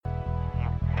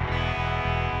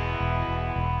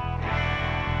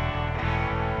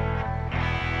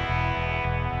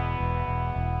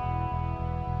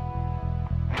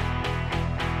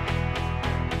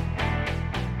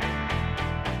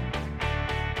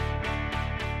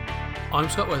I'm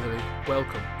Scott Weatherly,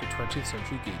 welcome to 20th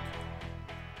Century Geek.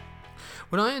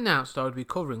 When I announced I would be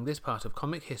covering this part of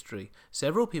comic history,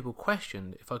 several people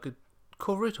questioned if I could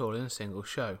cover it all in a single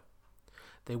show.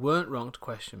 They weren't wrong to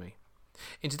question me.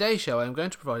 In today's show I am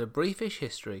going to provide a briefish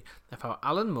history of how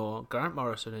Alan Moore, Grant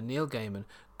Morrison and Neil Gaiman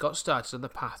got started on the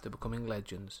path to becoming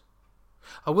legends.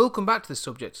 I will come back to this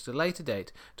subject at a later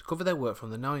date to cover their work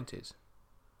from the 90s.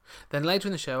 Then later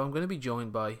in the show I'm going to be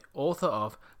joined by author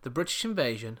of The British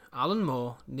Invasion, Alan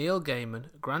Moore, Neil Gaiman,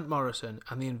 Grant Morrison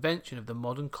and the invention of the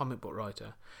modern comic book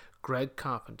writer, Greg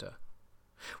Carpenter.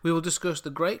 We will discuss the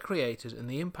great creators and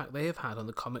the impact they have had on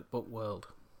the comic book world.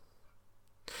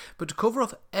 But to cover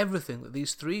off everything that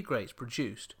these three greats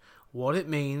produced, what it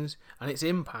means and its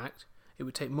impact, it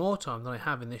would take more time than I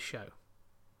have in this show.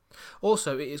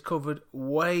 Also, it is covered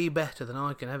way better than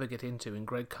I can ever get into in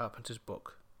Greg Carpenter's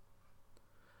book.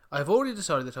 I have already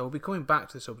decided that I will be coming back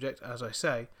to the subject, as I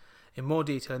say, in more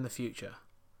detail in the future.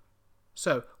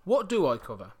 So, what do I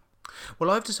cover?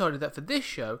 Well, I've decided that for this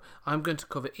show, I'm going to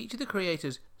cover each of the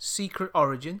creators' secret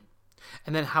origin,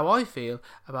 and then how I feel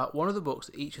about one of the books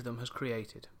that each of them has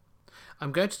created.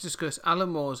 I'm going to discuss Alan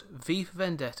Moore's V for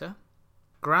Vendetta,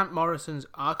 Grant Morrison's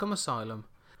Arkham Asylum,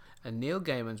 and Neil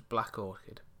Gaiman's Black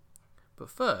Orchid. But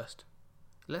first,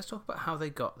 let's talk about how they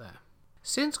got there.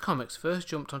 Since comics first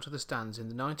jumped onto the stands in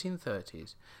the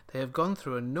 1930s, they have gone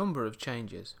through a number of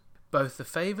changes. Both the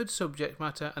favoured subject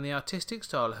matter and the artistic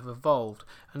style have evolved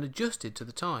and adjusted to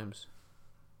the times.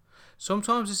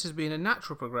 Sometimes this has been a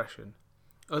natural progression,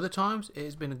 other times it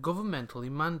has been governmentally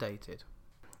mandated.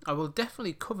 I will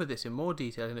definitely cover this in more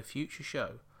detail in a future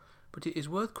show, but it is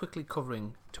worth quickly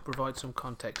covering to provide some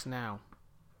context now.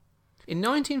 In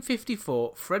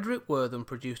 1954, Frederick Wortham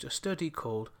produced a study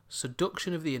called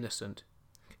Seduction of the Innocent,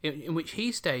 in which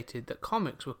he stated that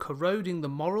comics were corroding the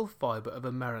moral fibre of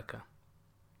America.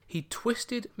 He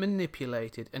twisted,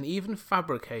 manipulated, and even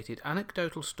fabricated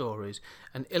anecdotal stories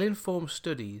and ill-informed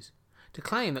studies to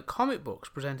claim that comic books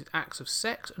presented acts of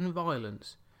sex and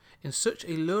violence in such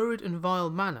a lurid and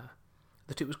vile manner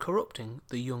that it was corrupting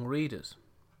the young readers.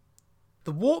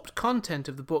 The warped content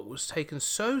of the book was taken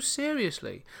so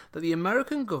seriously that the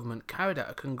American government carried out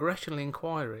a congressional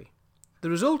inquiry. The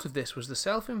result of this was the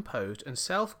self-imposed and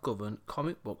self-governed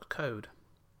Comic Book Code.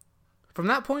 From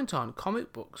that point on,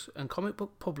 comic books and comic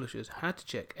book publishers had to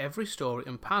check every story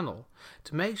and panel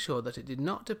to make sure that it did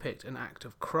not depict an act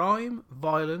of crime,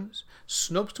 violence,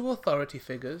 snubs to authority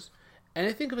figures,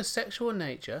 anything of a sexual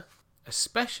nature,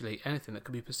 especially anything that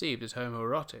could be perceived as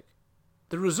homoerotic.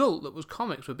 The result was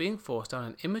comics were being forced down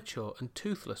an immature and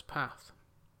toothless path.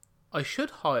 I should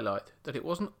highlight that it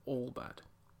wasn't all bad.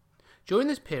 During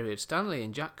this period, Stan Lee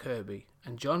and Jack Kirby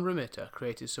and John Romita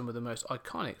created some of the most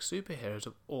iconic superheroes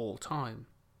of all time.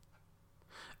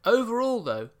 Overall,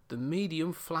 though, the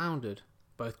medium floundered,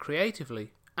 both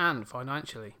creatively and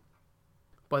financially.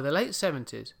 By the late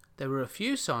 70s, there were a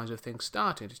few signs of things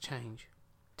starting to change.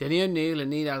 Denny O'Neil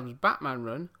and Neil Adams' Batman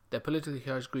run, their politically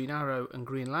charged Green Arrow and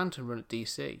Green Lantern run at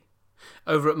DC.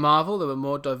 Over at Marvel, there were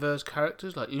more diverse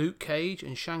characters like Luke Cage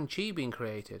and Shang-Chi being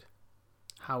created.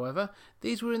 However,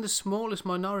 these were in the smallest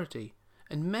minority,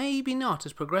 and maybe not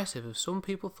as progressive as some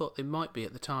people thought they might be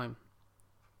at the time.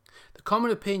 The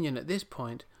common opinion at this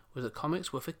point was that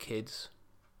comics were for kids.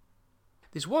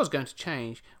 This was going to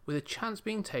change, with a chance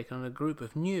being taken on a group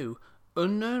of new,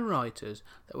 unknown writers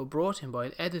that were brought in by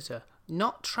an editor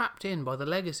not trapped in by the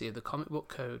legacy of the comic book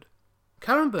code.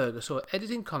 Karen Berger saw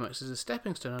editing comics as a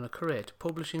stepping stone on a career to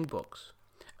publishing books,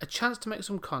 a chance to make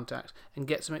some contact and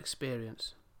get some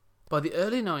experience. By the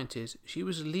early 90s, she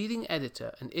was a leading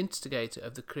editor and instigator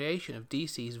of the creation of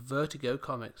DC's Vertigo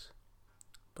comics.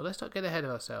 But let's not get ahead of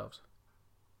ourselves.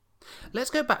 Let's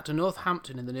go back to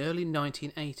Northampton in the early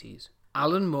 1980s,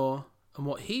 Alan Moore and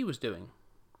what he was doing.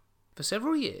 For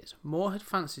several years, Moore had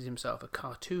fancied himself a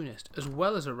cartoonist as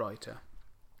well as a writer,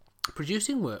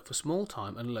 producing work for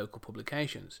small-time and local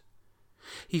publications.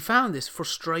 He found this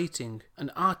frustrating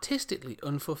and artistically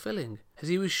unfulfilling, as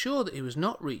he was sure that he was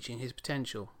not reaching his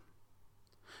potential.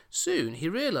 Soon he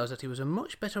realised that he was a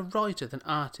much better writer than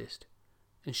artist,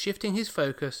 and shifting his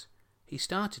focus, he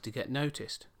started to get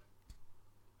noticed.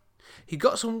 He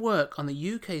got some work on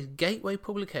the UK's gateway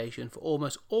publication for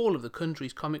almost all of the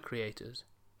country's comic creators,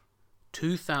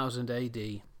 2000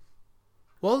 AD.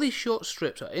 While these short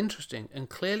strips are interesting and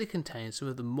clearly contain some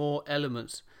of the Moore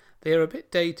elements, they are a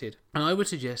bit dated, and I would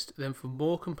suggest them for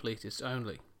more completists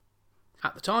only.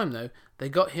 At the time though, they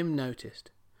got him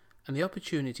noticed, and the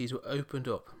opportunities were opened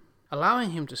up,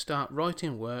 allowing him to start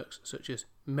writing works such as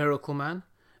Miracle Man,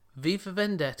 V for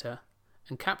Vendetta,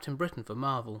 and Captain Britain for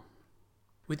Marvel.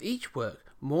 With each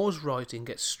work, Moore's writing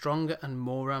gets stronger and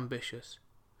more ambitious.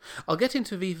 I'll get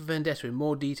into V for Vendetta in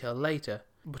more detail later,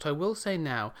 but I will say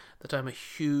now that I'm a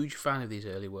huge fan of these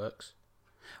early works.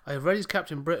 I have read his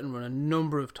Captain Britain run a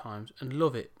number of times and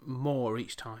love it more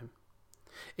each time.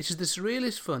 It is the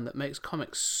surrealist fun that makes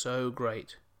comics so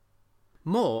great.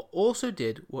 Moore also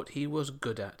did what he was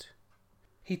good at.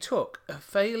 He took a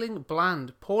failing,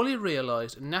 bland, poorly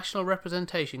realised national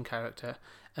representation character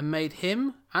and made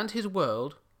him and his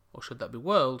world, or should that be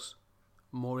worlds,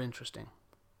 more interesting.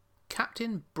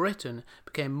 Captain Britain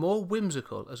became more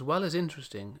whimsical as well as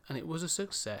interesting, and it was a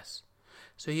success.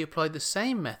 So he applied the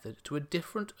same method to a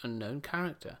different unknown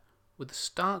character, with a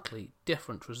starkly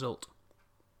different result.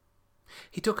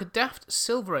 He took a daft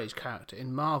Silver Age character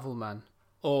in Marvel Man,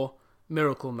 or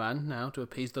Miracle Man now to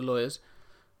appease the lawyers,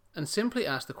 and simply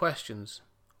asked the questions: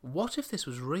 what if this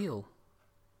was real?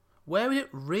 Where would it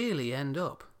really end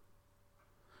up?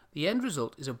 The end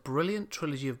result is a brilliant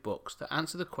trilogy of books that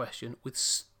answer the question with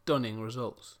stunning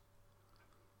results.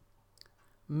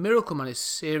 Miracle Man is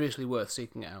seriously worth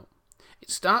seeking out.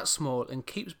 It starts small and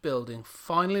keeps building,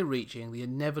 finally reaching the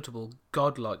inevitable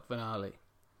godlike finale.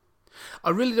 I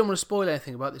really don't want to spoil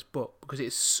anything about this book because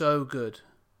it's so good,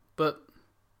 but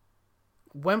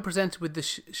when presented with the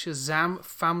Shazam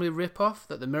family ripoff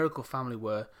that the Miracle family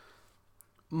were,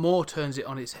 Moore turns it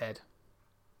on its head.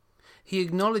 He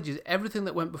acknowledges everything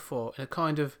that went before in a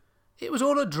kind of "it was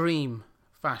all a dream"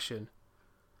 fashion.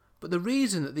 But the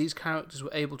reason that these characters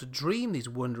were able to dream these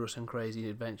wondrous and crazy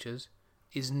adventures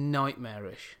is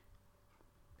nightmarish.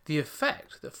 The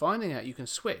effect that finding out you can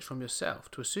switch from yourself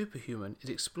to a superhuman is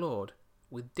explored,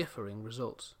 with differing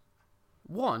results.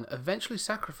 One eventually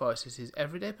sacrifices his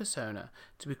everyday persona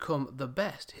to become the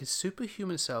best his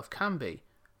superhuman self can be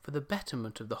for the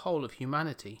betterment of the whole of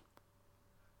humanity.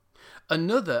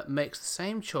 Another makes the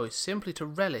same choice simply to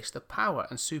relish the power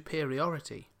and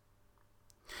superiority.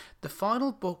 The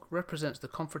final book represents the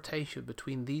confrontation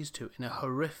between these two in a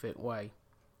horrific way,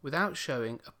 without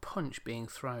showing a punch being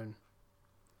thrown.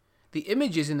 The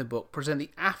images in the book present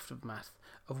the aftermath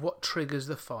of what triggers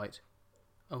the fight,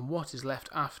 and what is left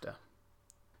after.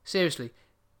 Seriously,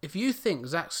 if you think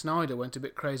Zack Snyder went a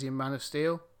bit crazy in Man of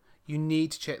Steel, you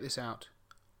need to check this out.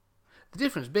 The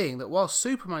difference being that while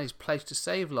Superman is pledged to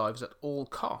save lives at all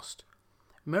cost,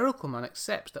 Miracle Man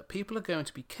accepts that people are going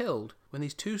to be killed when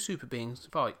these two super beings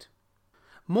fight.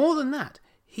 More than that,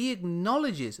 he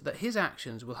acknowledges that his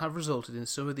actions will have resulted in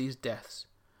some of these deaths,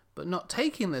 but not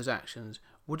taking those actions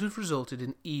would have resulted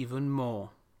in even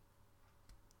more.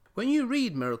 When you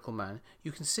read Miracle Man,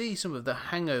 you can see some of the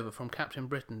hangover from Captain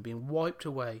Britain being wiped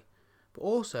away, but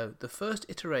also the first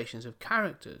iterations of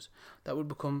characters that would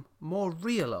become more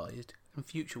realised in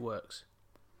future works.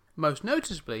 Most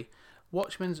noticeably,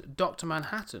 Watchmen's Dr.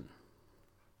 Manhattan.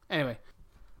 Anyway,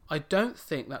 I don't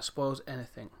think that spoils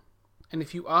anything. And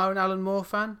if you are an Alan Moore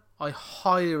fan, I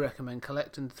highly recommend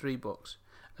collecting the 3 books: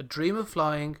 A Dream of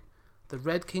Flying, The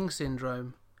Red King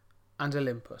Syndrome, and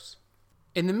Olympus.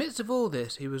 In the midst of all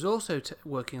this, he was also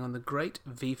working on the great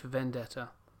V for Vendetta.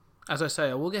 As I say,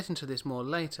 I will get into this more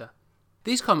later.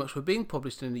 These comics were being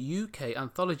published in a UK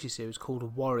anthology series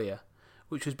called Warrior,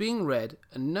 which was being read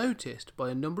and noticed by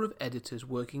a number of editors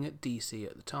working at DC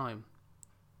at the time.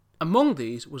 Among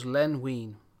these was Len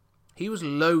Wein. He was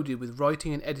loaded with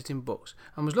writing and editing books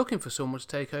and was looking for someone to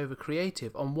take over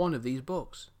creative on one of these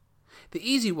books. The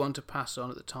easy one to pass on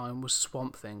at the time was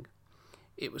Swamp Thing.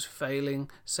 It was failing,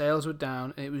 sales were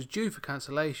down, and it was due for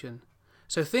cancellation.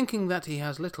 So thinking that he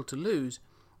has little to lose,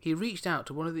 he reached out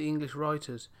to one of the English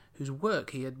writers whose work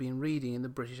he had been reading in the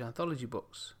British anthology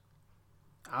books.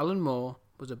 Alan Moore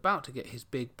was about to get his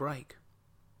big break.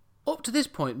 Up to this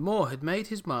point, Moore had made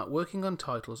his mark working on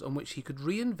titles on which he could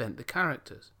reinvent the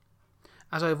characters.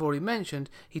 As I have already mentioned,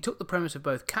 he took the premise of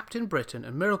both Captain Britain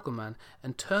and Miracle Man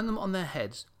and turned them on their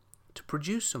heads to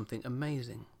produce something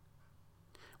amazing.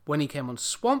 When he came on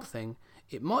Swamp Thing,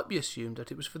 it might be assumed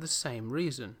that it was for the same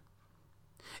reason.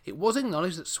 It was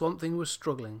acknowledged that Swamp Thing was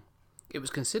struggling. It was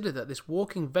considered that this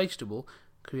walking vegetable,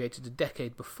 created a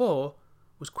decade before,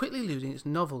 was quickly losing its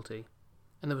novelty,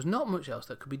 and there was not much else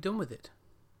that could be done with it.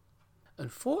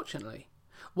 Unfortunately,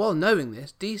 while knowing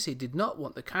this, DC did not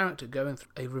want the character going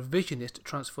through a revisionist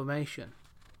transformation.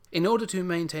 In order to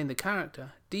maintain the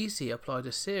character, DC applied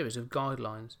a series of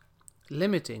guidelines,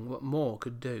 limiting what Moore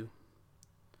could do.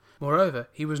 Moreover,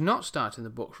 he was not starting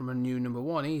the book from a new number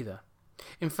 1 either.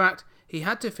 In fact, he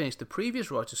had to finish the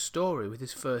previous writer's story with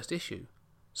his first issue,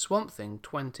 Swamp Thing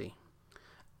 20.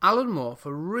 Alan Moore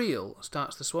for real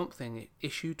starts the Swamp Thing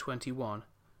issue 21,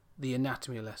 The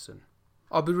Anatomy Lesson.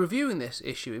 I'll be reviewing this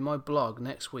issue in my blog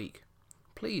next week.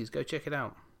 Please go check it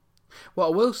out. What I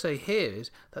will say here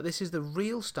is that this is the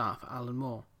real start for Alan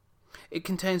Moore. It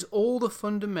contains all the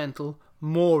fundamental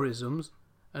Mooreisms,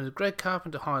 and as Greg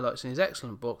Carpenter highlights in his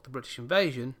excellent book, The British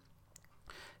Invasion,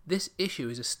 this issue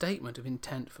is a statement of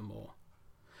intent for Moore.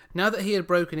 Now that he had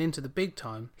broken into the big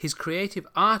time, his creative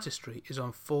artistry is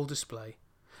on full display.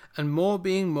 And Moore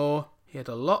being Moore, he had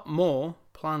a lot more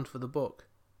planned for the book,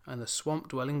 and the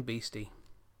swamp-dwelling beastie.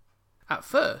 At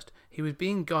first, he was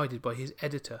being guided by his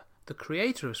editor, the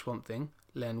creator of Swamp Thing,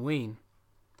 Len Wein.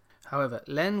 However,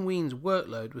 Len Wein's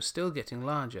workload was still getting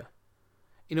larger.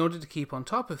 In order to keep on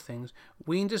top of things,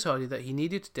 Wein decided that he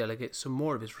needed to delegate some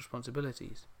more of his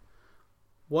responsibilities.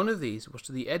 One of these was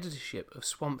to the editorship of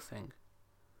Swamp Thing.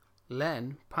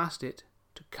 Len passed it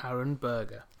to Karen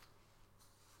Berger.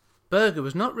 Berger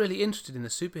was not really interested in the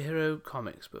superhero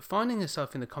comics, but finding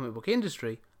herself in the comic book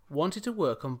industry, wanted to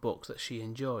work on books that she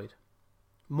enjoyed.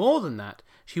 More than that,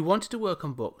 she wanted to work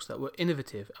on books that were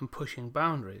innovative and pushing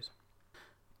boundaries.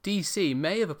 DC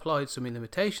may have applied some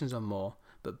limitations on Moore,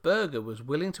 but Berger was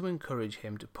willing to encourage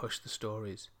him to push the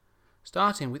stories.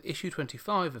 Starting with issue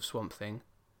 25 of Swamp Thing,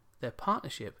 their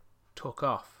partnership took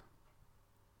off.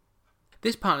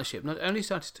 This partnership not only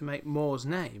started to make Moore's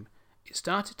name, it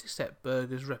started to set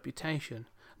Berger's reputation,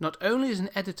 not only as an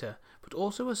editor, but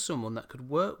also as someone that could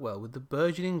work well with the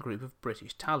burgeoning group of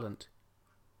British talent.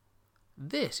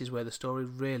 This is where the story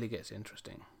really gets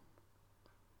interesting.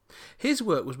 His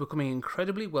work was becoming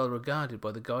incredibly well regarded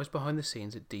by the guys behind the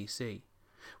scenes at DC,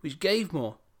 which gave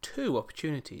Moore two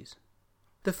opportunities.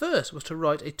 The first was to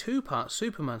write a two-part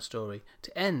Superman story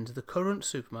to end the current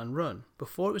Superman run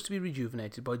before it was to be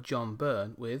rejuvenated by John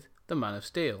Byrne with The Man of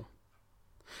Steel.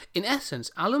 In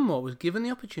essence, Alan Moore was given the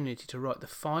opportunity to write the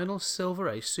final Silver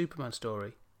Age Superman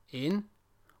story in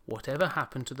Whatever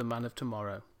Happened to the Man of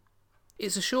Tomorrow.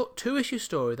 It's a short two-issue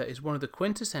story that is one of the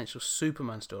quintessential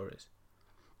Superman stories.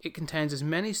 It contains as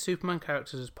many Superman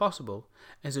characters as possible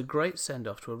and is a great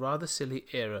send-off to a rather silly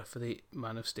era for the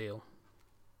Man of Steel.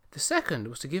 The second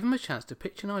was to give him a chance to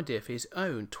pitch an idea for his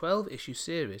own 12-issue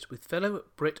series with fellow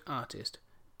Brit artist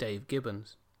Dave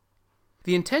Gibbons.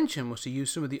 The intention was to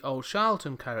use some of the old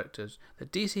Charlton characters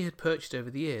that DC had purchased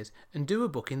over the years and do a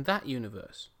book in that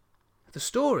universe. The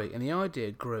story and the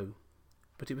idea grew,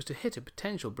 but it was to hit a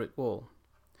potential brick wall.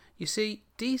 You see,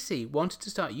 DC wanted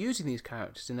to start using these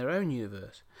characters in their own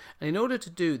universe, and in order to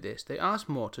do this they asked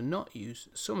Moore to not use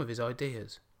some of his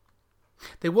ideas.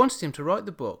 They wanted him to write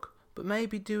the book, but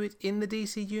maybe do it in the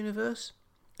DC universe,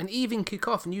 and even kick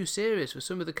off a new series for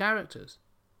some of the characters.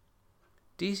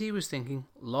 DC was thinking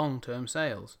long-term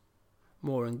sales.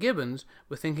 Moore and Gibbons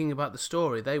were thinking about the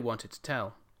story they wanted to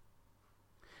tell.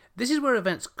 This is where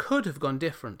events could have gone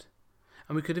different,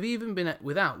 and we could have even been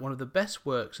without one of the best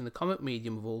works in the comic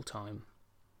medium of all time.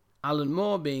 Alan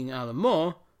Moore, being Alan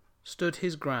Moore, stood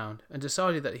his ground and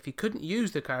decided that if he couldn't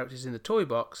use the characters in the toy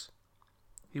box,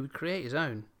 he would create his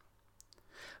own.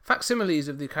 Facsimiles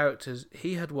of the characters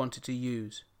he had wanted to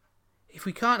use. If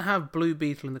we can't have Blue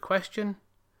Beetle in the question,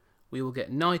 we will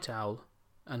get Night Owl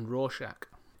and Rorschach.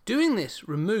 Doing this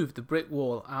removed the brick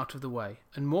wall out of the way,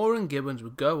 and Moore and Gibbons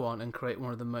would go on and create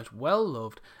one of the most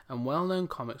well-loved and well-known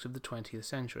comics of the 20th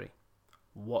century,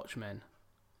 Watchmen.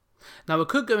 Now I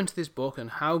could go into this book and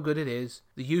how good it is,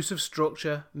 the use of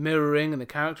structure, mirroring and the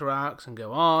character arcs, and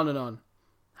go on and on.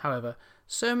 However,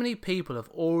 so many people have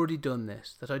already done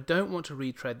this that I don't want to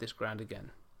retread this ground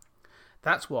again.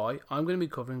 That's why I'm going to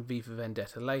be covering V for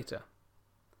Vendetta later.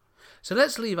 So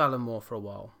let's leave Alan Moore for a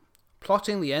while,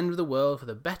 plotting the end of the world for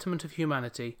the betterment of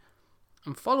humanity,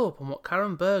 and follow up on what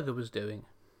Karen Berger was doing.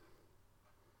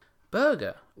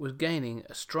 Berger was gaining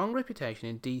a strong reputation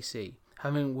in DC,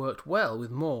 having worked well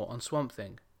with Moore on Swamp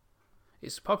Thing.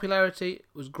 Its popularity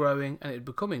was growing and it was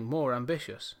becoming more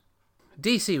ambitious.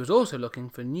 DC was also looking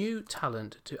for new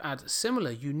talent to add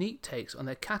similar unique takes on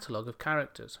their catalogue of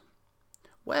characters.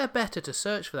 Where better to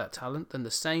search for that talent than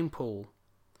the same pool?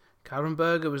 Karen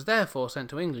Berger was therefore sent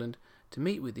to England to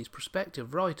meet with these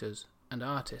prospective writers and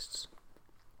artists.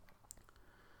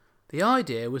 The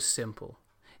idea was simple.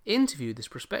 Interview this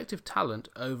prospective talent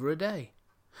over a day,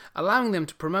 allowing them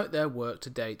to promote their work to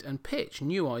date and pitch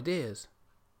new ideas.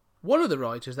 One of the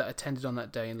writers that attended on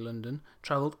that day in London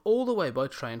travelled all the way by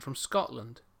train from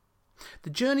Scotland.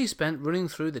 The journey spent running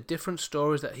through the different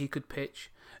stories that he could pitch,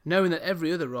 knowing that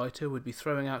every other writer would be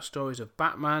throwing out stories of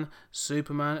Batman,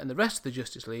 Superman and the rest of the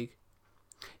Justice League.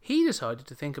 He decided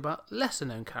to think about lesser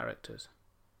known characters.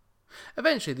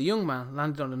 Eventually the young man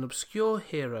landed on an obscure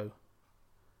hero,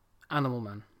 Animal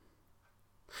Man.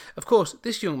 Of course,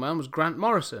 this young man was Grant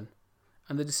Morrison,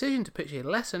 and the decision to pitch a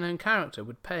lesser known character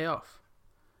would pay off,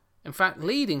 in fact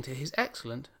leading to his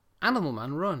excellent Animal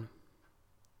Man run.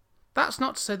 That's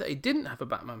not to say that he didn't have a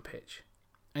Batman pitch,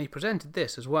 and he presented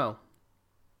this as well.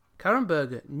 Karen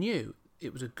Berger knew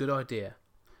it was a good idea,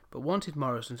 but wanted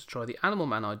Morrison to try the Animal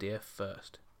Man idea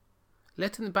first,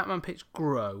 letting the Batman pitch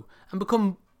grow and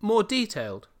become more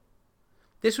detailed.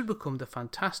 This would become the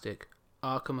fantastic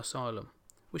Arkham Asylum,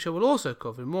 which I will also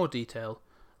cover in more detail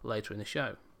later in the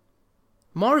show.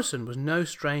 Morrison was no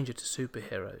stranger to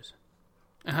superheroes,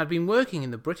 and had been working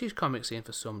in the British comic scene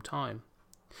for some time.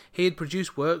 He had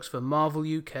produced works for Marvel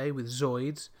UK with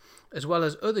Zoids, as well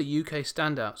as other UK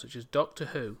standouts such as Doctor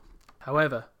Who.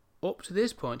 However, up to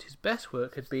this point his best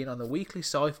work had been on the weekly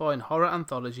sci-fi and horror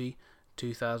anthology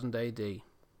 2000 AD.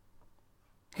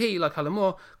 He, like Alan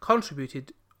Moore,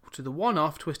 contributed to the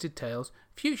one-off Twisted Tales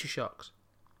Future Shocks.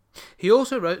 He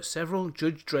also wrote several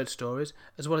Judge Dredd stories,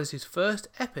 as well as his first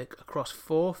epic across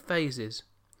 4 phases,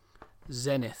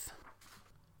 Zenith.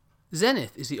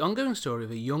 Zenith is the ongoing story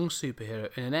of a young superhero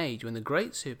in an age when the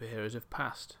great superheroes have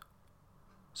passed.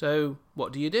 So,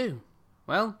 what do?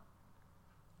 Well,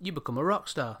 you become a rock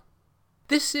star.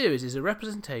 This series is a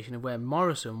representation of where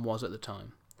Morrison was at the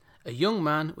time, a young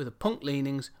man with a punk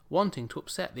leanings wanting to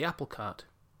upset the apple cart,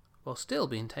 while still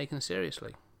being taken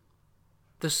seriously.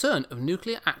 The son of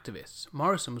nuclear activists,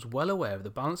 Morrison was well aware of the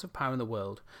balance of power in the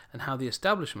world and how the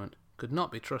establishment could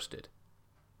not be trusted.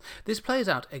 This plays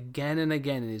out again and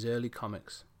again in his early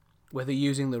comics, whether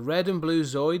using the red and blue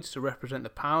Zoids to represent the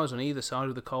powers on either side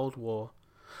of the Cold War,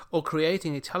 or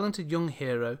creating a talented young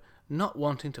hero not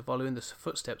wanting to follow in the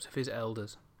footsteps of his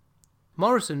elders.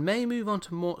 Morrison may move on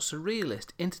to more surrealist,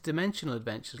 interdimensional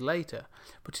adventures later,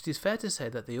 but it is fair to say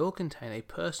that they all contain a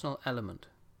personal element,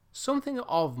 something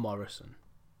of Morrison.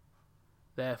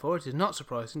 Therefore, it is not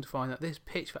surprising to find that this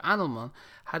pitch for Animal Man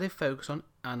had a focus on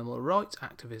animal rights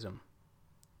activism.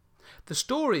 The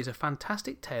story is a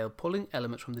fantastic tale pulling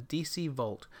elements from the DC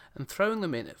vault and throwing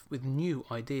them in with new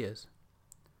ideas.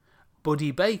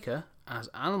 Buddy Baker, as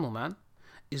Animal Man,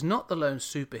 is not the lone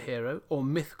superhero or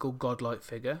mythical godlike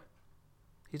figure.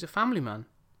 He's a family man.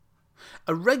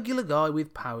 A regular guy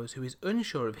with powers who is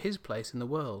unsure of his place in the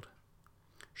world.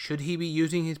 Should he be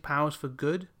using his powers for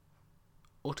good,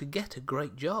 or to get a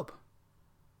great job?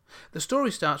 The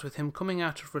story starts with him coming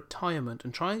out of retirement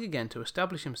and trying again to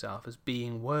establish himself as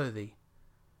being worthy.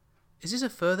 Is this a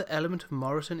further element of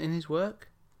Morrison in his work?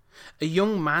 A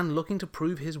young man looking to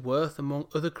prove his worth among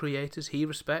other creators he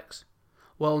respects,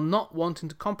 while not wanting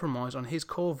to compromise on his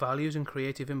core values and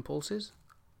creative impulses?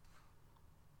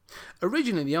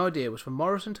 Originally, the idea was for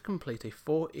Morrison to complete a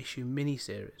 4-issue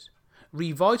miniseries,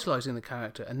 revitalising the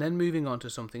character and then moving on to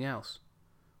something else,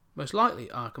 most likely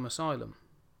Arkham Asylum.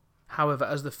 However,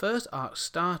 as the first arc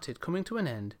started coming to an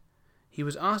end, he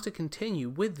was asked to continue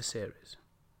with the series.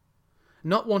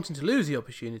 Not wanting to lose the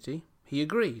opportunity, he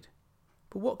agreed.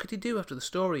 But what could he do after the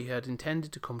story he had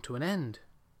intended to come to an end?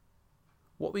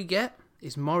 What we get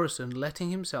is Morrison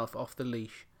letting himself off the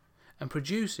leash and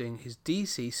producing his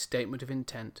DC statement of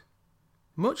intent.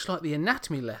 Much like the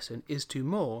anatomy lesson is to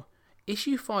Moore,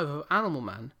 issue 5 of Animal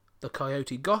Man, The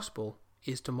Coyote Gospel,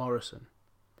 is to Morrison.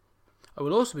 I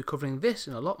will also be covering this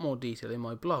in a lot more detail in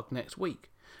my blog next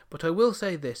week, but I will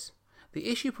say this, the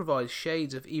issue provides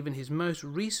shades of even his most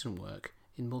recent work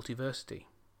in Multiversity.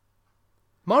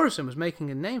 Morrison was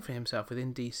making a name for himself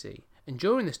within DC, and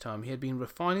during this time he had been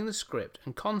refining the script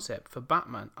and concept for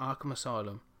Batman Arkham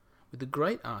Asylum with the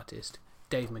great artist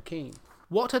Dave McKean.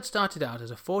 What had started out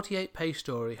as a 48-page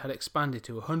story had expanded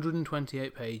to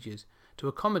 128 pages to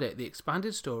accommodate the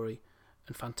expanded story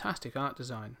and fantastic art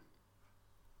design.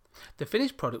 The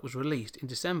finished product was released in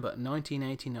December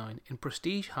 1989 in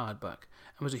prestige hardback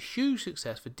and was a huge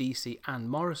success for DC and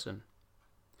Morrison.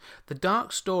 The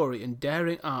dark story and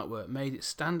daring artwork made it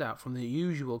stand out from the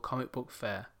usual comic book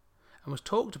fare and was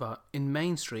talked about in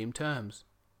mainstream terms.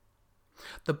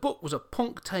 The book was a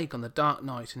punk take on the Dark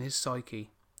Knight and his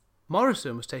psyche.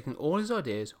 Morrison was taking all his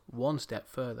ideas one step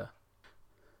further.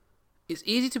 It's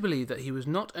easy to believe that he was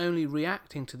not only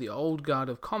reacting to the old guard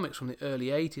of comics from the early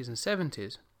 80s and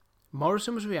 70s,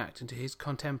 Morrison was reacting to his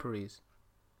contemporaries.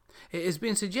 It has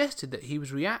been suggested that he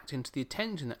was reacting to the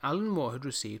attention that Alan Moore had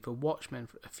received for Watchmen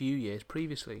a few years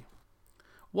previously.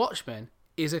 Watchmen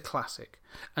is a classic,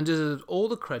 and deserves all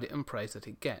the credit and praise that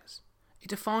it gets. It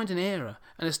defined an era,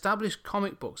 and established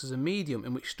comic books as a medium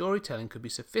in which storytelling could be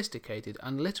sophisticated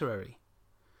and literary.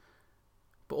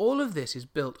 But all of this is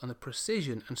built on the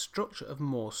precision and structure of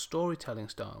Moore's storytelling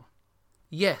style.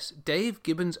 Yes, Dave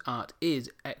Gibbons' art is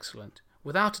excellent,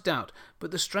 without a doubt,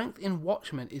 but the strength in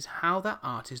Watchmen is how that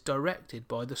art is directed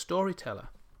by the storyteller.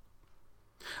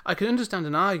 I can understand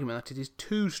an argument that it is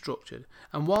too structured,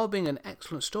 and while being an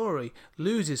excellent story,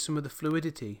 loses some of the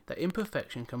fluidity that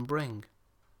imperfection can bring.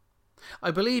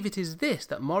 I believe it is this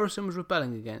that Morrison was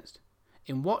rebelling against.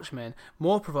 In Watchmen,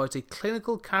 Moore provides a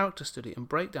clinical character study and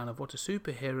breakdown of what a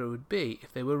superhero would be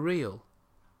if they were real.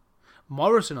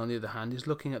 Morrison, on the other hand, is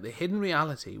looking at the hidden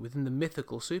reality within the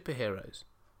mythical superheroes.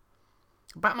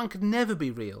 Batman could never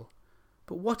be real,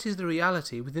 but what is the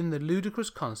reality within the ludicrous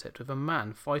concept of a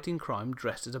man fighting crime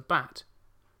dressed as a bat?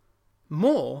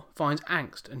 Moore finds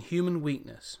angst and human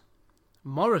weakness.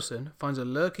 Morrison finds a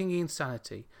lurking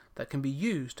insanity that can be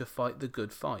used to fight the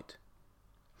good fight.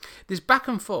 This back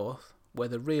and forth,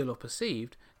 whether real or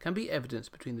perceived, can be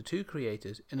evidenced between the two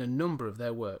creators in a number of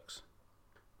their works.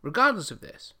 Regardless of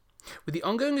this, with the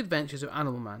ongoing adventures of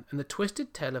Animal Man and the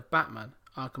twisted tale of Batman: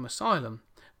 Arkham Asylum,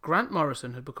 Grant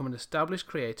Morrison had become an established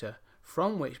creator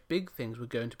from which big things were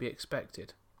going to be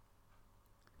expected.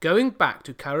 Going back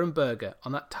to Karen Berger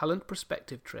on that talent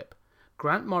perspective trip,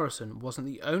 Grant Morrison wasn't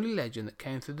the only legend that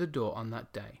came through the door on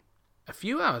that day. A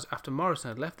few hours after Morrison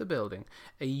had left the building,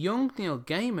 a young Neil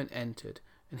Gaiman entered,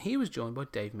 and he was joined by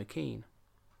Dave McKean.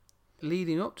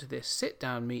 Leading up to this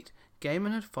sit-down meet,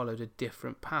 Gaiman had followed a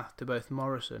different path to both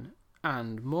Morrison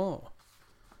and Moore.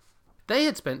 They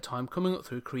had spent time coming up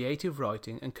through creative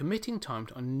writing and committing time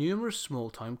on numerous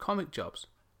small-time comic jobs.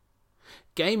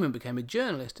 Gaiman became a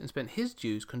journalist and spent his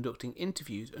dues conducting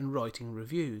interviews and writing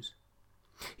reviews.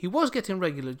 He was getting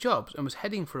regular jobs and was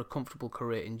heading for a comfortable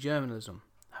career in journalism.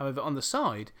 However, on the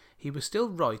side, he was still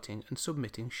writing and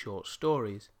submitting short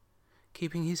stories,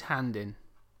 keeping his hand in.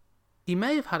 He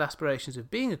may have had aspirations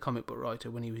of being a comic book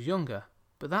writer when he was younger,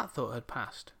 but that thought had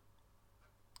passed.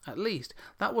 At least,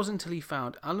 that wasn't until he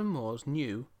found Alan Moore's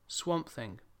new Swamp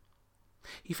Thing.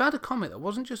 He found a comic that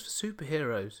wasn't just for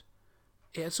superheroes.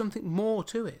 It had something more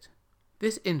to it.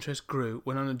 This interest grew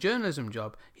when on a journalism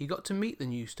job he got to meet the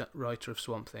new writer of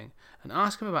Swamp Thing and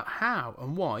ask him about how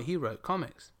and why he wrote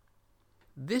comics.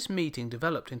 This meeting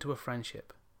developed into a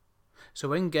friendship. So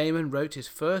when Gaiman wrote his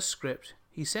first script,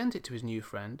 he sent it to his new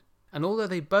friend, and although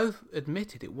they both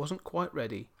admitted it wasn't quite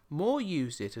ready, Moore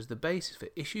used it as the basis for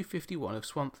issue 51 of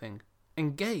Swamp Thing,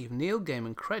 and gave Neil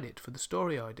Gaiman credit for the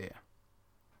story idea.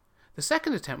 The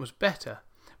second attempt was better,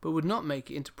 but would not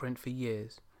make it into print for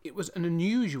years. It was an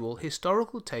unusual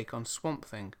historical take on Swamp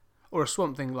Thing, or a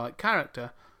Swamp Thing-like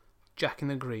character, Jack in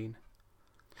the Green.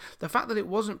 The fact that it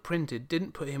wasn't printed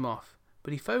didn't put him off,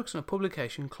 but he focused on a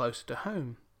publication closer to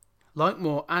home. Like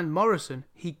Moore and Morrison,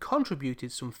 he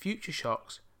contributed some future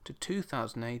shocks to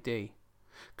 2000 AD,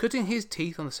 cutting his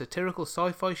teeth on the satirical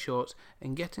sci-fi shorts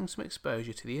and getting some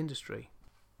exposure to the industry.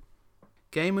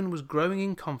 Gaiman was growing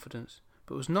in confidence,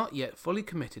 but was not yet fully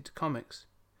committed to comics.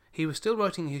 He was still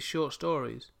writing his short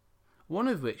stories, one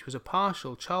of which was a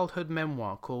partial childhood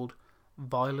memoir called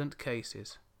Violent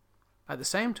Cases. At the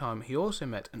same time, he also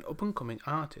met an up-and-coming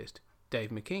artist, Dave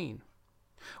McKean.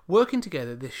 Working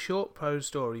together, this short prose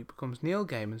story becomes Neil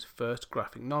Gaiman's first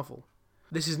graphic novel.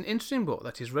 This is an interesting book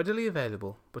that is readily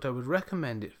available, but I would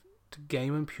recommend it to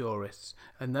Gaiman purists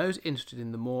and those interested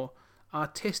in the more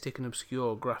artistic and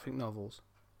obscure graphic novels.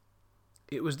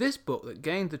 It was this book that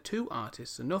gained the two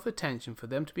artists enough attention for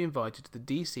them to be invited to the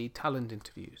DC talent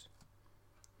interviews.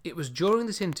 It was during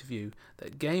this interview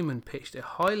that Gaiman pitched a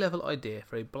high-level idea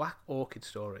for a Black Orchid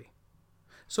story,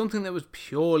 something that was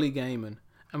purely Gaiman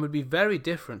and would be very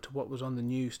different to what was on the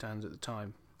newsstands at the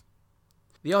time.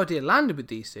 The idea landed with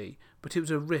DC, but it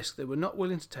was a risk they were not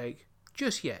willing to take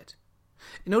just yet.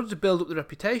 In order to build up the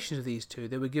reputations of these two,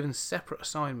 they were given separate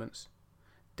assignments.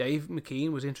 Dave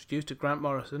McKean was introduced to Grant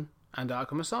Morrison and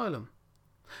Arkham Asylum,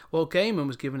 while Gaiman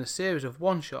was given a series of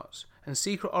one-shots and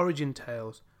secret origin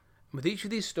tales, and with each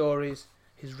of these stories,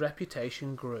 his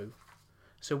reputation grew.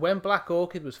 So when Black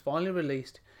Orchid was finally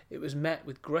released, it was met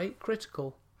with great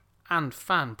critical and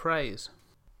fan praise.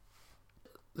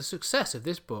 The success of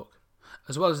this book,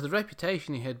 as well as the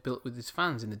reputation he had built with his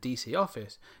fans in the DC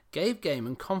office, gave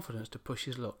Gaiman confidence to push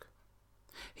his luck.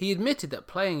 He admitted that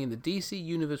playing in the DC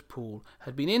Universe pool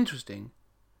had been interesting,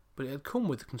 but it had come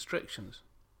with constrictions.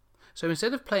 So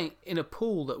instead of playing in a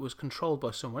pool that was controlled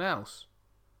by someone else,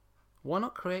 why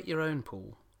not create your own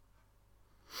pool?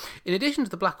 In addition to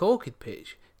the Black Orchid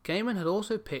pitch, Gaiman had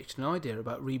also pitched an idea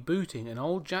about rebooting an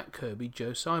old Jack Kirby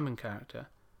Joe Simon character,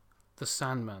 the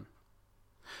Sandman.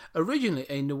 Originally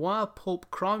a noir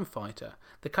pulp crime fighter,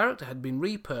 the character had been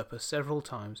repurposed several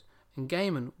times, and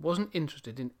Gaiman wasn't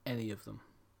interested in any of them.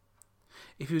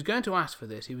 If he was going to ask for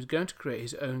this, he was going to create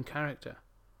his own character.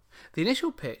 The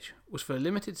initial pitch was for a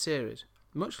limited series,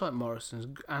 much like Morrison's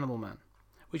Animal Man,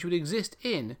 which would exist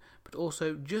in, but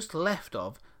also just left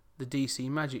of, the DC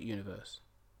Magic Universe.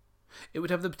 It would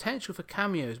have the potential for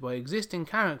cameos by existing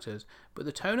characters, but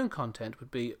the tone and content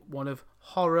would be one of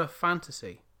horror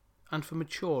fantasy, and for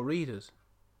mature readers.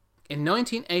 In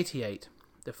 1988,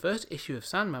 the first issue of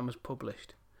Sandman was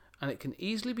published, and it can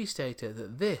easily be stated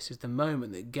that this is the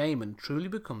moment that Gaiman truly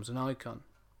becomes an icon.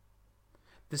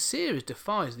 The series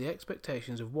defies the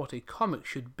expectations of what a comic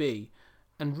should be,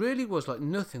 and really was like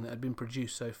nothing that had been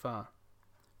produced so far.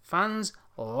 Fans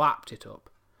lapped it up,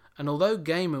 and although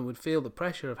Gaiman would feel the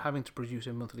pressure of having to produce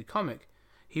a monthly comic,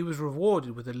 he was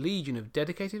rewarded with a legion of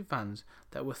dedicated fans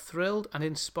that were thrilled and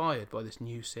inspired by this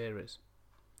new series.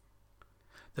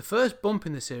 The first bump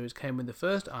in the series came when the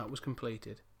first arc was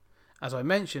completed. As I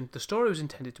mentioned, the story was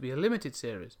intended to be a limited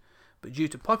series, but due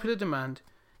to popular demand,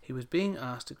 he was being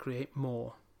asked to create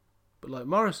more. But like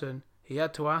Morrison, he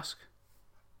had to ask,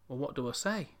 well, what do I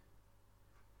say?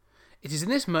 It is in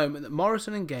this moment that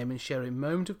Morrison and Gaiman share a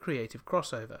moment of creative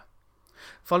crossover.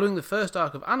 Following the first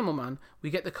arc of Animal Man, we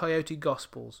get the Coyote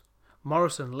Gospels,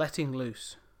 Morrison letting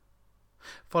loose.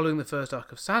 Following the first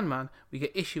arc of Sandman, we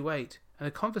get issue 8 and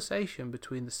a conversation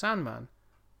between the Sandman,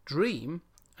 Dream,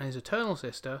 and his eternal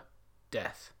sister,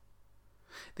 Death.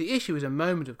 The issue is a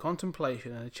moment of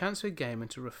contemplation and a chance for Gaiman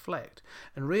to reflect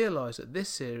and realise that this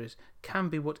series can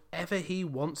be whatever he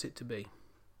wants it to be.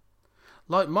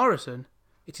 Like Morrison,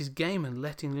 it is Gaiman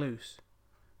letting loose,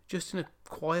 just in a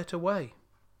quieter way.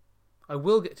 I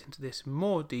will get into this in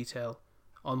more detail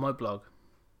on my blog.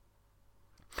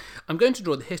 I'm going to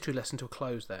draw the history lesson to a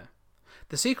close there.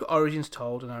 The secret origins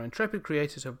told, and our intrepid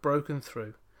creators have broken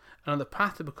through, and on the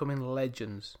path to becoming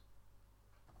legends.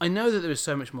 I know that there is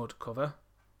so much more to cover.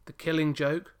 The Killing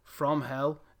Joke, From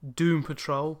Hell, Doom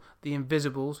Patrol, The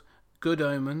Invisibles, Good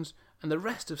Omens, and the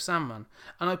rest of Sandman,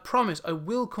 and I promise I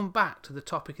will come back to the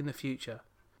topic in the future.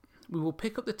 We will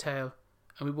pick up the tale,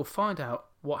 and we will find out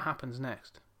what happens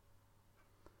next.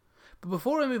 But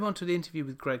before I move on to the interview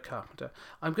with Greg Carpenter,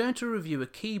 I'm going to review a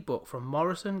key book from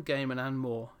Morrison, Gaiman and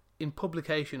Moore, in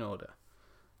publication order.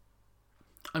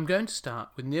 I'm going to start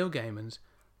with Neil Gaiman's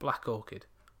Black Orchid,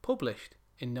 published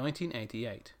in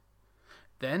 1988.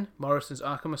 Then Morrison's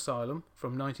Arkham Asylum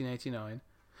from 1989,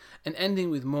 and ending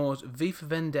with Moore's V for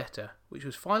Vendetta, which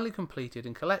was finally completed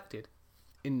and collected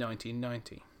in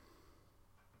 1990.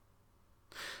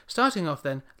 Starting off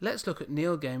then, let's look at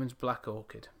Neil Gaiman's Black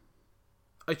Orchid.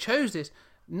 I chose this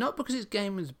not because it's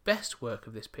Gaiman's best work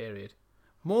of this period,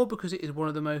 more because it is one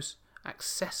of the most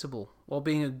accessible while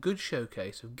being a good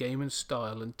showcase of Gaiman's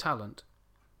style and talent.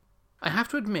 I have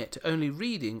to admit to only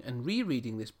reading and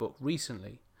rereading this book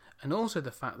recently, and also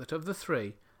the fact that of the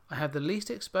three, I have the least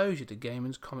exposure to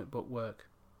Gaiman's comic book work.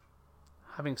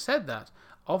 Having said that,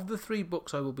 of the 3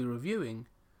 books I will be reviewing,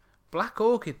 Black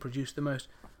Orchid produced the most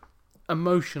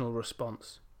emotional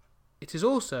response. It is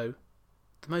also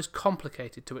the most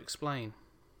complicated to explain.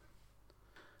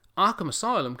 Arkham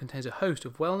Asylum contains a host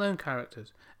of well-known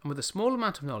characters, and with a small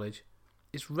amount of knowledge,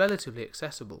 is relatively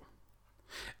accessible.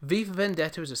 V for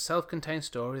Vendetta is a self-contained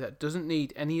story that doesn't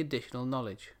need any additional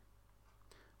knowledge.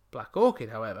 Black Orchid,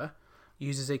 however,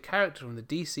 uses a character from the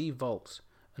DC vaults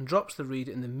and drops the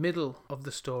reader in the middle of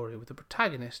the story with a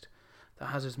protagonist that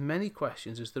has as many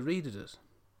questions as the reader does.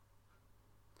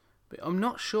 But I'm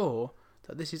not sure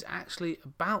that this is actually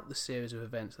about the series of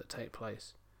events that take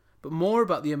place, but more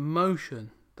about the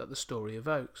emotion that the story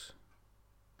evokes.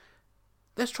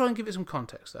 Let's try and give it some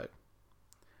context though.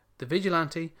 The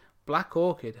vigilante, Black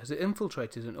Orchid, has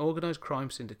infiltrated an organised crime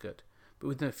syndicate, but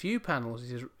within a few panels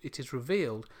it is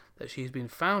revealed that she has been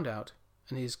found out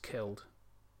and is killed.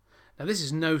 Now this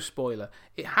is no spoiler,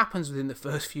 it happens within the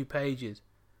first few pages.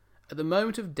 At the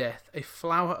moment of death, a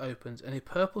flower opens and a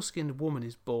purple-skinned woman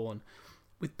is born,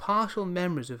 with partial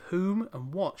memories of whom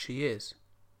and what she is.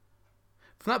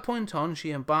 From that point on, she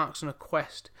embarks on a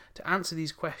quest to answer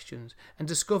these questions and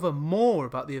discover more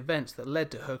about the events that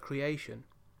led to her creation.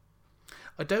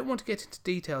 I don't want to get into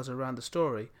details around the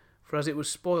story, for as it would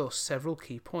spoil several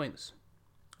key points.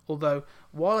 Although,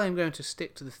 while I am going to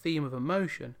stick to the theme of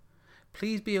emotion,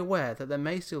 please be aware that there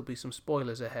may still be some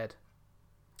spoilers ahead.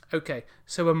 Okay,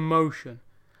 so emotion.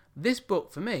 This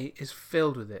book for me is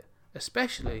filled with it,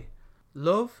 especially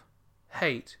love,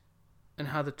 hate, and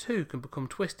how the two can become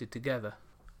twisted together.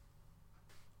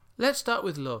 Let's start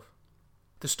with love.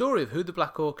 The story of who the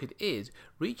Black Orchid is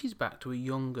reaches back to a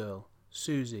young girl,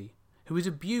 Susie, who is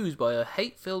abused by her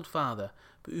hate-filled father,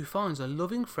 but who finds a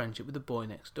loving friendship with the boy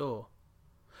next door.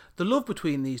 The love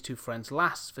between these two friends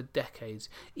lasts for decades,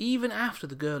 even after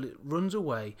the girl runs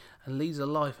away and leads a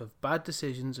life of bad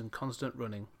decisions and constant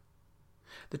running.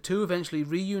 The two eventually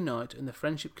reunite and the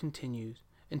friendship continues,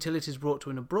 until it is brought to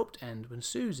an abrupt end when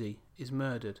Susie is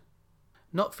murdered.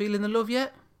 Not feeling the love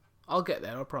yet? I'll get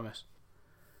there, I promise.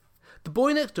 The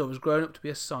boy next door has grown up to be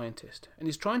a scientist and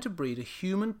is trying to breed a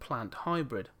human-plant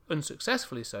hybrid,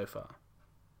 unsuccessfully so far.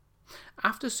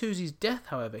 After Susie's death,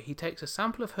 however, he takes a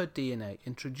sample of her DNA and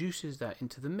introduces that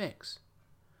into the mix.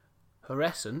 Her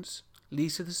essence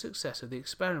leads to the success of the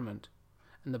experiment,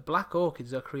 and the black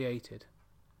orchids are created.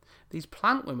 These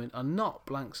plant women are not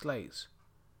blank slates.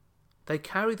 They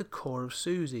carry the core of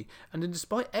Susie, and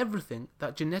despite everything,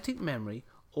 that genetic memory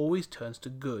always turns to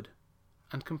good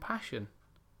and compassion.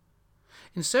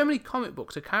 In so many comic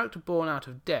books, a character born out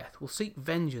of death will seek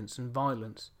vengeance and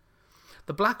violence.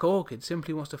 The Black Orchid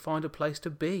simply wants to find a place to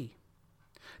be.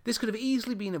 This could have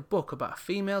easily been a book about a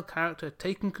female character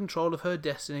taking control of her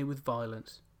destiny with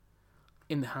violence.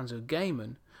 In the hands of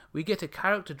Gaiman, we get a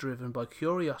character driven by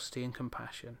curiosity and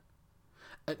compassion.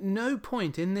 At no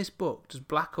point in this book does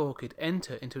Black Orchid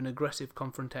enter into an aggressive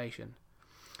confrontation.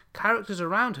 Characters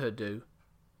around her do,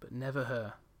 but never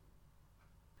her.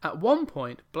 At one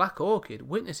point, Black Orchid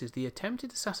witnesses the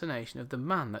attempted assassination of the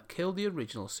man that killed the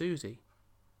original Susie.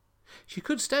 She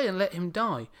could stay and let him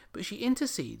die, but she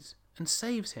intercedes and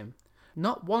saves him,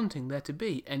 not wanting there to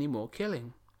be any more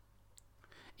killing.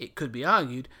 It could be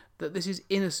argued that this is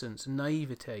innocence and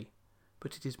naivete,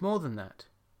 but it is more than that.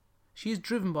 She is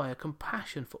driven by a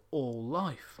compassion for all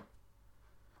life.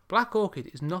 Black Orchid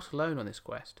is not alone on this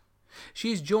quest.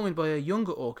 She is joined by a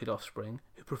younger orchid offspring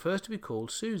who prefers to be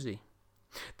called Susie.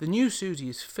 The new Susie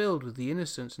is filled with the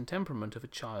innocence and temperament of a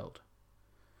child.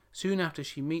 Soon after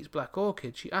she meets Black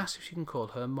Orchid, she asks if she can call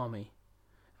her Mommy,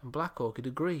 and Black Orchid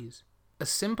agrees. As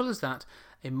simple as that,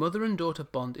 a mother and daughter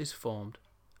bond is formed,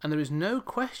 and there is no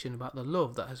question about the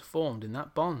love that has formed in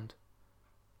that bond.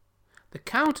 The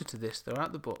counter to this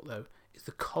throughout the book, though, is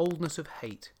the coldness of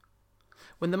hate.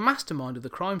 When the mastermind of the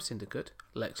crime syndicate,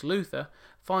 Lex Luthor,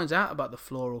 finds out about the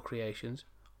floral creations,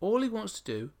 all he wants to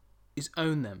do is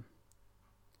own them.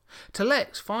 To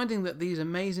Lex, finding that these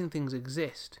amazing things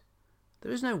exist,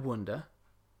 there is no wonder,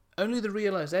 only the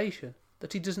realization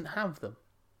that he doesn't have them,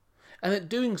 and that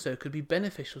doing so could be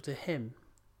beneficial to him.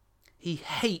 He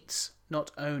hates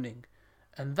not owning,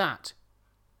 and that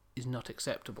is not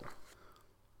acceptable.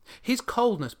 His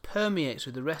coldness permeates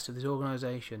through the rest of this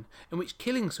organisation, in which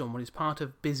killing someone is part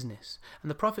of business, and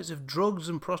the profits of drugs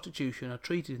and prostitution are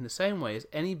treated in the same way as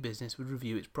any business would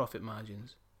review its profit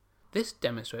margins. This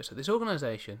demonstrates that this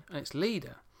organisation and its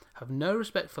leader have no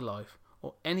respect for life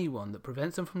or anyone that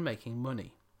prevents them from making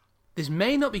money. This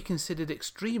may not be considered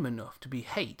extreme enough to be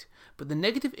hate, but the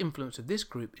negative influence of this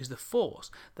group is the force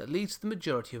that leads to the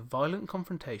majority of violent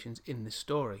confrontations in this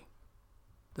story.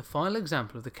 The final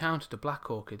example of the counter to Black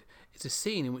Orchid is a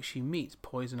scene in which she meets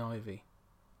Poison Ivy.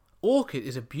 Orchid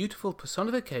is a beautiful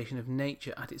personification of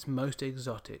nature at its most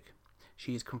exotic.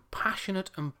 She is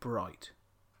compassionate and bright.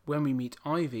 When we meet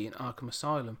Ivy in Arkham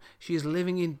Asylum, she is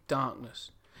living in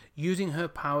darkness, using her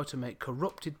power to make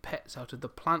corrupted pets out of the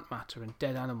plant matter and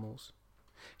dead animals.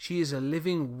 She is a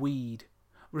living weed,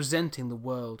 resenting the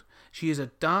world. She is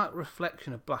a dark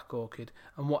reflection of Black Orchid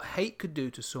and what hate could do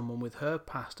to someone with her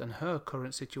past and her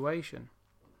current situation.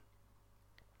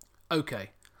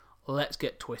 Okay, let's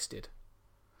get twisted.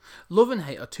 Love and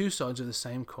hate are two sides of the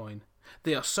same coin.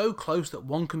 They are so close that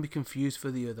one can be confused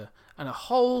for the other, and a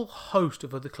whole host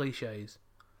of other cliches.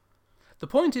 The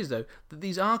point is, though, that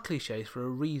these are cliches for a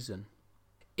reason.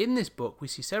 In this book, we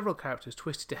see several characters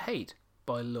twisted to hate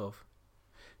by love.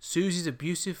 Susie's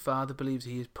abusive father believes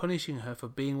he is punishing her for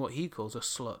being what he calls a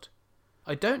slut.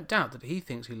 I don't doubt that he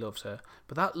thinks he loves her,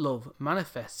 but that love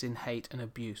manifests in hate and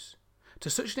abuse, to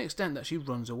such an extent that she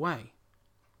runs away.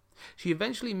 She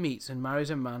eventually meets and marries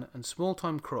a man and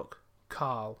small-time crook,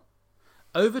 Carl.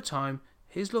 Over time,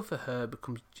 his love for her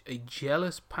becomes a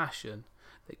jealous passion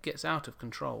that gets out of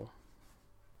control.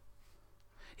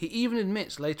 He even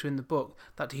admits later in the book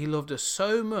that he loved her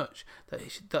so much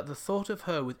that the thought of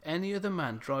her with any other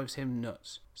man drives him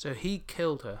nuts, so he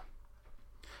killed her.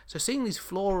 So seeing these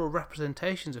floral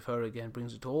representations of her again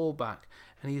brings it all back,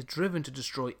 and he is driven to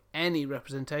destroy any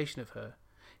representation of her.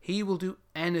 He will do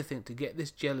anything to get this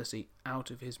jealousy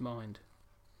out of his mind.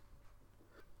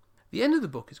 The end of the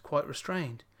book is quite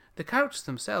restrained. The characters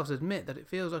themselves admit that it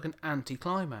feels like an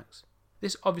anti-climax.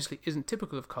 This obviously isn't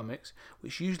typical of comics,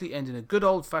 which usually end in a good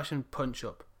old-fashioned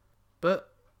punch-up.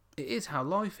 But it is how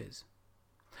life is.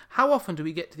 How often do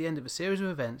we get to the end of a series of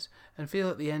events and feel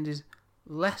that the end is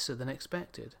lesser than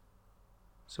expected?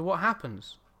 So what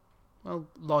happens? Well,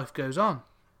 life goes on.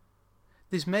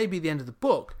 This may be the end of the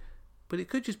book, but it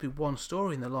could just be one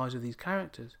story in the lives of these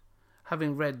characters.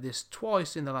 Having read this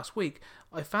twice in the last week,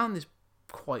 I found this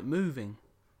quite moving.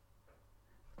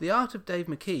 The art of Dave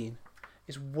McKean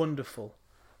is wonderful,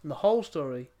 and the whole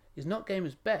story is not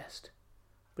Gaiman's best,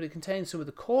 but it contains some of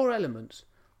the core elements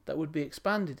that would be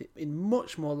expanded in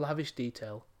much more lavish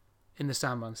detail in the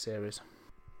Sandman series.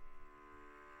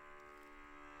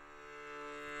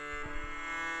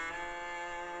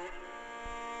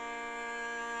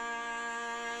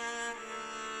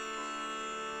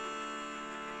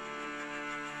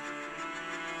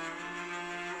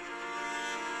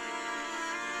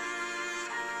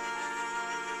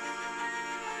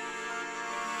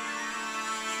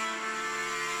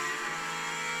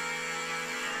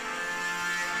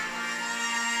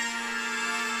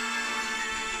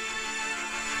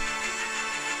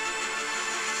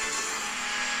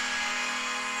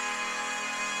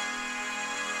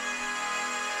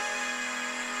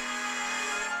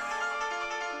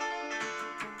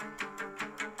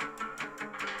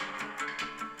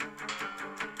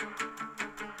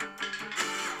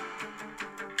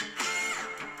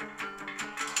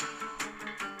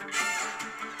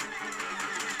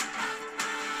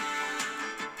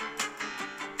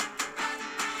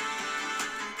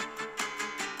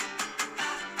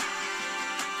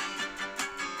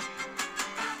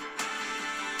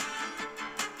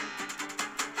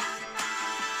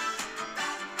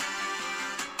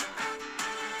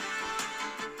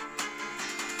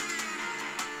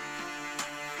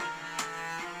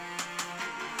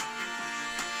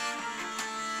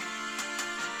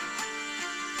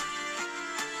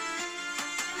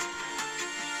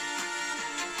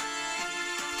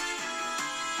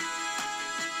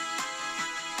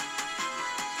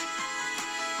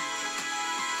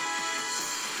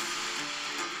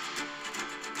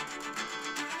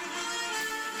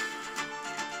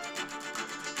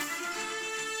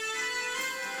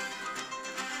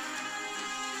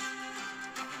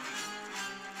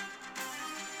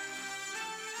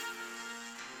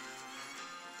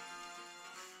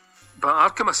 But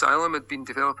Arkham Asylum had been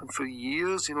developing for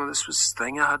years. This was the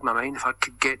thing I had in my mind. If I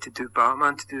could get to do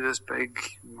Batman, to do this big,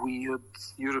 weird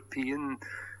European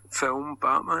film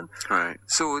Batman. Right.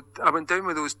 So I went down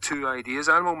with those two ideas.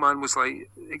 Animal Man was like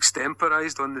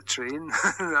extemporised on the train,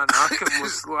 and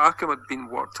Arkham had been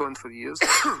worked on for years.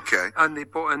 Okay. And they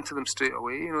bought into them straight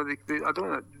away.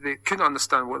 They couldn't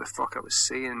understand what the fuck I was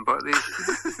saying, but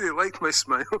they liked my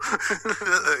smile.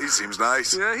 He seems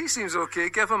nice. Yeah, he seems okay.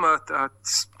 Give him a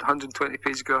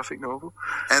 120-page graphic novel.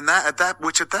 And at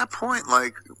that point,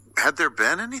 like, had there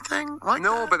been anything like that?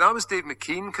 No, but that was Dave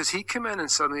McKean, because he came in and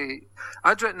suddenly...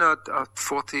 I'd written a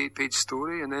 48-page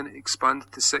story and then it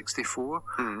expanded to 64.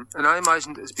 Mm-hmm. And I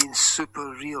imagined it as being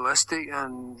super realistic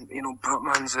and,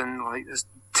 Batman's in, like, this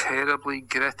terribly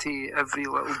gritty, every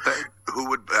little bit. Who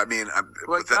would... I mean...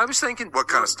 I was thinking... What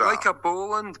kind of stuff? Like a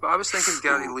Boland, but I was thinking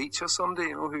Gary Leach or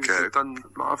somebody, who had done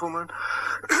Marvel Man.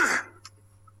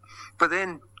 But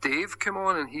then Dave came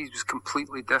on and he was a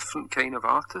completely different kind of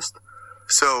artist.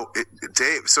 So,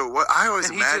 Dave, what I always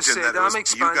imagined that it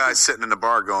was you guys sitting in the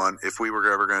bar going, if we were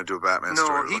ever going to do a Batman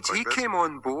story, No, he came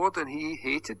on board and he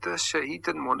hated this shit. He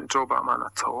didn't want to draw Batman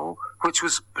at all, which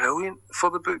was brilliant for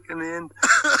the book in the end.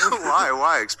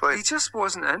 Why? Explain. He just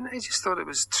wasn't in it. He just thought it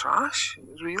was trash,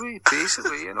 really,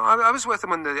 basically. I was with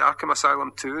him on the Arkham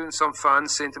Asylum 2, and some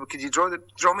fans saying to him, could you draw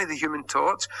me the Human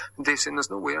Torch? And Dave saying, there's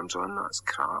no way I'm drawing that, it's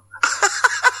crap.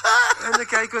 And the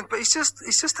guy going, but he's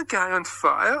just a guy on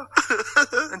fire.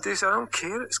 And Dave said, I don't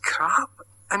care, it's crap.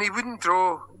 And he wouldn't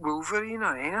draw Wolverine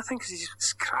or anything because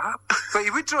it's crap. But he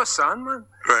would draw Sandman,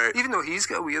 right? Even though he's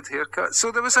got a weird haircut.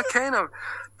 So there was a kind of,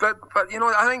 but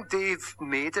I think Dave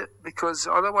made it, because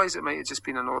otherwise it might have just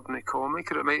been an ordinary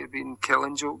comic, or it might have been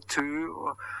Killing Joke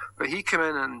 2. But he came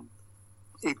in and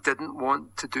he didn't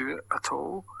want to do it at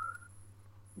all.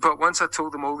 But once I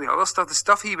told him all the other stuff, the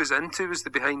stuff he was into was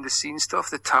the behind-the-scenes stuff,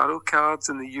 the tarot cards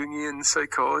and the Jungian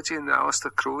psychology and the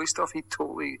Aleister Crowley stuff. He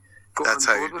totally got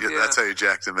on board with it. That's how you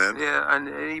jacked him in? Yeah,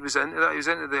 and he was into that. He was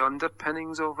into the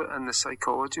underpinnings of it and the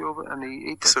psychology of it. And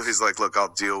he did. So he's like, look,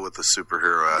 I'll deal with the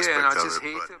superhero aspect of it. Yeah, and I just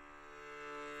hate it.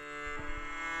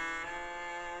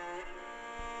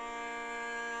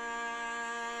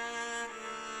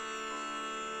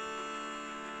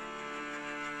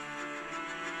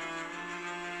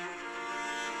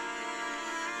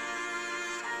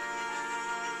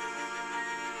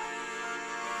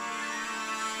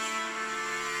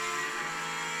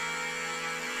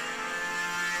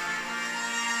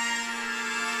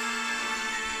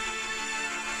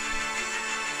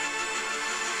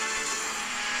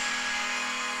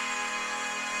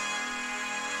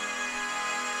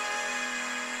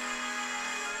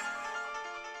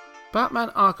 Batman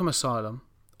Arkham Asylum,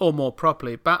 or more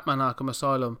properly, Batman Arkham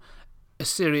Asylum, A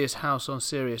Serious House on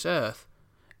Serious Earth,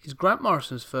 is Grant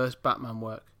Morrison's first Batman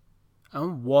work.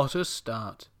 And what a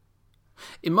start!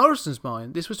 In Morrison's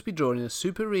mind, this was to be drawn in a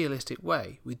super realistic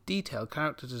way with detailed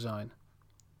character design.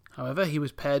 However, he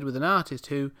was paired with an artist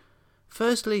who,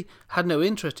 firstly, had no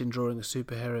interest in drawing a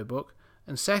superhero book,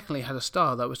 and secondly, had a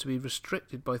style that was to be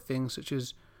restricted by things such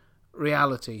as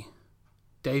reality.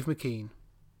 Dave McKean.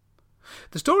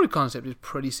 The story concept is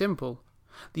pretty simple.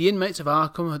 The inmates of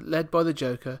Arkham, led by the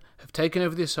Joker, have taken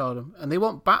over the asylum, and they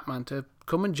want Batman to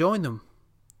come and join them.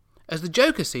 As the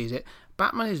Joker sees it,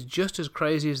 Batman is just as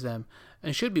crazy as them,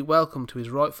 and should be welcomed to his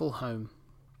rightful home.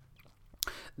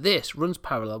 This runs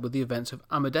parallel with the events of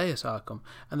Amadeus Arkham,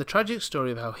 and the tragic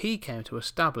story of how he came to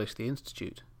establish the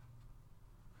Institute.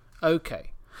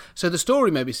 Okay, so the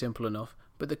story may be simple enough,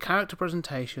 but the character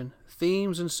presentation,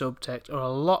 themes and subtext are a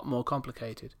lot more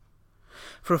complicated.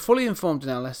 For a fully informed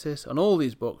analysis on all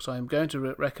these books, I am going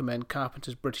to recommend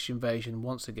Carpenter's British Invasion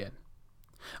once again.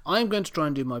 I am going to try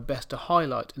and do my best to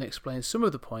highlight and explain some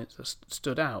of the points that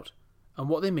stood out, and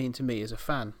what they mean to me as a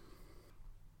fan.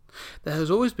 There has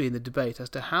always been the debate as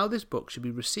to how this book should be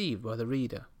received by the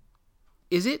reader.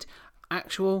 Is it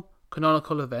actual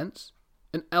canonical events,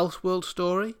 an Elseworld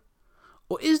story,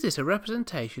 or is this a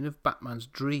representation of Batman's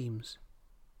dreams?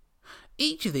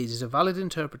 Each of these is a valid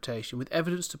interpretation with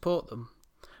evidence to support them,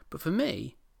 but for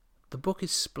me, the book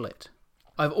is split.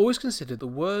 I've always considered the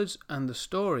words and the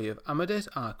story of Amadeus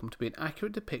Arkham to be an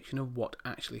accurate depiction of what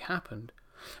actually happened,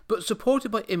 but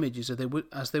supported by images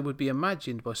as they would be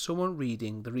imagined by someone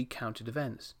reading the recounted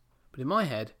events. But in my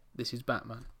head, this is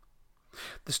Batman.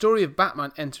 The story of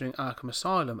Batman entering Arkham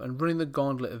Asylum and running the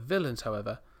gauntlet of villains,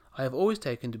 however, I have always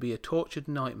taken to be a tortured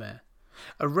nightmare,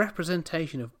 a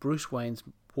representation of Bruce Wayne's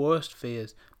worst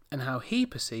fears and how he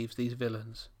perceives these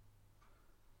villains.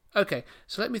 Okay,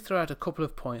 so let me throw out a couple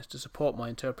of points to support my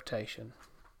interpretation.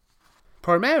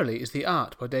 Primarily is the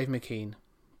art by Dave McKean.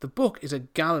 The book is a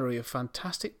gallery of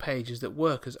fantastic pages that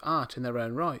work as art in their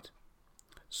own right.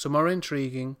 Some are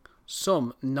intriguing,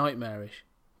 some nightmarish,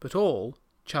 but all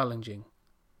challenging.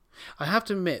 I have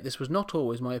to admit this was not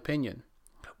always my opinion.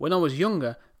 When I was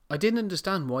younger, I didn't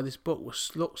understand why this book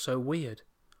looked so weird.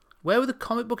 Where were the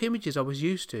comic book images I was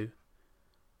used to?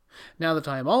 Now that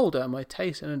I am older and my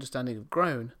taste and understanding have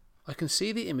grown, I can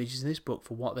see the images in this book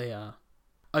for what they are.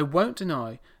 I won't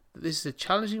deny that this is a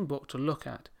challenging book to look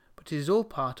at, but it is all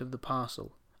part of the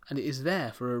parcel, and it is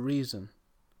there for a reason.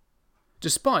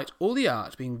 Despite all the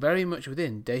art being very much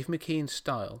within Dave McKean's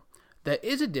style, there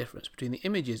is a difference between the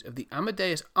images of the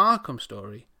Amadeus Arkham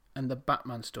story and the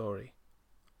Batman story.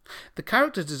 The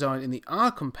characters designed in the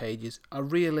Arkham pages are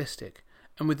realistic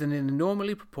and within an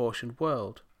enormously proportioned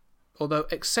world, although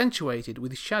accentuated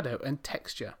with shadow and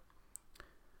texture.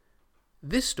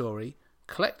 This story,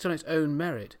 collected on its own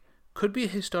merit, could be a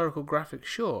historical graphic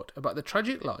short about the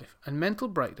tragic life and mental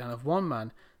breakdown of one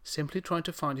man simply trying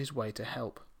to find his way to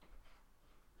help.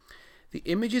 The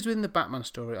images within the Batman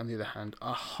story, on the other hand,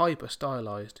 are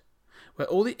hyper-stylized, where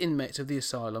all the inmates of the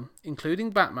asylum,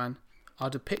 including Batman, are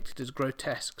depicted as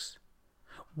grotesques,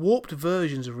 warped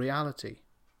versions of reality.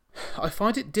 I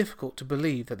find it difficult to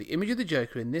believe that the image of the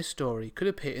Joker in this story could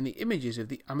appear in the images of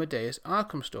the Amadeus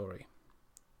Arkham story.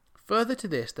 Further to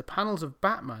this, the panels of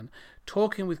Batman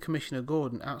talking with Commissioner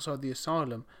Gordon outside the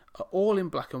asylum are all in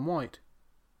black and white.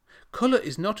 Colour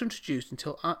is not introduced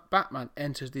until Batman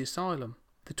enters the asylum.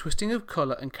 The twisting of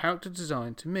colour and character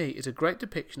design to me is a great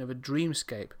depiction of a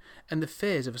dreamscape and the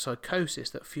fears of a psychosis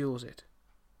that fuels it.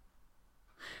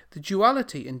 The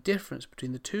duality and difference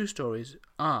between the two stories'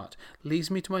 art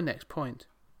leads me to my next point.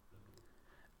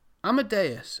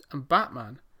 Amadeus and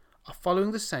Batman are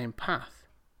following the same path.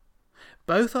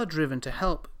 Both are driven to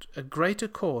help a greater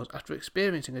cause after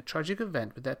experiencing a tragic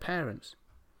event with their parents.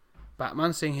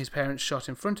 Batman seeing his parents shot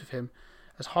in front of him,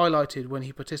 as highlighted when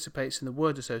he participates in the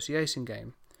word association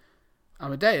game.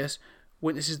 Amadeus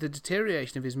witnesses the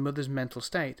deterioration of his mother's mental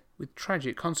state with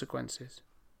tragic consequences.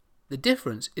 The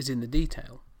difference is in the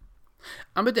detail.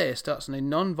 Amadeus starts on a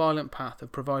non-violent path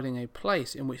of providing a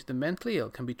place in which the mentally ill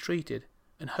can be treated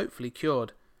and hopefully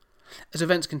cured. As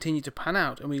events continue to pan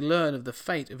out and we learn of the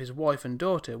fate of his wife and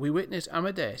daughter, we witness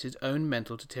Amadeus' own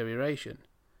mental deterioration.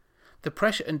 The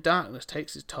pressure and darkness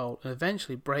takes its toll and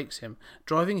eventually breaks him,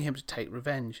 driving him to take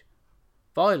revenge.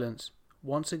 Violence,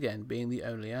 once again, being the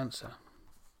only answer.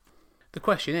 The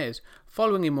question is,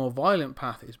 following a more violent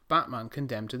path, is Batman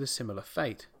condemned to the similar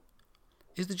fate?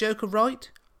 Is the Joker right?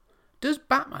 Does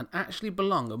Batman actually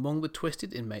belong among the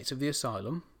twisted inmates of the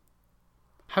asylum?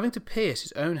 Having to pierce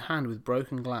his own hand with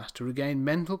broken glass to regain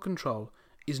mental control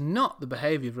is not the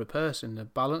behaviour of a person in a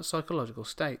balanced psychological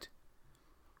state.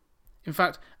 In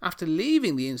fact, after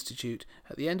leaving the Institute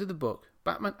at the end of the book,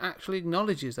 Batman actually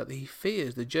acknowledges that he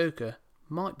fears the Joker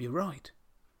might be right.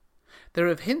 There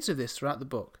are hints of this throughout the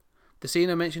book. The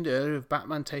scene I mentioned earlier of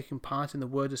Batman taking part in the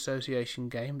word association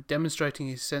game, demonstrating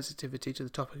his sensitivity to the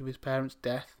topic of his parents'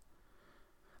 death.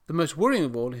 The most worrying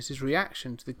of all is his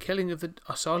reaction to the killing of the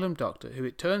asylum doctor, who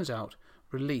it turns out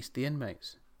released the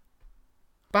inmates.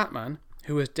 Batman,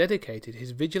 who has dedicated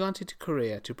his vigilante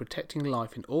career to protecting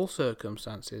life in all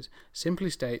circumstances,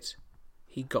 simply states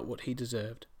he got what he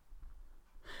deserved.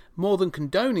 More than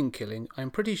condoning killing, I am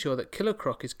pretty sure that Killer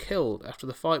Croc is killed after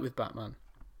the fight with Batman.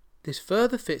 This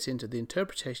further fits into the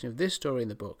interpretation of this story in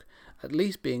the book, at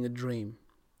least being a dream.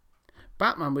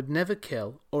 Batman would never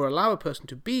kill or allow a person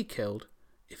to be killed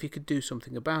if he could do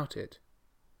something about it.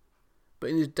 But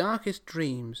in his darkest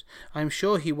dreams, I am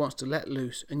sure he wants to let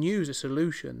loose and use a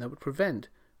solution that would prevent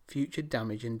future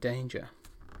damage and danger.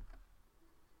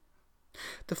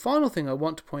 The final thing I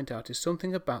want to point out is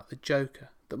something about the Joker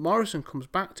that Morrison comes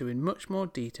back to in much more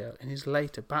detail in his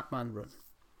later Batman run.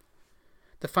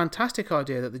 The fantastic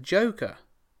idea that the Joker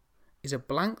is a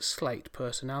blank slate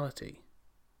personality.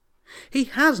 He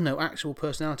has no actual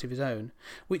personality of his own,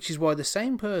 which is why the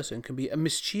same person can be a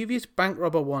mischievous bank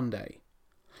robber one day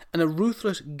and a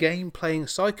ruthless game-playing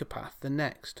psychopath the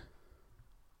next.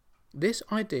 This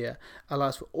idea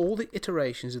allows for all the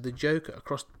iterations of the Joker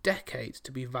across decades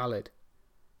to be valid.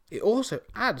 It also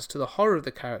adds to the horror of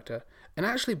the character and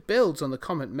actually builds on the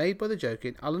comment made by the Joker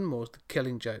in Alan Moore's The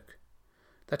Killing Joke,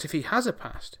 that if he has a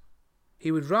past,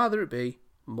 he would rather it be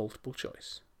multiple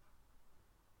choice.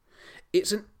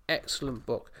 It's an excellent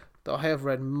book that I have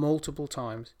read multiple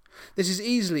times. This is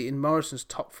easily in Morrison's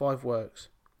top 5 works.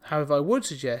 However, I would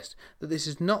suggest that this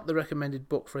is not the recommended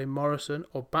book for a Morrison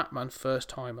or Batman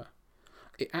first-timer.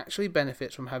 It actually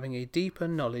benefits from having a deeper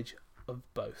knowledge of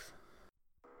both.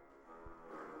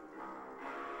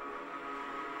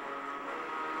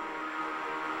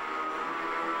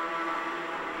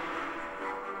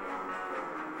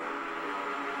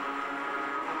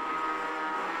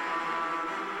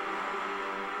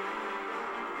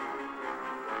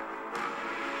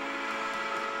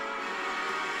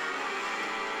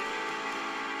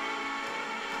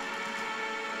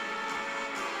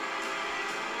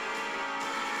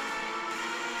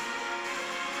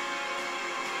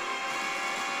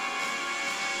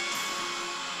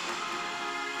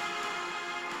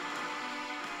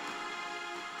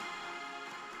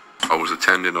 was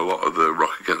attending a lot of the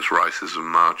Rock Against Racism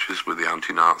marches with the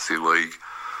Anti-Nazi League.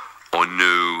 I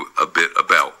knew a bit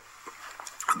about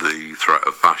the threat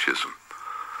of fascism.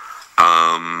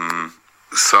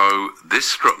 So this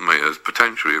struck me as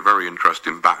potentially a very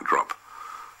interesting backdrop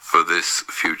for this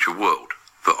future world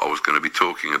that I was going to be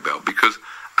talking about, because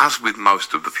as with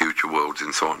most of the future worlds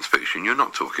in science fiction, you're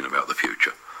not talking about the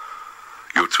future.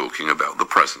 You're talking about the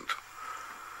present.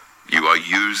 You are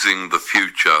using the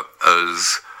future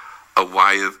as a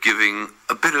way of giving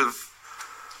a bit of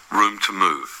room to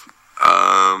move,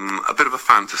 a bit of a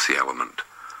fantasy element.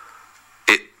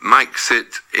 It makes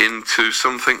it into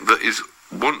something that is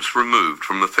once removed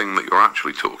from the thing that you're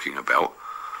actually talking about,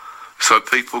 so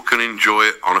people can enjoy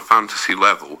it on a fantasy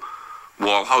level,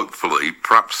 while hopefully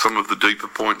perhaps some of the deeper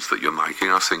points that you're making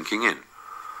are sinking in.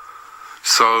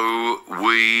 So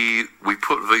we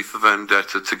put V for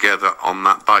Vendetta together on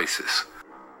that basis.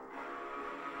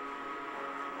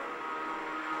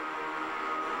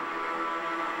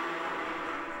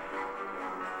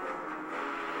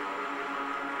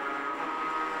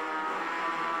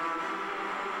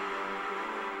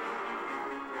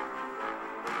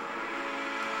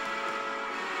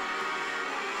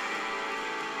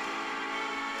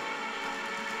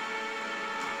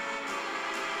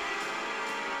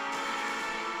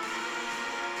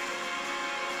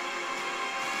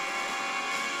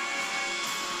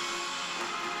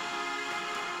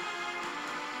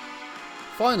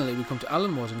 Finally, we come to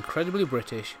Alan Moore's incredibly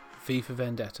British V for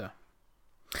Vendetta.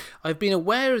 I've been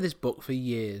aware of this book for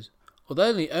years,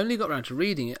 although I only got around to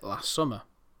reading it last summer.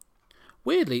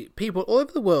 Weirdly, people all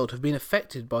over the world have been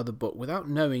affected by the book without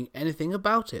knowing anything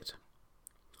about it.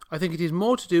 I think it is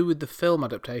more to do with the film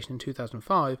adaptation in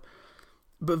 2005,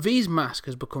 but V's mask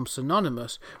has become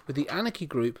synonymous with the anarchy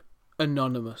group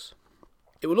Anonymous.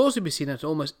 It will also be seen at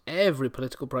almost every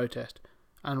political protest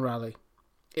and rally.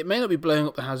 It may not be blowing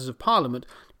up the Houses of Parliament,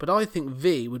 but I think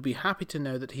V would be happy to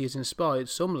know that he has inspired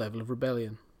some level of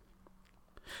rebellion.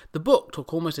 The book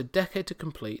took almost a decade to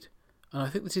complete, and I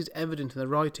think this is evident in the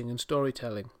writing and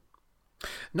storytelling.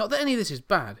 Not that any of this is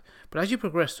bad, but as you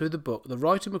progress through the book, the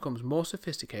writing becomes more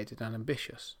sophisticated and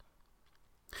ambitious.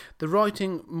 The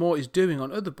writing Moore is doing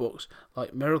on other books,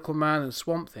 like Miracle Man and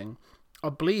Swamp Thing, are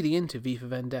bleeding into V for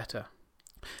Vendetta.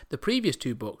 The previous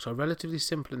two books are relatively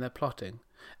simple in their plotting,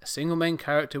 a single main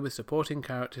character with supporting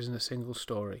characters in a single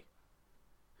story.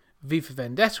 V for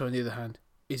Vendetta, on the other hand,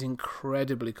 is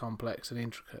incredibly complex and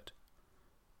intricate.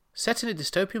 Set in a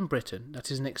dystopian Britain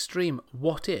that is an extreme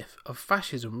what-if of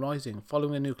fascism rising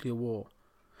following a nuclear war,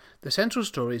 the central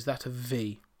story is that of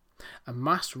V, a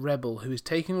masked rebel who is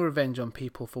taking revenge on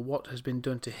people for what has been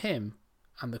done to him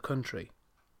and the country.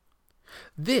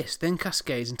 This then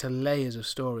cascades into layers of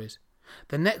stories.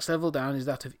 The next level down is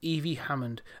that of Evie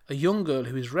Hammond, a young girl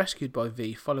who is rescued by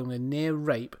V following a near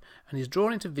rape and is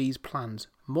drawn into V's plans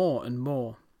more and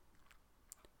more.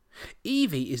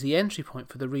 Evie is the entry point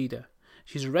for the reader.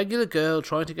 She's a regular girl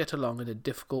trying to get along in a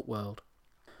difficult world.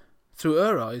 Through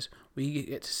her eyes, we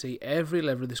get to see every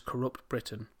level of this corrupt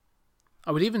Britain.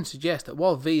 I would even suggest that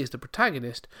while V is the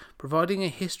protagonist, providing a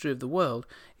history of the world,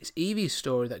 it's Evie's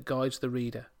story that guides the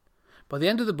reader. By the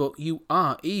end of the book, you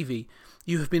are Evie.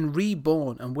 You have been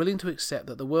reborn and willing to accept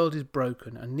that the world is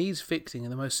broken and needs fixing in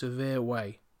the most severe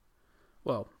way.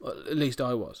 Well, at least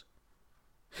I was.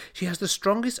 She has the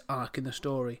strongest arc in the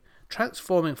story,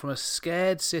 transforming from a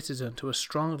scared citizen to a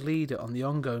strong leader on the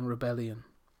ongoing rebellion.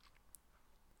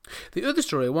 The other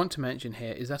story I want to mention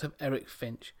here is that of Eric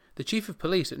Finch, the Chief of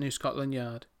Police at New Scotland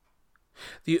Yard.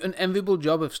 The unenviable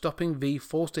job of stopping V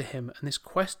falls to him, and this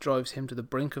quest drives him to the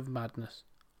brink of madness.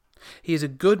 He is a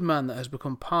good man that has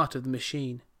become part of the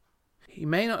machine. He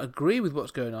may not agree with what's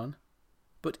going on,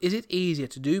 but is it easier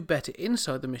to do better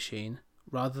inside the machine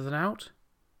rather than out?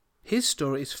 His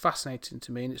story is fascinating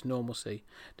to me in its normalcy.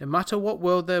 No matter what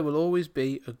world, there will always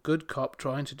be a good cop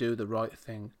trying to do the right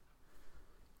thing.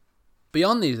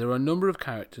 Beyond these, there are a number of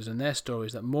characters and their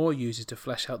stories that Moore uses to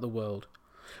flesh out the world.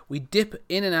 We dip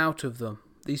in and out of them.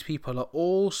 These people are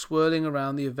all swirling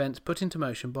around the events put into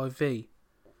motion by V.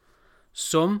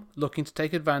 Some looking to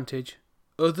take advantage,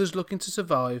 others looking to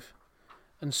survive,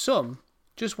 and some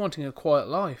just wanting a quiet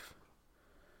life.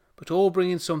 But all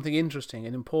bringing something interesting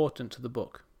and important to the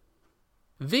book.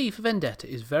 V for Vendetta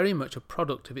is very much a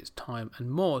product of its time and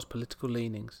Moore's political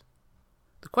leanings.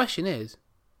 The question is,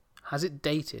 has it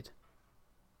dated?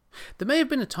 There may have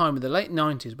been a time in the late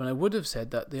 90s when I would have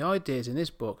said that the ideas in this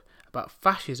book about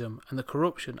fascism and the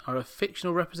corruption are a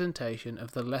fictional representation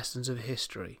of the lessons of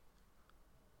history.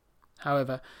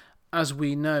 However, as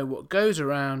we know, what goes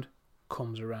around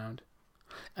comes around.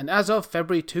 And as of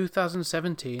February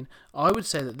 2017, I would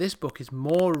say that this book is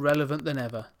more relevant than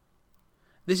ever.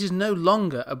 This is no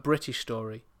longer a British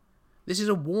story. This is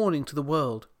a warning to the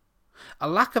world. A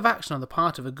lack of action on the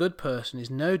part of a good person is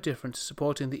no different to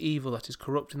supporting the evil that is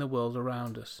corrupting the world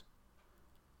around us.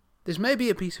 This may be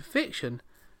a piece of fiction,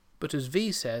 but as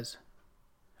V says,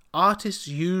 artists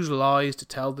use lies to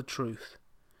tell the truth.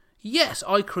 Yes,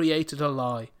 I created a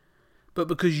lie, but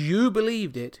because you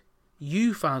believed it,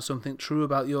 you found something true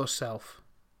about yourself.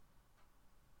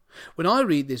 When I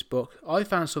read this book, I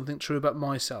found something true about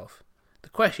myself. The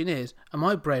question is, am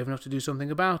I brave enough to do something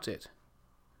about it?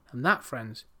 And that,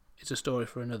 friends, is a story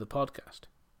for another podcast.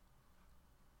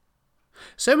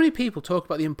 So many people talk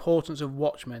about the importance of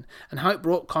Watchmen and how it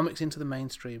brought comics into the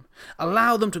mainstream,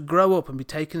 allow them to grow up and be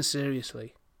taken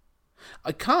seriously.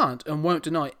 I can't and won't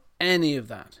deny any of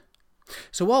that.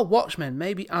 So while Watchmen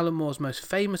may be Alan Moore's most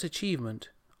famous achievement,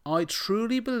 I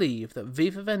truly believe that V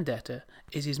for Vendetta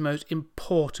is his most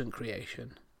important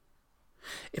creation.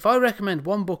 If I recommend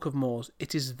one book of Moore's,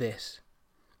 it is this.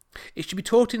 It should be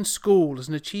taught in school as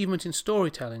an achievement in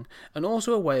storytelling and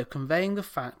also a way of conveying the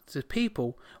fact that as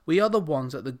people, we are the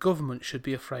ones that the government should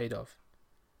be afraid of.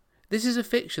 This is a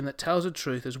fiction that tells the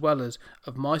truth as well as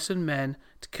Of Mice and Men,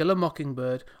 To Kill a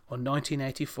Mockingbird or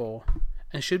 1984,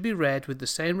 and should be read with the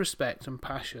same respect and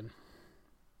passion.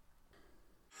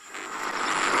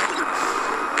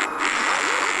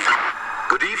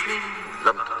 Good evening,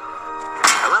 London.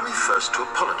 Allow me first to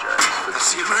apologize for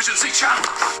That's the emergency channel.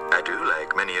 I do,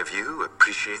 like many of you,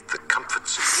 appreciate the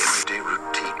comforts of the everyday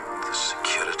routine, the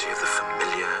security of the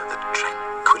familiar, the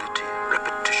tranquility,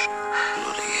 repetition.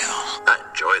 Bloody hell. I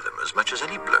enjoy them as much as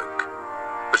any bloke.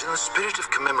 But in the spirit of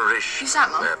commemoration, Who's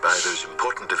that, Mum? whereby those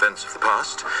important events of the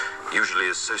past, usually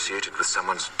associated with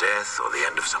someone's death or the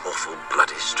end of some awful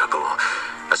bloody struggle,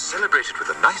 are celebrated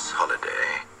with a nice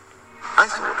holiday, I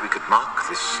thought we could mark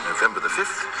this November the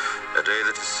 5th, a day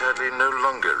that is sadly no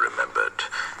longer remembered,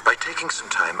 by taking some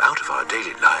time out of our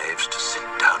daily lives to sit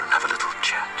down and have a little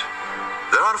chat.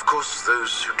 There are, of course,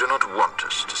 those who do not want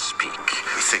us to speak.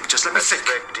 Just let me think.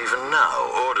 I suspect even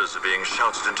now, orders are being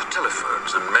shouted into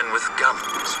telephones and men with guns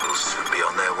will soon be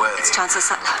on their way. It's Chancellor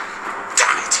Sutler.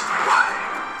 Damn it! Why?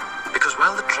 Because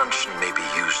while the truncheon may be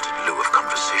used in lieu of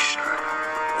conversation,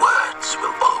 words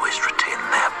will always retain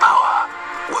their power.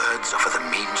 Words offer the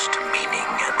means to meaning,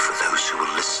 and for those who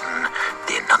will listen,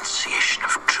 the enunciation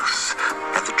of truth.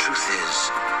 And the truth is,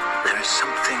 there is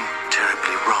something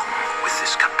terribly wrong with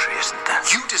this country, isn't there?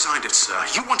 You designed it, sir.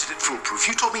 You wanted it foolproof.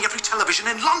 You told me every television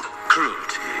in London.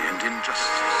 Cruelty and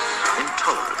injustice,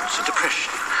 intolerance and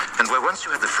oppression. And where once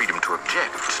you had the freedom to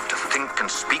object, to think and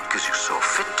speak as you saw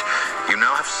fit, you now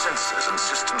have censors and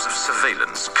systems of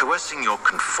surveillance coercing your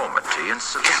conformity and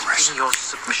soliciting your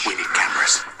submission. We need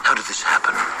cameras. How did this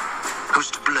happen? Who's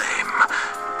to blame?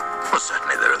 Well,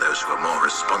 certainly there are those who are more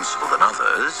responsible than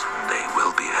others, and they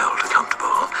will be held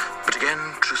accountable. But again,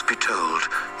 truth be told,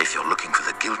 if you're looking for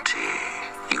the guilty,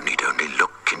 you need only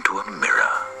look into a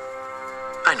mirror.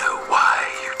 I know why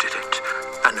you did it.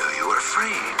 I know you were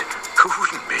afraid. Who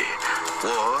wouldn't be?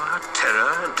 War,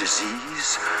 terror,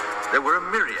 disease. There were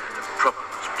a myriad of problems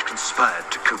which conspired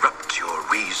to corrupt your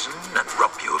reason and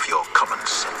rob you of your common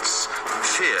sense.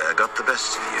 Fear got the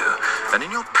best of you, and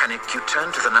in your panic you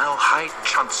turned to the now High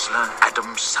Chancellor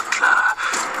Adam Sutler.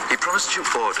 He promised you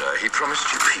order, he promised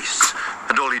you peace,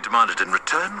 and all he demanded in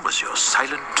return was your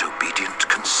silent, obedient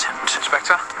consent.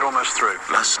 Inspector, you're almost through.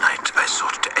 Last night I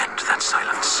sought to end that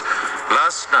silence.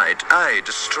 Last night I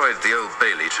destroyed the Old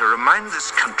Bailey to remind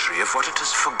this country of what it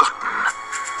has forgotten.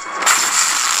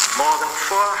 More than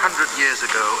 400 years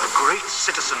ago, a great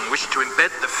citizen wished to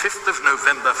embed the 5th of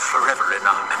November forever in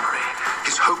our memory.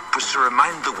 His hope was to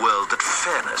remind the world that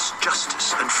fairness,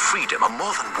 justice, and freedom are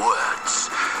more than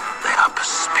words. They are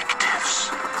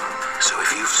perspectives. So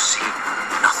if you've seen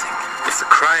nothing, if the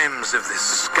crimes of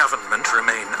this government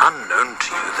remain unknown to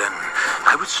you, then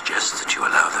I would suggest that you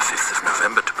allow the 5th of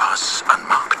November to pass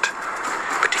unmarked.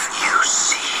 But if you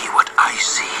see what I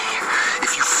see,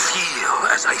 if you feel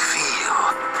as I feel,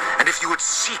 and if you would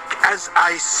seek as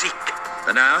I seek,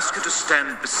 then I ask you to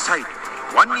stand beside me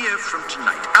 1 year from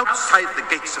tonight, outside the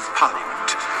gates of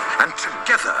Parliament, and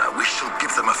together we shall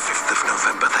give them a 5th of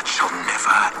November that shall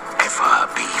never, ever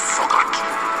be forgotten.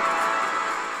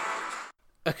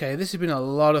 Okay, this has been a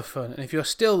lot of fun, and if you're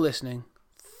still listening,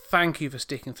 thank you for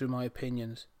sticking through my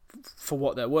opinions, for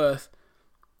what they're worth.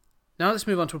 Now let's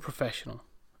move on to a professional,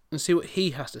 and see what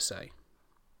he has to say.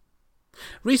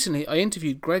 Recently, I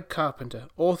interviewed Greg Carpenter,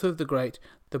 author of the great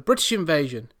The British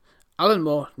Invasion, Alan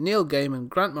Moore, Neil Gaiman,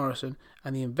 Grant Morrison,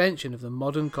 and the invention of the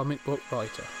modern comic book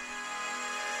writer.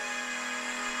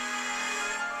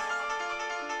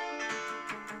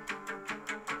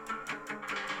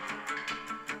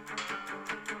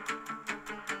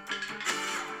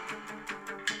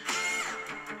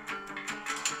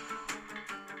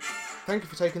 thank you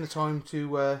for taking the time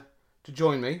to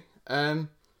join me. A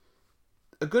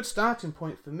good starting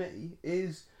point for me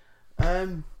is, do you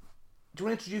want to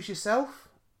introduce yourself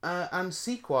and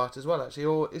Sequart as well, actually,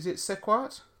 or is it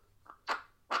Sequart?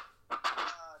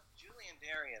 Julian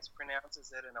Darius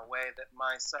pronounces it in a way that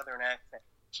my southern accent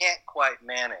can't quite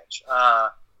manage.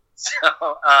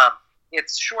 So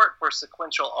it's short for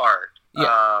sequential art.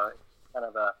 Yeah. Kind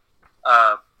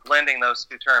of blending those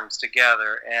two terms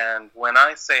together, and when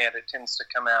I say it, it tends to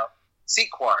come out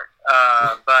Sequart.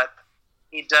 But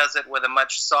he does it with a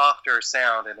much softer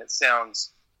sound, and it sounds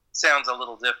a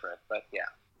little different. But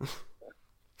yeah.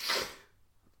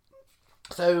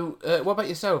 So, what about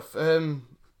yourself?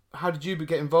 How did you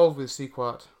get involved with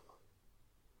Sequart?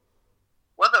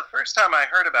 Well, the first time I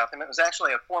heard about them, it was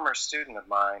actually a former student of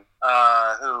mine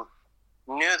who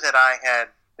knew that I had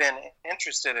been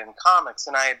interested in comics,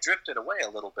 and I had drifted away a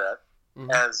little bit,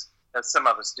 as some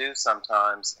of us do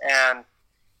sometimes. And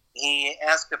he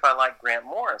asked if I liked Grant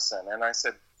Morrison, and I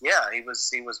said, yeah. He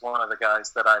was one of the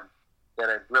guys that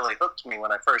had really hooked me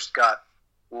when I first got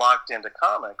locked into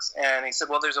comics. And he said,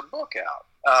 well, there's a book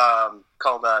out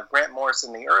called Grant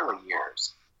Morrison: The Early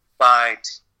Years by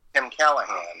Tim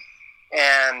Callahan.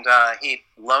 And he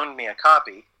loaned me a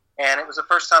copy, and it was the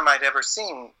first time I'd ever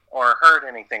seen or heard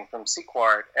anything from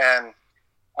Sequart, and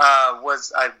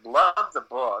I loved the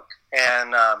book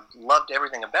and loved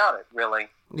everything about it, really.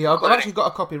 Yeah, I've actually got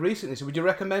a copy recently, so would you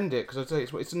recommend it? Because I'll tell you,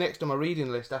 it's next on my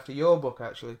reading list after your book,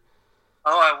 actually.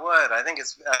 Oh, I would. I think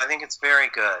it's very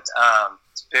good.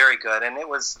 It's very good, and it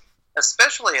was,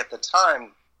 especially at the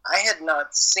time, I had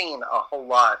not seen a whole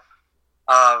lot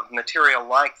of material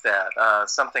like that.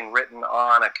 Something written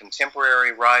on a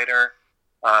contemporary writer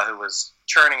who was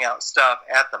churning out stuff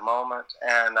at the moment,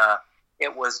 and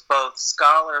it was both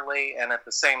scholarly and at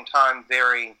the same time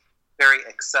very, very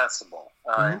accessible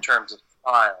in terms of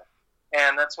style.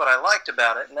 And that's what I liked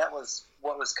about it, and that was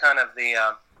what was kind of the,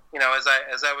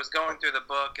 as I was going through the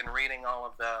book and reading all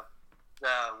of the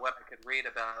what I could read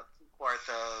about Sequart,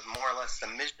 more or less the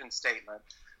mission statement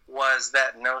was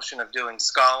that notion of doing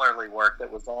scholarly work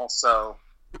that was also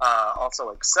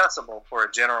accessible for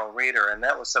a general reader, and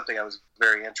that was something I was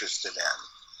very interested in.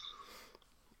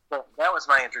 So that was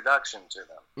my introduction to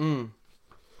them.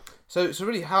 So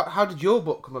really, how did your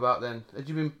book come about then? Had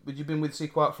you been with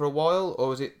Sequart for a while, or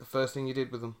was it the first thing you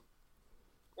did with them?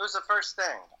 It was the first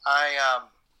thing.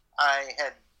 I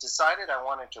had decided I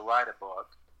wanted to write a book,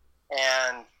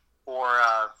 and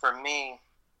for me,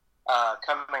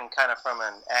 coming kind of from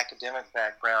an academic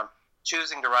background,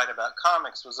 choosing to write about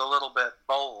comics was a little bit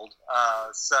bold.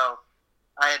 So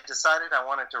I had decided I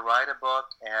wanted to write a book,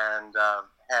 and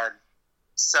had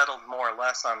settled more or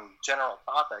less on general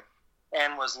topic,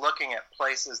 and was looking at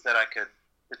places that I could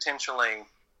potentially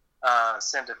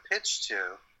send a pitch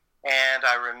to. And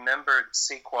I remembered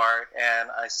Sequart, and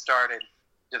I started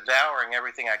devouring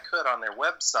everything I could on their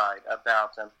website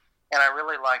about them. And I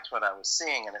really liked what I was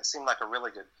seeing, and it seemed like a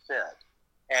really good fit.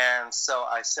 And so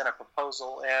I sent a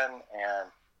proposal in,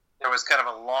 and there was kind of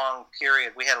a long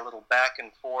period. We had a little back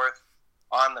and forth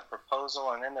on the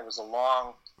proposal, and then there was a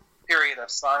long period of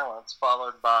silence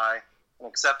followed by an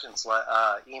acceptance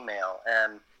email.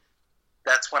 And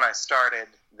that's when I started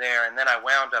there. And then I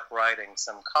wound up writing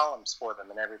some columns for them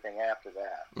and everything after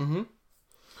that. Mm-hmm.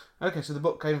 Okay, so the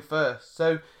book came first.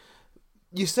 So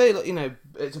you say,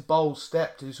 it's a bold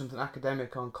step to do something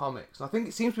academic on comics. And I think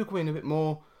it seems to be becoming a bit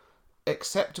more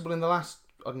acceptable in the last,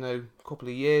 couple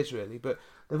of years, really. But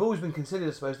they've always been considered,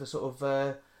 I suppose, the sort of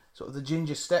the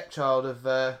ginger stepchild of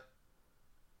the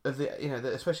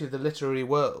especially the literary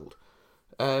world.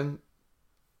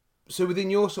 So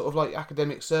within your sort of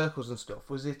academic circles and stuff,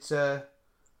 was it?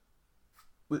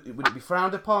 Would it be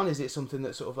frowned upon? Is it something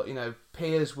that sort of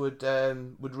peers would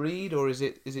read, or is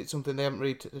it something they haven't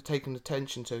really taken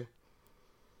attention to?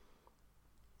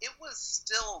 It was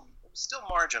still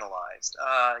marginalized,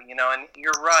 and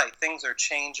you're right. Things are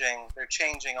changing. They're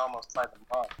changing almost by the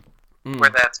month where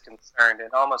that's concerned.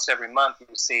 And almost every month you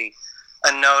see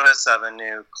a notice of a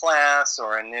new class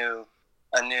or a new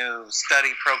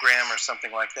study program or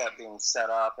something like that being set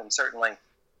up, and certainly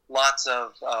lots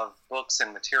of books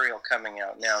and material coming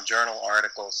out now, journal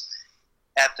articles.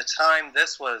 At the time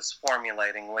this was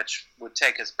formulating, which would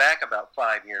take us back about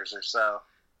 5 years or so,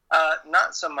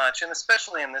 not so much, and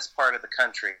especially in this part of the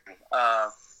country,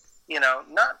 not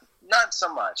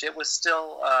so much. It was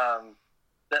still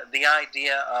the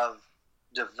idea of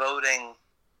devoting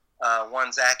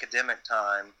one's academic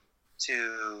time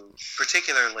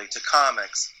particularly to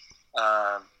comics,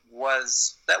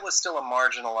 was still a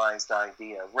marginalized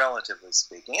idea, relatively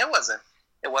speaking. It wasn't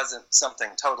something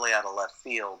totally out of left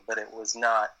field, but it was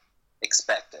not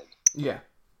expected. Yeah.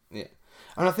 And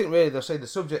I think really they'll say the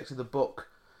subjects of the book,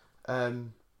 they're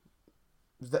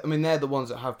the ones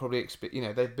that have probably,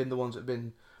 they've been the ones that have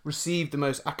been received the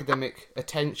most academic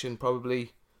attention.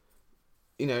 Probably,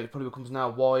 it probably becomes now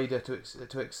wider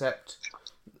to accept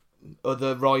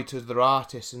other writers, other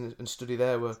artists, and study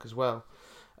their work as well.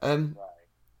 Right.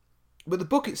 But the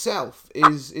book itself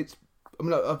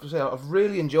I've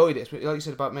really enjoyed it. Like you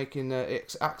said about making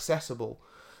it accessible.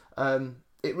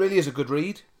 It really is a good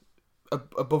read,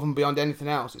 above and beyond anything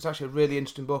else. It's actually a really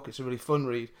interesting book. It's a really fun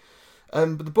read.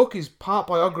 But the book is part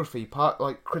biography, part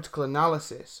like critical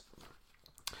analysis.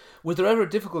 Was there ever a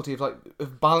difficulty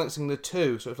of balancing the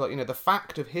two, sort of the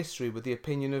fact of history with the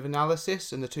opinion of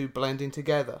analysis, and the two blending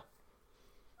together?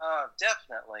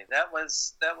 Definitely. That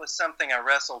was something I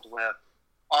wrestled with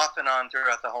off and on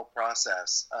throughout the whole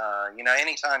process.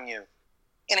 Anytime you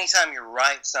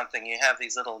write something, you have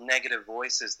these little negative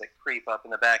voices that creep up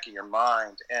in the back of your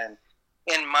mind. And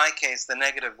in my case, the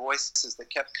negative voices that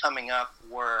kept coming up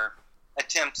were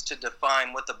attempts to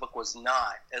define what the book was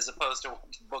not, as opposed to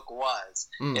what the book was.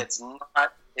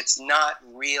 It's not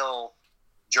real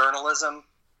journalism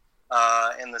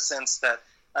in the sense that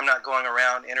I'm not going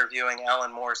around interviewing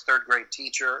Alan Moore's third grade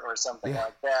teacher or something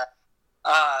like that.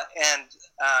 And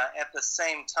at the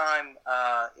same time,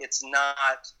 it's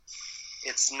not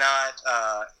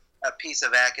a piece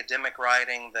of academic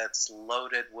writing that's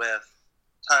loaded with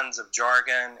tons of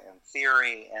jargon and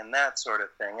theory and that sort of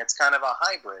thing. It's kind of a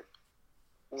hybrid.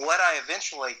 What I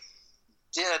eventually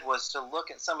did was to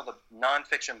look at some of the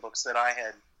nonfiction books that I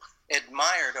had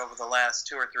admired over the last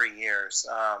 2 or 3 years.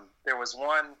 There was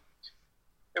one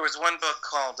book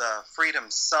called Freedom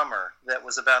Summer that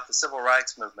was about the civil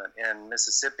rights movement in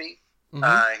Mississippi, here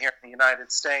in the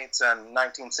United States in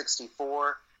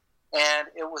 1964, and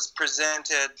it was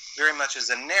presented very much as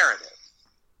a narrative.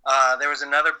 There was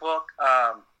another book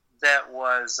that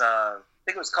was, I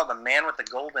think it was called The Man with the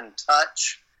Golden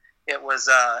Touch. It was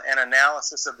an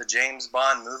analysis of the James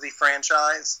Bond movie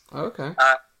franchise. Okay.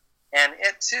 And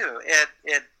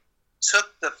it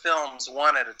took the films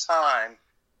one at a time,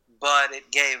 but it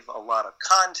gave a lot of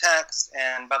context,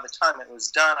 and by the time it was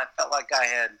done, I felt like I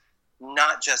had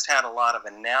not just had a lot of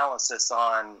analysis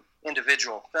on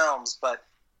individual films, but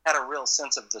had a real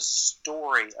sense of the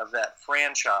story of that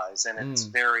franchise and its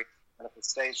various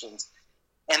manifestations.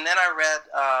 And then I read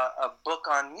a book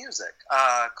on music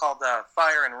called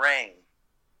Fire and Rain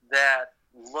that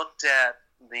looked at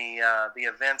the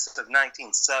events of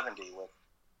 1970 with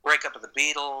breakup of the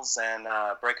Beatles and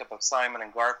breakup of Simon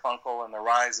and Garfunkel and the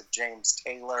rise of James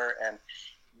Taylor. And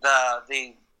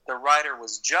the writer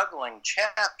was juggling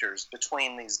chapters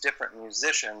between these different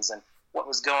musicians and what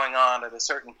was going on at a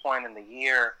certain point in the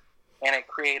year, and it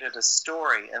created a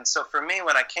story. And so for me,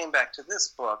 when I came back to this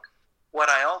book, what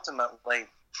I ultimately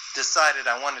decided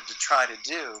I wanted to try to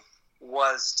do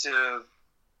was to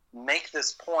make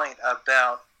this point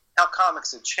about how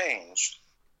comics had changed,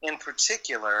 in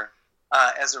particular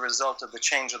as a result of the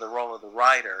change of the role of the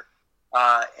writer,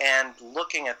 and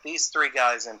looking at these three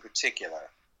guys in particular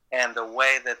and the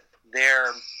way that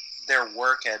their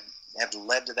work had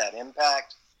led to that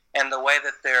impact, and the way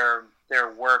that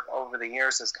their work over the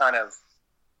years has kind of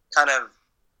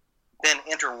been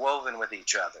interwoven with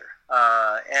each other,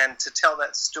 and to tell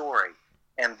that story.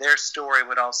 And their story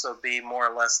would also be more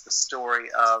or less the story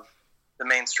of the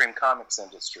mainstream comics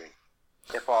industry,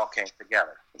 if all came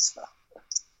together. So.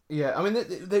 Yeah, I mean,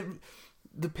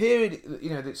 the period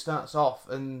that starts off,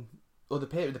 or the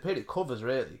period it covers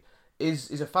really,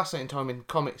 is a fascinating time in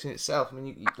comics in itself. I mean,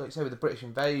 you like you say, with the British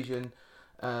invasion,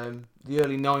 the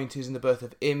early 90s and the birth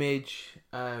of Image,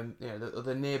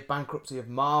 the near bankruptcy of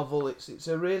Marvel. It's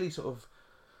a really sort of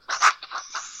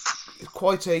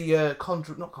quite a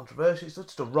not controversial. It's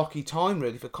just a rocky time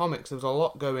really for comics. There was a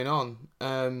lot going on,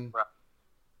 right.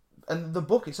 And the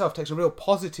book itself takes a real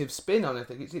positive spin on it.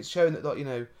 It's showing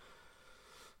that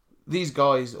these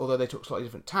guys, although they took slightly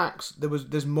different tacks,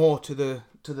 there's more to the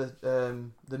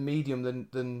medium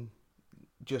than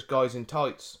just guys in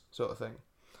tights sort of thing.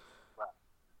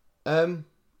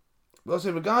 Well,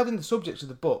 so regarding the subjects of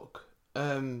the book,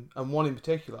 and one in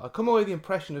particular, I come away with the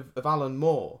impression of Alan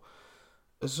Moore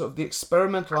as sort of the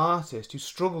experimental artist who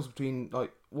struggles between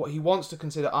like what he wants to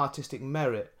consider artistic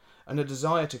merit and a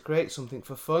desire to create something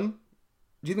for fun.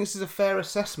 Do you think this is a fair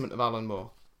assessment of Alan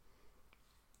Moore?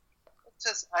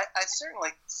 I certainly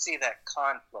see that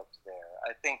conflict there.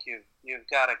 I think you've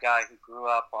got a guy who grew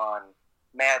up on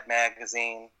Mad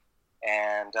Magazine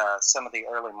and some of the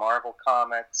early Marvel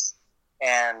comics,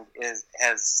 and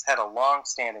has had a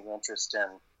long-standing interest in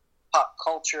pop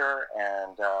culture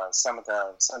and some of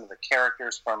the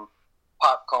characters from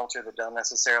pop culture that don't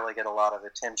necessarily get a lot of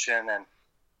attention, and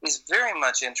he's very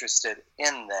much interested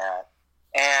in that,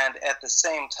 and at the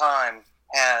same time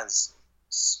has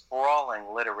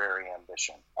sprawling literary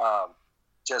ambition,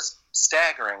 just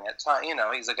staggering at times.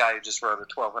 He's a guy who just wrote a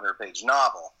 1,200-page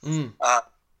novel,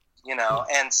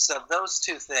 and so those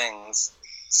two things,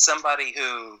 somebody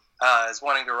who is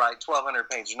wanting to write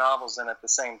 1,200-page novels and at the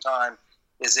same time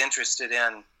is interested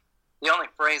in, the only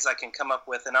phrase I can come up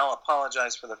with, and I'll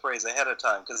apologize for the phrase ahead of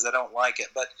time because I don't like it,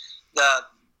 but the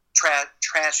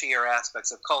trashier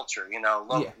aspects of culture, low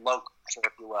culture,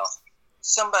 if you will.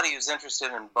 Somebody who's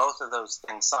interested in both of those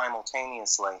things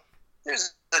simultaneously,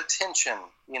 there's a tension,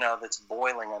 that's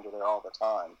boiling under there all the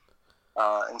time.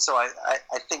 And so I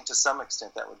think to some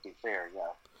extent that would be fair, yeah.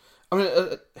 I mean,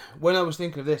 when I was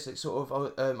thinking of this, it sort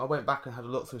of I went back and had a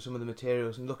look through some of the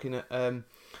materials and looking at the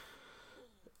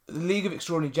League of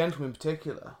Extraordinary Gentlemen in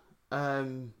particular,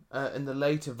 in the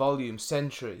later volume,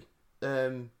 Century.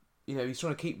 He's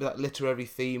trying to keep that literary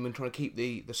theme and trying to keep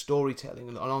the storytelling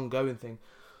an ongoing thing.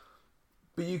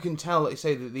 But you can tell, like you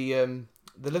say, that the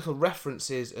little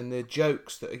references and the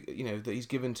jokes that that he's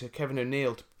given to Kevin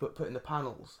O'Neill to put in the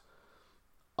panels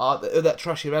are that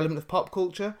trashier element of pop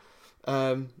culture.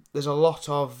 There's a lot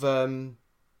of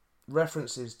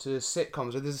references to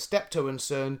sitcoms. There's a Steptoe and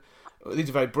Son. These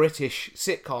are very British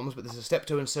sitcoms, but there's a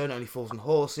Steptoe and Son, Only Fools and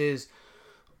Horses.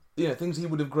 Things he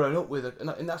would have grown up with,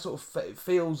 and that sort of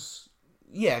feels,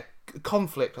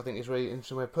 conflict. I think is really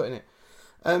interesting way of putting it.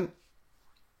 I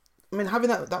mean, having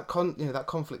that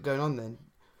conflict going on, then,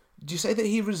 do you say that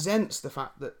he resents the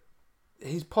fact that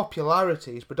his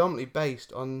popularity is predominantly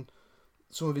based on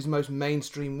some of his most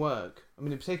mainstream work? I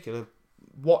mean, in particular,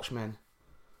 Watchmen.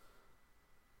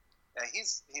 Yeah,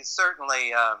 he's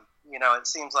certainly, it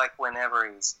seems like whenever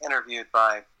he's interviewed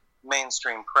by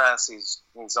mainstream press, he's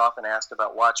often asked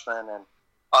about Watchmen and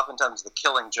oftentimes The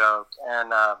Killing Joke,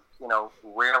 and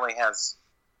rarely has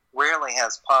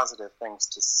positive things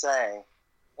to say.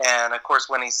 And of course,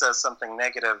 when he says something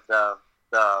negative, the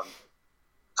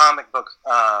comic book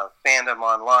fandom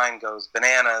online goes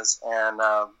bananas and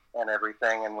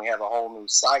everything, and we have a whole new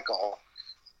cycle.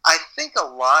 I think a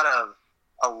lot of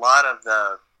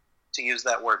the, to use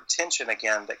that word, tension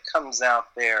again, that comes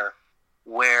out there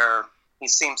where he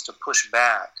seems to push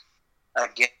back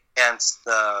against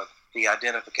the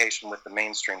identification with the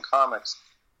mainstream comics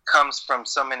comes from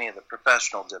so many of the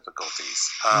professional difficulties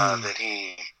that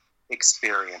he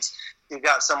experienced. You've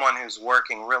got someone who's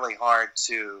working really hard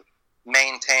to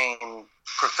maintain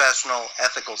professional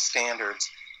ethical standards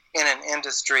in an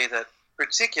industry that,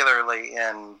 particularly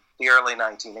in the early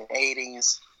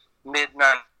 1980s,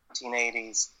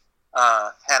 mid-1980s,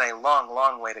 had a long,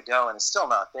 long way to go and is still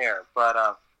not there. But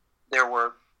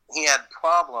he had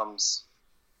problems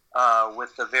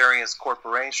with the various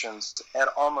corporations at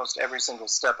almost every single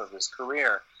step of his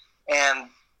career. And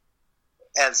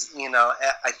as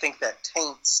I think that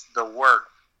taints the work,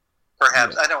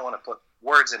 perhaps. Yeah. I don't want to put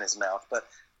words in his mouth, but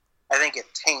I think it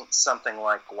taints something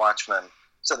like Watchmen,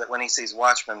 so that when he sees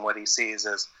Watchmen, what he sees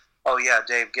is, oh yeah,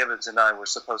 Dave Gibbons and I were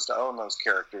supposed to own those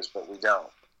characters, but we don't.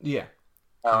 Yeah.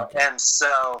 And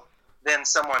so then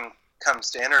someone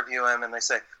comes to interview him and they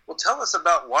say, well, tell us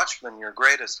about Watchmen, your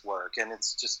greatest work. And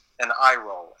it's just an eye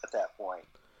roll at that point,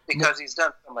 because he's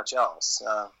done so much else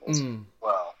as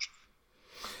well.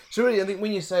 So really, I think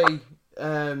when you say,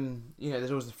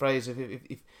 there's always the phrase of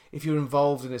if you're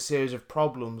involved in a series of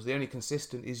problems, the only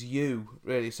consistent is you,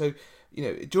 really. So,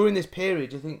 during this period,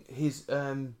 do you think his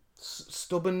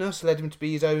stubbornness led him to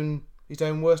be his own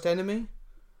worst enemy?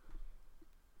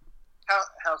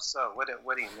 How so? What do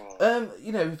you mean?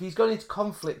 If he's gone into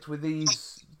conflict with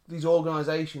these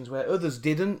organisations where others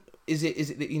didn't, is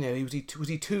it that was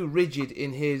he too rigid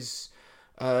in his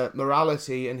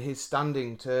morality and his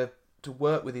standing to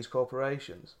work with these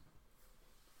corporations?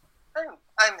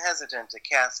 I'm hesitant to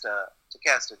cast a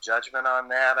judgment on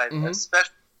that.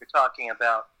 Especially if you're talking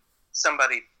about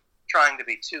somebody trying to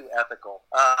be too ethical.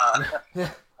 You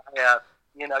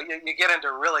get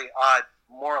into really odd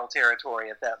moral territory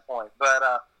at that point. But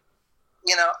I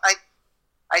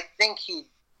think he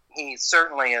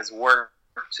certainly has worked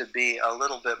to be a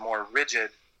little bit more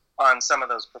rigid on some of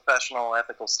those professional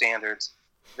ethical standards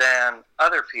than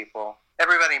other people.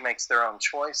 Everybody makes their own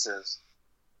choices.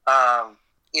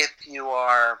 If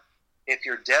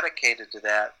you're dedicated to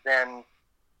that, then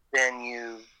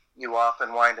you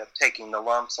often wind up taking the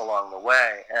lumps along the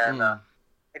way. And I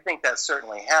think that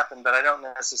certainly happened, but I don't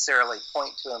necessarily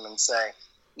point to him and say,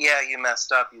 yeah, you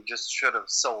messed up, you just should have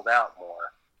sold out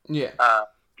more. Yeah. I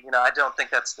don't think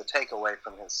that's the takeaway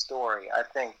from his story. I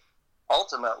think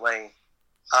ultimately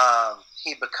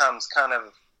he becomes kind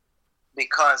of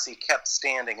because he kept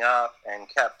standing up and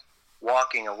kept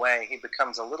walking away, he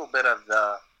becomes a little bit of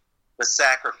the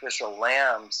sacrificial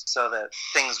lamb, so that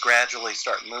things gradually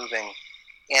start moving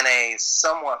in a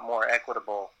somewhat more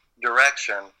equitable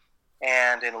direction.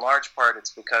 And in large part, it's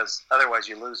because otherwise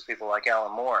you lose people like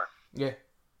Alan Moore. Yeah. If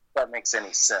that makes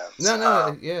any sense.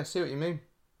 No, yeah, I see what you mean.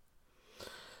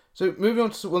 So moving on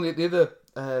to one of the other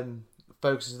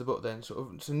focuses of the book then,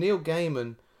 so Neil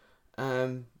Gaiman,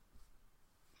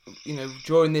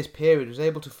 during this period was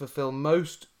able to fulfill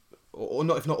most, or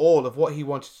not if not all, of what he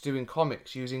wanted to do in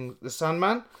comics using the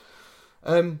Sandman.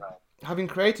 Right. Having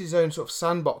created his own sort of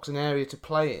sandbox and area to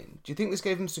play in, do you think this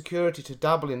gave him security to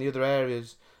dabble in the other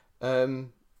areas,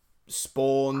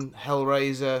 Spawn,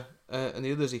 Hellraiser, and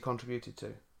the others he contributed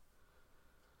to?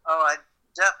 Oh,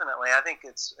 definitely. I think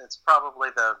it's probably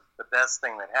the best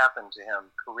thing that happened to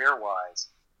him career-wise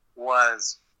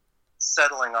was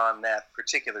settling on that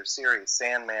particular series,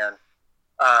 Sandman.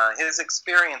 His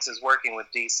experiences working with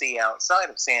DC outside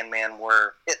of Sandman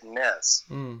were hit and miss.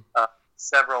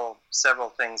 Several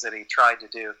things that he tried to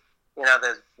do. One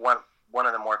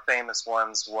of the more famous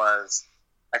ones was,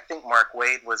 I think Mark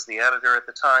Waid was the editor at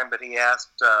the time, but he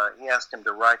asked him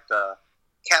to write the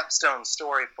capstone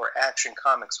story for Action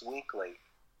Comics Weekly,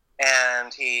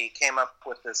 and he came up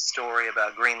with this story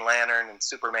about Green Lantern and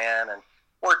Superman, and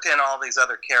worked in all these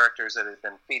other characters that had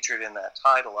been featured in that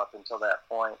title up until that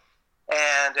point.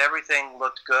 And everything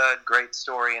looked good, great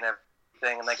story and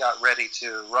everything, and they got ready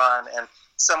to run. And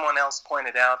someone else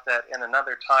pointed out that in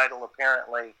another title,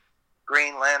 apparently,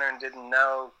 Green Lantern didn't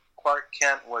know Clark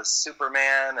Kent was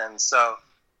Superman, and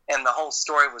the whole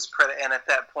story was and at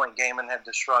that point, Gaiman had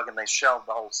to shrug, and they shelved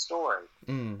the whole story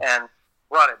and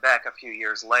brought it back a few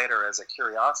years later as a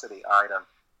curiosity item.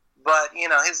 But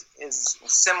his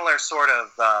similar sort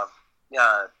of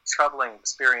troubling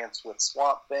experience with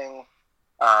Swamp Thing.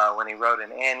 When he wrote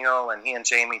an annual, and he and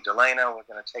Jamie Delano were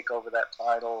going to take over that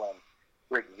title, and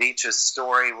Rick Veitch's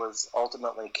story was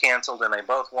ultimately canceled, and they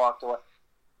both walked away.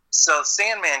 So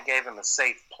Sandman gave him a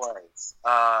safe place,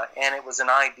 and it was an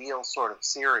ideal sort of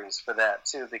series for that,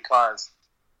 too, because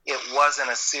it wasn't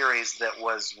a series that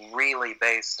was really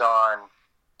based on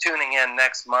tuning in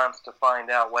next month to find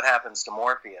out what happens to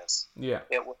Morpheus. Yeah.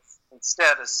 It was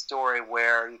instead a story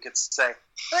where you could say,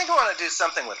 I think I want to do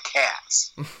something with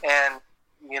cats, and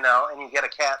you get a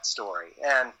cat story.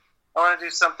 And I want to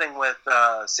do something with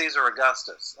Caesar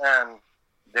Augustus, and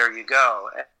there you go.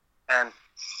 And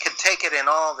could take it in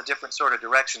all the different sort of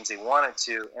directions he wanted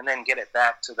to, and then get it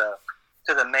back to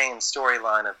the main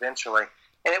storyline eventually.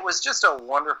 And it was just a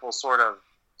wonderful sort of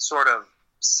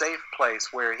safe place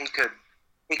where he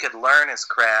could learn his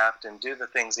craft and do the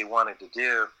things he wanted to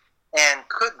do, and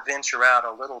could venture out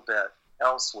a little bit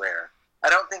elsewhere. I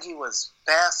don't think he was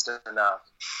fast enough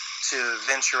to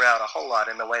venture out a whole lot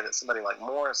in the way that somebody like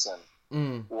Morrison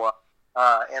was.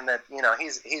 And that,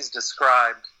 he's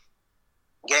described,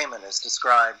 Gaiman has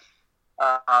described,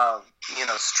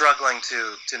 struggling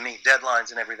to meet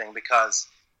deadlines and everything, because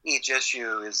each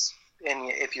issue is, and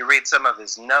if you read some of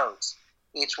his notes,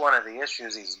 each one of the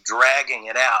issues, he's dragging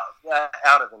it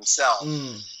out of himself.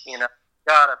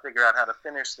 Gotta figure out how to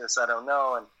finish this, I don't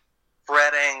know, and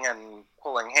fretting and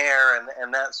pulling hair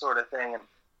and that sort of thing, and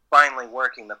finally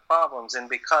working the problems. And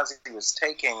because he was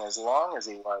taking as long as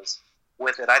he was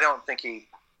with it, I don't think he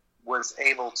was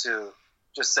able to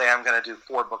just say, I'm going to do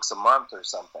 4 books a month or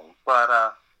something. But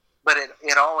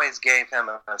it always gave him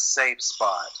a safe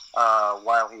spot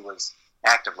while he was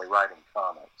actively writing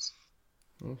comics.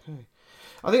 Okay.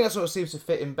 I think that sort of seems to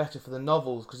fit in better for the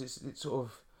novels, because it's sort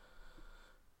of,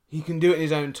 he can do it in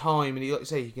his own time, and like you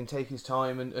say, he can take his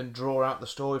time and draw out the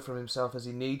story from himself as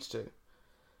he needs to.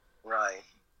 Right.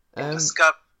 And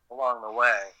discover along the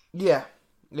way. Yeah.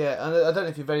 And I don't know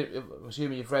if I'm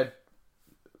assuming you've read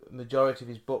the majority of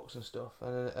his books and stuff,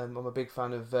 and I'm a big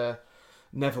fan of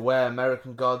Neverwhere,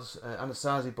 American Gods,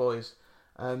 Anasazi Boys,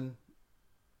 and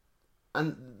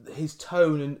his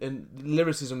tone and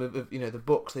lyricism of the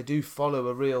books, they do follow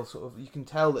a real sort of, you can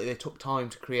tell that they took time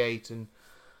to create, and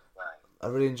I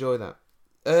really enjoy that.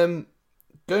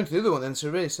 Going to the other one then,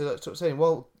 so that's sort of saying,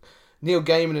 well, Neil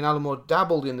Gaiman and Alan Moore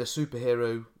dabbled in the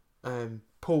superhero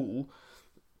pool.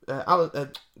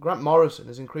 Grant Morrison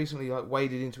has increasingly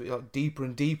waded into it deeper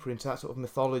and deeper into that sort of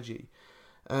mythology.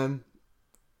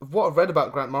 What I've read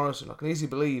about Grant Morrison, I can easily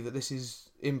believe that this is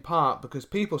in part because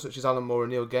people such as Alan Moore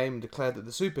and Neil Gaiman declared that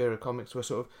the superhero comics were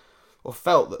or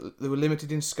felt that they were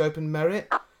limited in scope and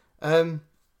merit. Do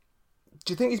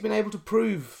you think he's been able to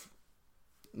prove,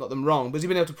 not them wrong, but has he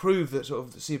been able to prove that sort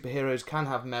of the superheroes can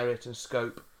have merit and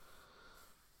scope?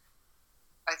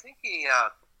 I think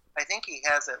I think he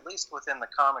has, at least within the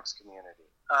comics community.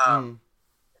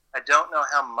 I don't know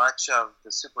how much of the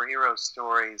superhero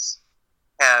stories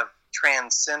have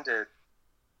transcended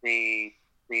the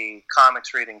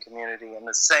comics reading community in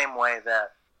the same way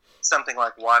that something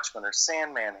like Watchmen or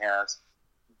Sandman has.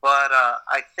 But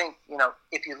I think,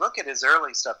 if you look at his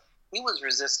early stuff, he was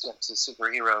resistant to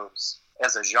superheroes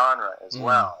as a genre as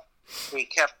well. He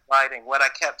kept writing. What I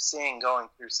kept seeing going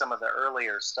through some of the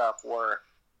earlier stuff were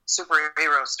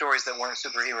superhero stories that weren't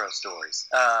superhero stories.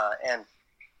 And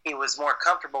he was more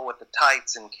comfortable with the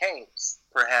tights and capes,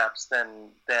 perhaps, than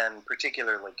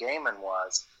particularly Gaiman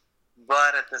was.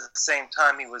 But at the same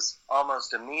time, he was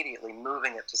almost immediately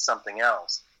moving it to something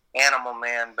else. Animal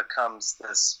Man becomes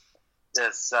this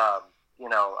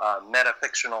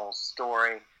metafictional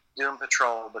story. Doom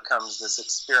Patrol becomes this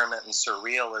experiment in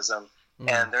surrealism,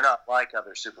 and they're not like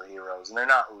other superheroes, and they're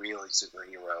not really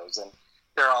superheroes, and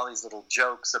there are all these little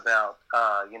jokes about,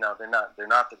 they're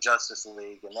not the Justice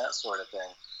League and that sort of thing.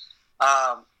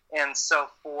 And so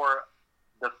for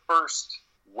the first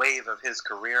wave of his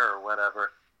career or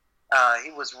whatever,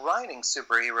 he was writing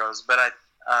superheroes, but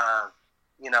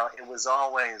it was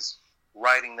always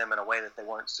writing them in a way that they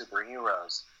weren't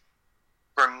superheroes.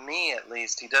 For me, at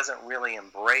least, he doesn't really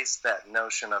embrace that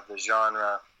notion of the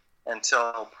genre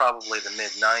until probably the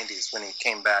mid-'90s when he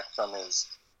came back from his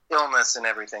illness and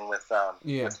everything with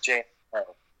JFK.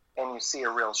 And you see a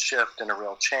real shift and a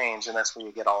real change, and that's where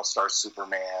you get All-Star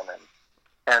Superman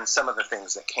and some of the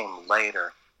things that came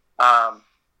later. I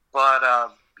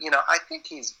think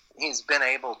he's been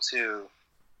able to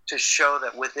show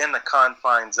that within the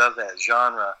confines of that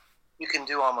genre, you can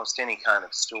do almost any kind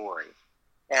of story.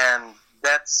 And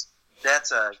that's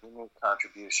a unique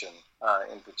contribution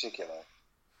in particular.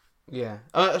 Yeah,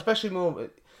 especially more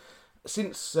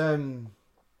since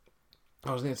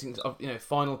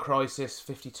Final Crisis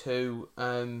 52,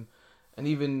 and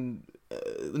even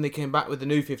when they came back with the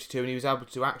new 52, and he was able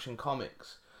to do Action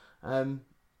Comics.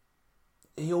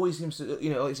 He always seems to, like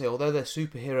you say, although they're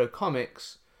superhero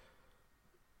comics,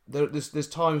 there's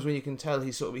times when you can tell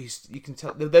you can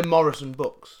tell they're Morrison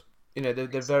books.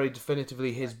 They're very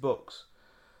definitively his books,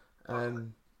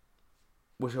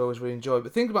 which I always really enjoy.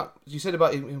 But think about, you said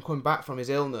about him coming back from his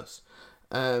illness,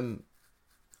 Grant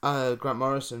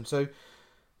Morrison. So,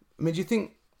 I mean, do you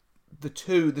think the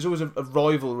two, there's always a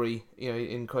rivalry,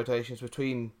 in quotations,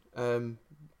 between Alan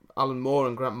Moore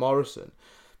and Grant Morrison.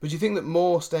 But do you think that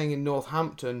Moore staying in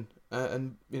Northampton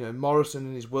and Morrison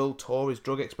and his world tour, his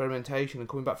drug experimentation, and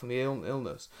coming back from the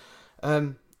illness,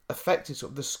 affected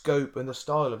sort of the scope and the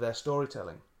style of their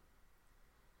storytelling?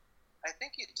 I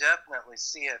think you definitely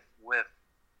see it with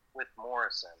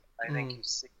Morrison. I think you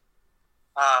see,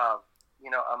 a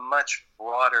much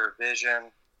broader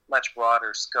vision, much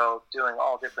broader scope, doing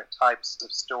all different types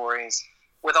of stories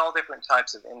with all different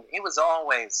types of. He was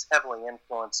always heavily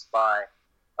influenced by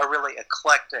a really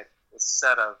eclectic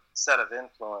set of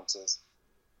influences.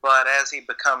 But as he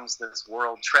becomes this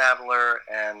world traveler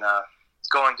and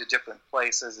going to different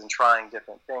places and trying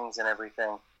different things and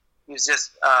everything, he's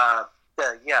just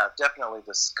definitely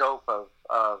the scope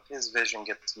of his vision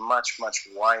gets much, much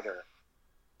wider.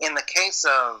 In the case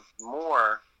of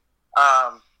Moore,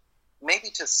 maybe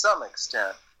to some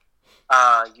extent,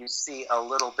 you see a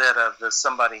little bit of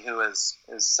somebody who is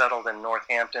settled in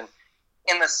Northampton,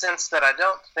 in the sense that I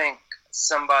don't think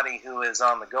somebody who is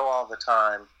on the go all the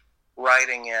time,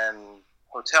 writing in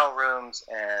hotel rooms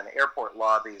and airport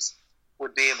lobbies,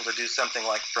 would be able to do something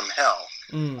like From Hell.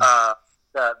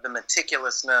 The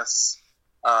meticulousness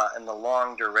and the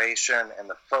long duration and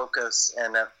the focus,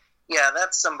 and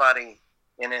that's somebody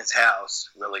in his house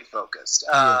really focused,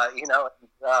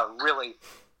 really,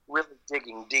 really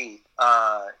digging deep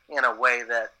in a way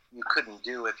that you couldn't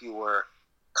do if you were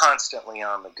constantly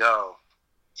on the go.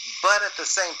 But at the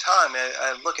same time,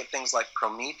 I look at things like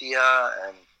Promethea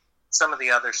and some of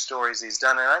the other stories he's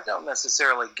done, and I don't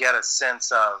necessarily get a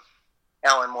sense of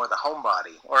Alan Moore the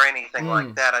homebody or anything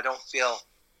like that. I don't feel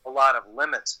a lot of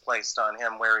limits placed on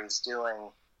him where he's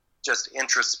doing just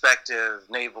introspective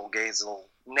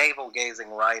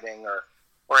navel-gazing writing or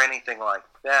anything like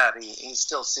that. He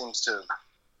still seems to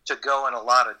go in a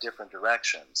lot of different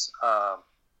directions.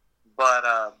 But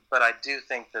I do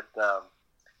think that the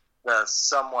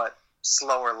somewhat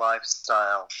slower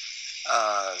lifestyle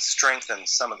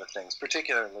strengthens some of the things,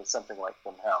 particularly something like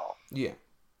From Hell. Yeah.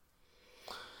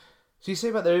 So you say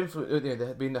about their influence,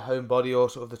 being the homebody or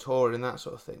sort of the touring and that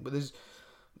sort of thing. But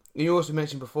you also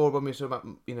mentioned before when we were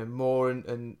talking about Moore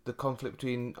and the conflict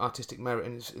between artistic merit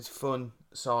and its fun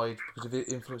side because of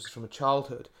influences from a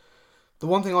childhood. The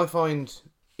one thing I find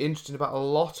interesting about a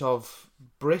lot of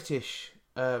British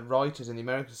writers in the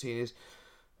American scene is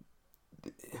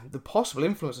the possible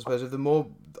influence, I suppose, of the more,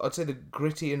 I'd say, the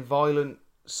gritty and violent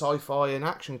sci-fi and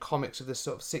action comics of the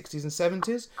sort of 60s and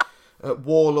 70s.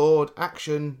 Warlord,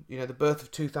 action, the birth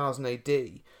of 2000 AD.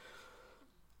 Do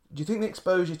you think the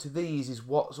exposure to these is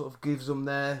what sort of gives them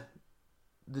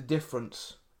the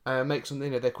difference, makes them,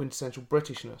 their quintessential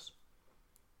Britishness?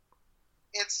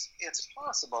 It's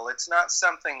possible. It's not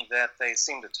something that they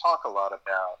seem to talk a lot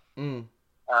about. In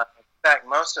fact,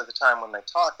 most of the time when they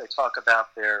talk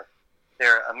about their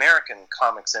American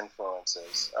comics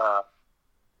influences.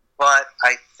 But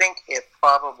I think it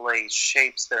probably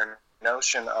shapes their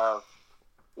notion of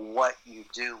what you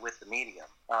do with the medium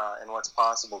and what's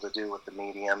possible to do with the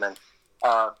medium, and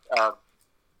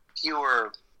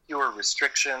fewer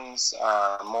restrictions,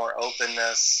 more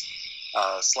openness,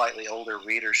 slightly older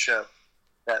readership,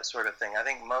 that sort of thing. I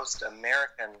think most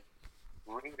American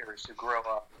readers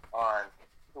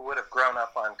who would have grown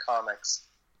up on comics,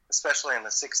 especially in the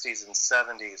 60s and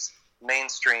 70s,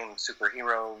 mainstream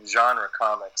superhero genre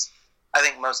comics, I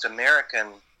think most American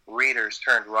readers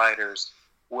turned writers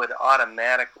would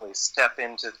automatically step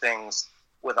into things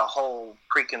with a whole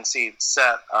preconceived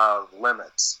set of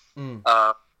limits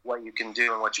of what you can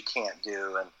do and what you can't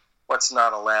do and what's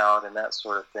not allowed and that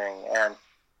sort of thing. And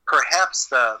perhaps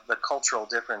the cultural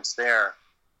difference there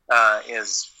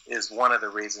is one of the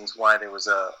reasons why there was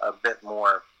a bit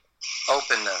more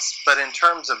openness. But in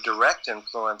terms of direct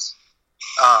influence,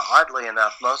 oddly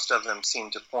enough, most of them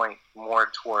seem to point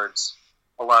more towards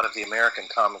a lot of the American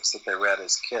comics that they read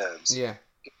as kids. Yeah.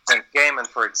 And Gaiman,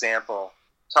 for example,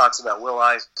 talks about Will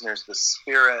Eisner's The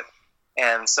Spirit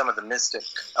and some of the mystic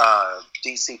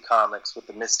DC comics with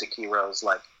the mystic heroes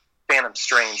like Phantom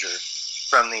Stranger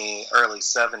from the early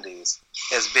 70s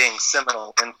as being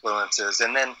seminal influences.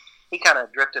 And then he kind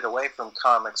of drifted away from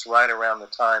comics right around the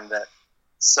time that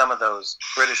some of those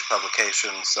British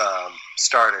publications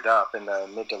started up in the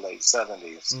mid to late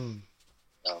 70s.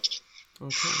 Okay.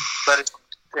 But it's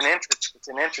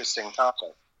an interesting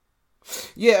topic.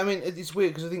 Yeah, I mean, it's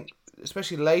weird because I think,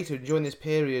 especially later during this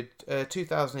period,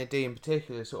 2000 AD in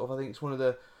particular, sort of, I think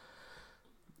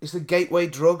it's the gateway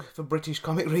drug for British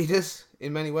comic readers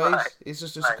in many ways. Right. It's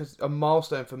just a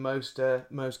milestone for most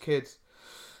kids.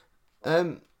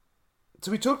 So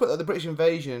we talked about the British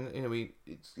invasion.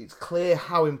 It's clear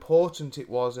how important it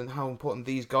was and how important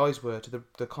these guys were to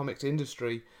the comics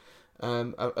industry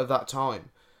of that time.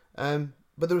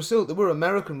 But there were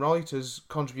American writers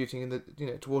contributing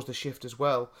towards the shift as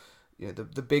well.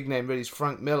 The big name really is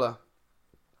Frank Miller.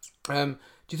 Do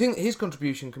you think that his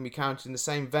contribution can be counted in the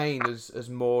same vein as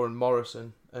Moore and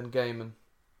Morrison and Gaiman?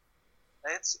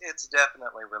 It's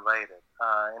definitely related.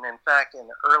 And in fact, in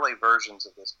early versions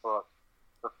of this book,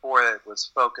 before it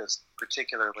was focused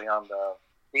particularly on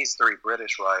these three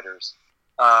British writers,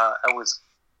 I was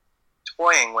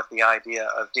toying with the idea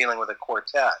of dealing with a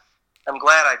quartet. I'm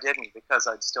glad I didn't, because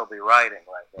I'd still be writing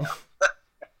right now.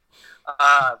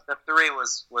 The three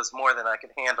was more than I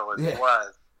could handle as it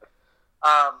was.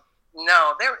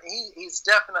 No, he's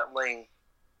definitely,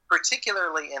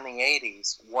 particularly in the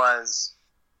 80s, was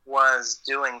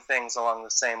doing things along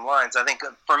the same lines. I think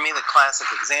for me the classic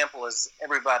example is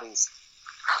everybody's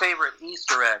favorite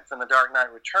Easter egg from The Dark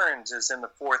Knight Returns is in the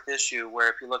 4th issue, where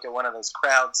if you look at one of those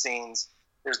crowd scenes,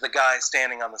 there's the guy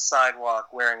standing on the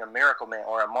sidewalk wearing a Miracle Man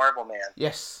or a Marvel Man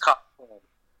costume.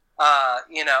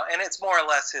 And it's more or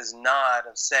less his nod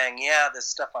of saying, yeah, this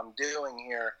stuff I'm doing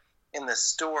here in this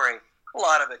story, a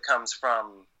lot of it comes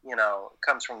from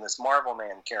this Marvel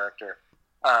Man character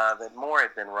that Moore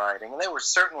had been writing. And they were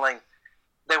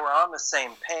on the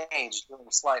same page doing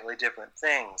slightly different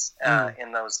things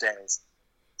in those days.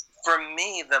 For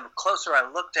me, the closer I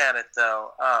looked at it,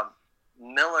 though,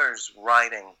 Miller's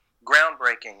writing,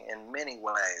 groundbreaking in many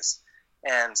ways,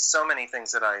 and so many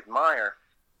things that I admire,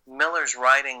 Miller's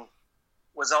writing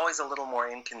was always a little more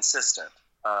inconsistent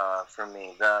for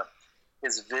me.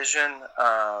 His vision,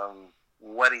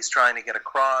 what he's trying to get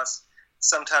across,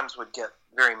 sometimes would get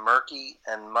very murky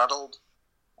and muddled.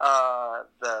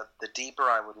 The deeper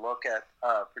I would look at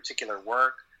particular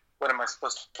work, what am I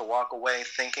supposed to walk away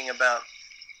thinking about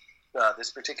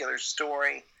this particular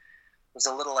story, was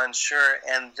a little unsure.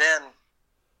 And then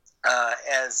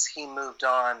as he moved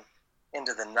on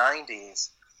into the 90s,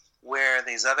 where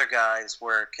these other guys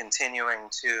were continuing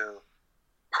to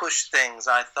push things,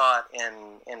 I thought,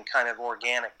 in kind of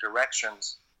organic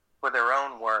directions for their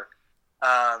own work,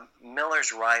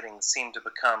 Miller's writing seemed to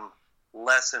become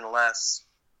less and less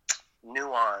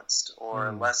nuanced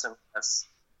or less and less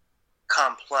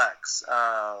complex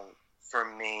for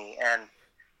me, and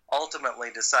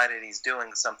ultimately decided he's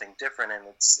doing something different, and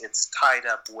it's tied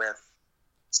up with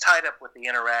it's tied up with the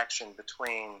interaction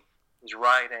between his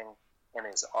writing and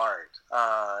his art,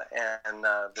 and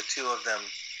the two of them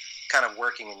kind of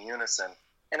working in unison,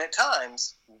 and at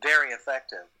times very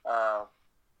effective,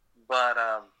 but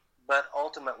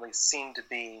ultimately seem to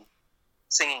be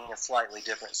singing a slightly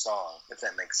different song, if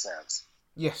that makes sense.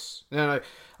 Yes. No.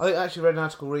 I actually read an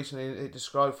article recently. It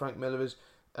described Frank Miller as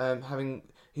having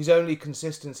his only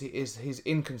consistency is his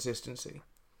inconsistency.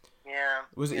 Yeah.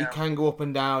 Was that he can go up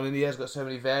and down, and he has got so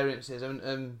many variances,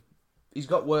 and he's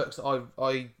got works that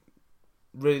I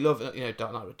really love. You know,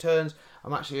 Dark Knight Returns.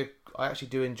 I actually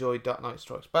do enjoy Dark Knight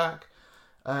Strikes Back.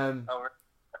 I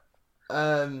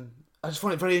just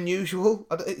find it very unusual.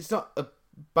 It's not a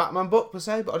Batman book per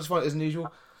se, but I just find it as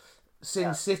unusual.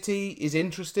 Sin City is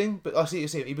interesting, but I see what you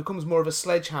see. He becomes more of a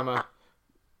sledgehammer.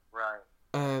 Right.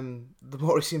 The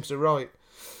more he seems to write.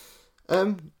 There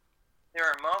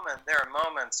are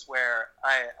moments where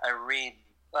I read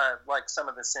like some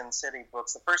of the Sin City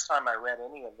books. The first time I read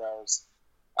any of those,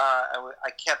 I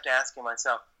kept asking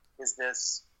myself, is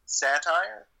this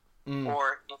satire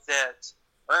or is it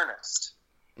earnest?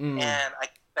 And I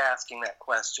kept asking that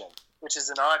question, which is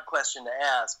an odd question to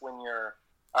ask when you're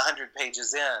 100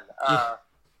 pages in.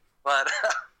 But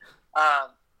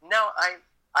no,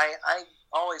 I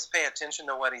always pay attention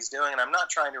to what he's doing, and I'm not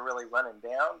trying to really run him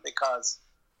down because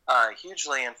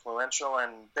hugely influential,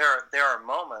 and there are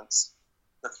moments,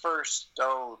 the first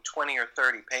 20 or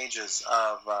 30 pages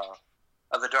of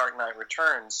The Dark Knight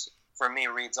Returns for me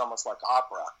reads almost like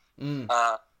opera.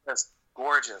 It's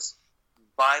gorgeous.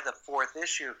 By the fourth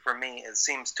issue, for me, it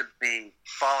seems to be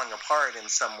falling apart in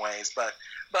some ways, but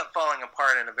falling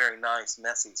apart in a very nice,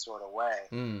 messy sort of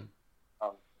way.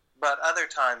 But other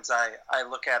times, I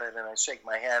look at it and I shake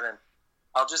my head, and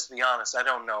I'll just be honest, I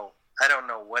don't know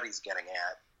what he's getting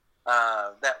at.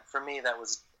 That for me,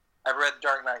 I've read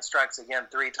Dark Knight Strikes Again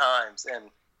 3 times and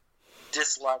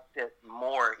disliked it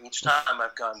more each time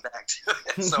I've gone back to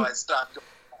it. So I stopped.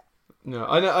 No,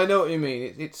 I know what you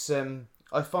mean. It's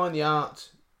I find the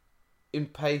art in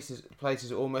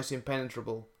places almost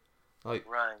impenetrable, like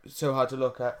so hard to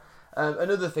look at. And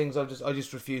other things I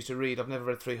just refuse to read. I've never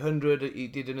read 300. He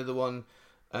did another one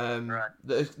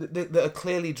that are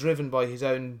clearly driven by his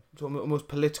own almost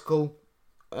political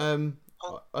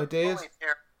ideas.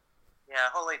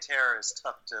 Holy Terror is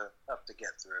tough to get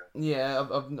through. Yeah,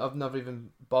 I've never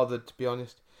even bothered, to be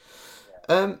honest.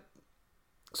 Yeah.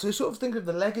 So sort of think of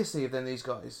the legacy of these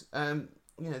guys.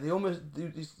 You know,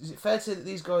 is it fair to say that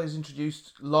these guys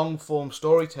introduced long form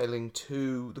storytelling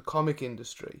to the comic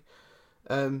industry?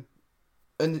 And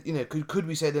you know, could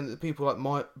we say then that people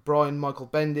like Brian Michael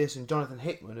Bendis and Jonathan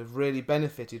Hickman have really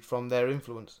benefited from their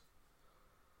influence?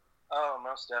 Oh,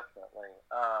 most definitely.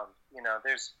 You know,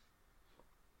 there's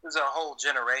a whole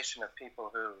generation of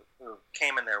people who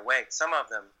came in their wake. Some of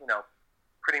them, you know,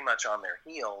 pretty much on their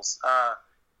heels.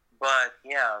 But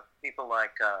yeah, people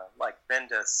like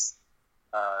Bendis,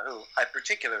 who I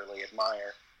particularly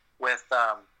admire, with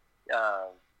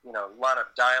you know, a lot of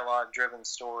dialogue-driven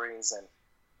stories, and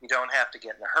you don't have to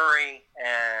get in a hurry,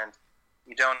 and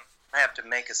you don't have to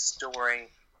make a story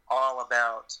all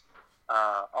about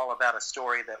a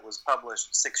story that was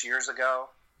published 6 years ago.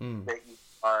 That you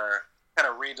are kind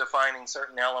of redefining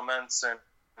certain elements, and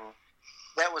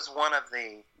that was one of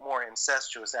the more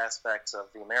incestuous aspects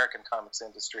of the American comics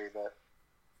industry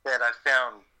that I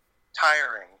found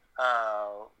tiring.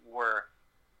 Were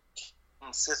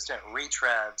consistent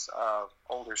retreads of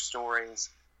older stories,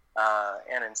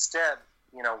 and instead,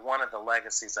 you know, one of the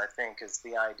legacies I think is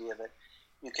the idea that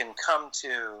you can come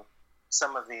to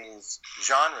some of these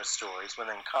genre stories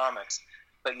within comics,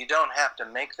 but you don't have to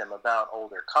make them about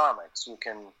older comics. You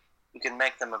can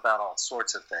make them about all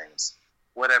sorts of things,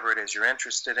 whatever it is you're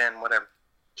interested in, whatever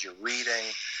it is you're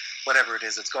reading, whatever it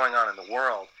is that's going on in the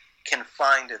world can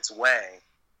find its way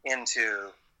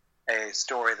into a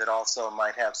story that also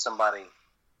might have somebody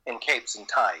in capes and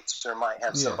tights, or might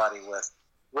have somebody with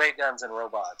ray guns and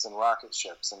robots and rocket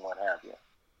ships and what have you.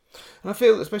 And I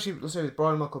feel, especially let's say with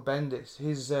Brian Michael Bendis,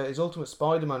 his Ultimate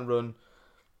Spider-Man run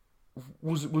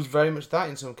was very much that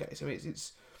in some cases. I mean,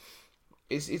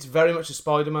 it's very much a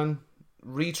Spider-Man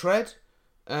retread,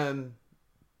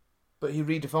 but he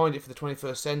redefined it for the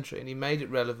 21st century, and he made it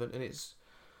relevant. And it's,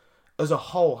 as a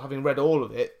whole, having read all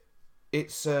of it,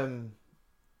 it's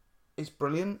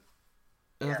brilliant.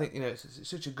 And I think, you know, it's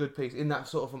such a good piece in that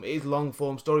sort of form. It is long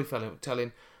form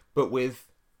storytelling, but with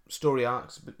story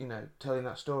arcs, but, you know, telling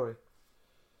that story.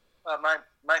 Well,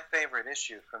 my favorite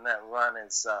issue from that run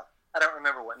is I don't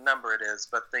remember what number it is,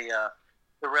 but the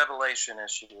Revelation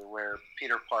issue where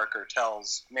Peter Parker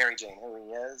tells Mary Jane who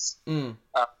he is.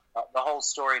 the whole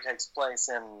story takes place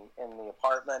in the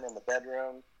apartment, in the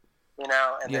bedroom,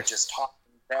 and they're just talking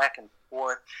back and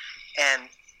forth. And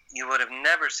you would have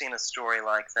never seen a story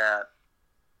like that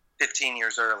 15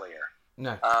 years earlier.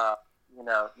 No.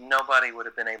 Nobody would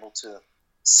have been able to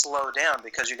slow down,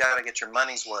 because you got to get your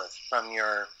money's worth from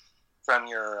your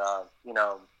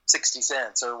 60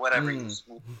 cents or whatever you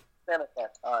spent at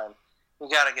that time. You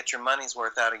got to get your money's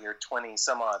worth out of your 20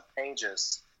 some odd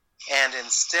pages. And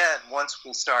instead, once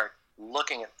we start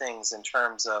looking at things in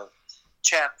terms of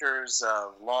chapters,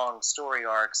 long story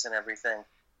arcs and everything,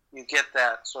 you get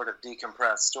that sort of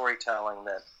decompressed storytelling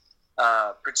that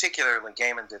particularly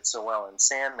Gaiman did so well in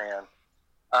Sandman.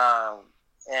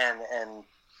 And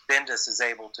Bendis is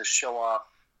able to show off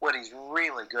what he's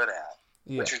really good at,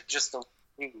 which are just the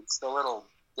little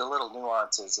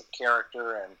nuances of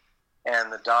character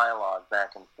and the dialogue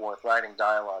back and forth, writing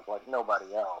dialogue like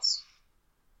nobody else.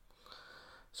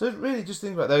 So really, just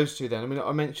think about those two then. I mean,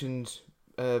 I mentioned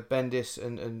Bendis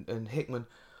and Hickman.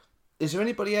 Is there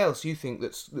anybody else you think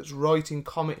that's writing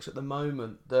comics at the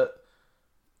moment that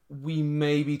we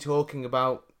may be talking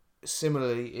about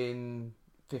similarly in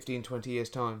 15, 20 years'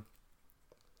 time?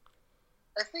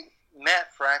 I think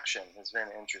Matt Fraction has been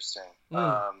interesting.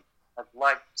 I've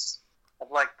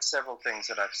liked several things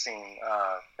that I've seen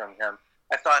from him.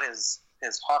 I thought his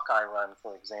Hawkeye run,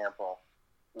 for example,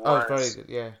 was very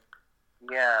good.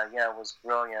 Yeah, it was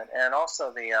brilliant. And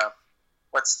also the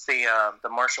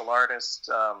martial artist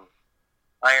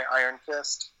Iron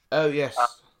Fist? Oh yes,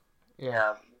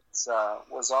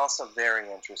 was also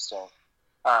very interesting.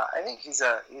 I think he's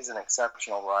an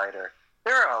exceptional writer.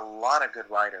 There are a lot of good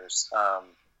writers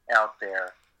out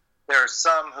there. There are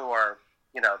some who are,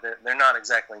 they're not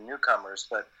exactly newcomers,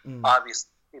 but obviously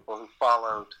people who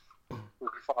followed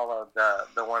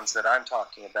the ones that I'm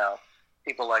talking about.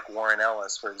 People like Warren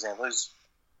Ellis, for example, who's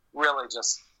really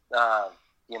just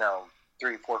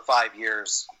 3, 4, 5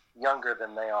 years younger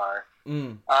than they are,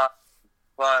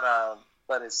 but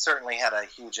has certainly had a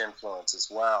huge influence as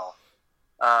well.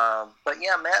 But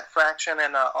yeah, Matt Fraction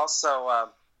and also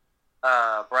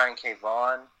Brian K.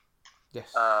 Vaughan.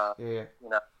 Yes.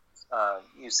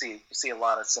 You see a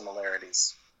lot of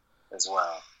similarities as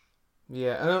well.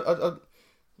 Yeah, and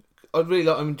I'd really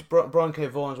like. I mean, Brian K.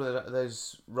 Vaughan's one of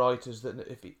those writers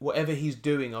that whatever he's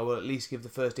doing, I will at least give the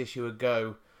first issue a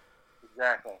go.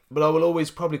 Exactly. But I will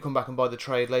always probably come back and buy the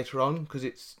trade later on, because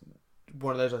it's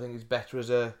one of those I think is better as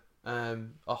a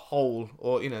whole,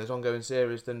 or as ongoing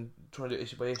series, than trying to do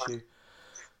issue by issue.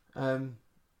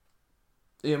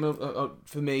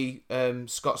 For me,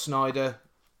 Scott Snyder.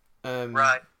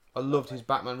 Right. I loved his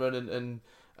Batman run and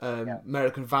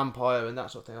American Vampire and that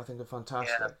sort of thing. I think are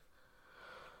fantastic. Yeah.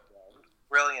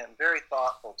 Brilliant, very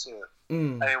thoughtful too. I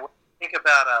mean, when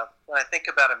I think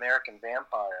about American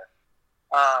Vampire,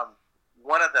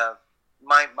 one of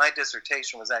my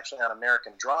dissertation was actually on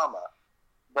American drama,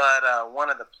 but one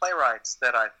of the playwrights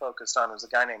that I focused on was a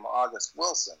guy named August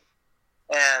Wilson,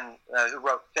 and who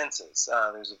wrote Fences.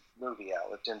 There's a movie out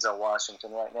with Denzel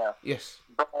Washington right now. Yes.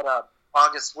 But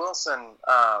August Wilson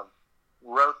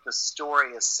wrote the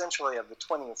story essentially of the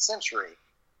 20th century.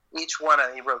 He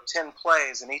wrote 10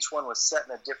 plays, and each one was set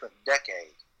in a different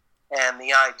decade. And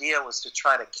the idea was to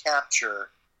try to capture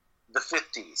the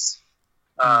 50s.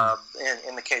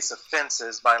 In the case of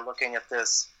Fences, by looking at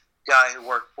this guy who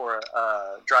worked for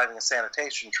driving a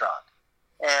sanitation truck,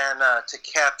 and to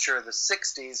capture the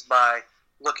 60s by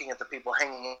looking at the people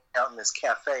hanging out in this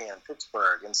cafe in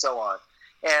Pittsburgh, and so on.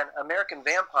 And American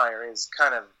Vampire is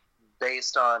kind of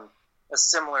based on a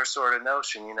similar sort of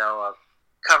notion, of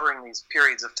covering these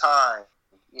periods of time,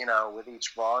 with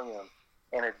each volume,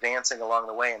 and advancing along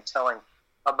the way and telling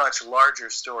a much larger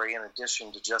story in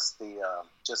addition to just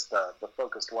the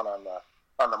focused one on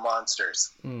the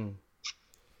monsters.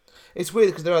 It's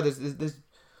weird because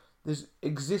there's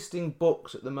existing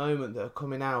books at the moment that are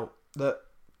coming out that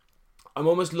I'm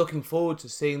almost looking forward to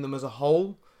seeing them as a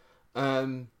whole,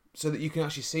 so that you can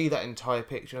actually see that entire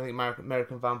picture. I think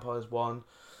American Vampire is one.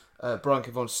 Brian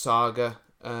K. Vaughan's Saga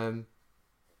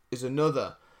is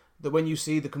another. That when you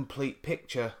see the complete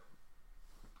picture,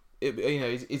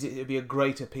 it'd be a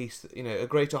greater piece, a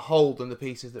greater whole than the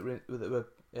pieces that were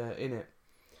in it.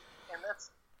 And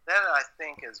that I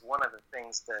think is one of the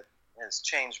things that has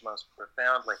changed most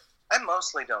profoundly. I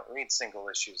mostly don't read single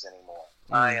issues anymore.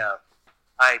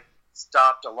 I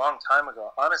stopped a long time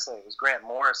ago. Honestly, it was Grant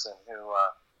Morrison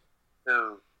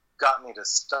who got me to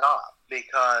stop,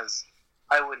 because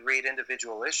I would read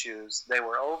individual issues. They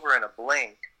were over in a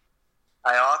blink.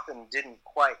 I often didn't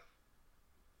quite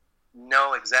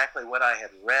know exactly what I had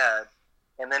read,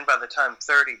 and then by the time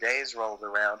 30 days rolled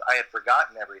around, I had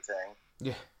forgotten everything.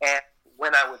 Yeah. And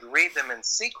when I would read them in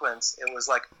sequence, it was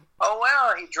like, oh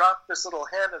wow, he dropped this little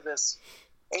hint of this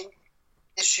 8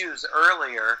 issues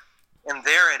earlier, and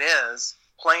there it is,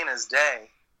 plain as day.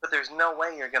 But there's no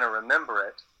way you're going to remember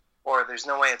it, or there's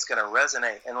no way it's going to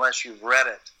resonate unless you've read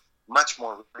it much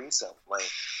more recently.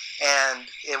 And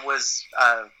it was,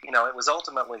 it was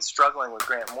ultimately struggling with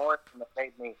Grant Morrison that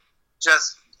made me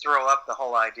just throw up the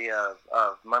whole idea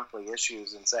of monthly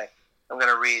issues and say, I'm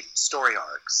going to read story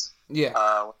arcs. Yeah.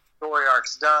 When the story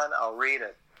arc's done, I'll read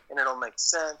it, and it'll make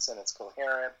sense, and it's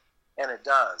coherent, and it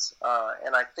does.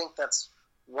 And I think that's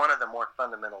one of the more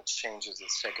fundamental changes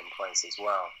that's taken place as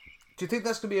well. Do you think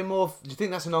that's going to be do you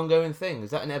think that's an ongoing thing?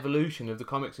 Is that an evolution of the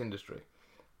comics industry?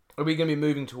 Are we going to be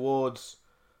moving towards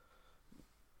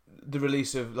the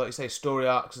release of, like you say, story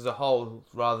arcs as a whole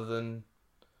rather than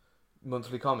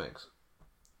monthly comics?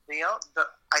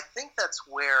 I think that's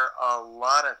where a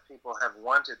lot of people have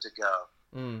wanted to go.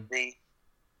 Mm.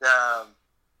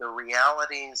 The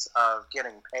realities of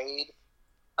getting paid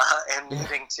and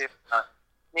needing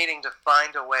to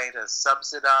find a way to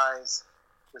subsidize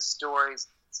the stories.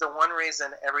 It's the one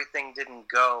reason everything didn't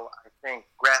go, I think,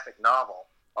 graphic novel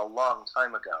a long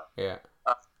time ago. Yeah.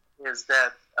 Is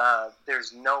that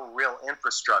there's no real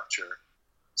infrastructure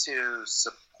to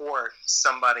support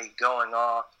somebody going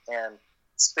off and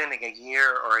spending a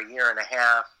year or a year and a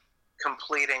half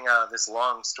completing this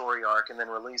long story arc and then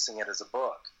releasing it as a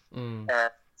book. Mm.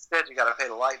 And instead, you got to pay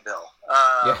the light bill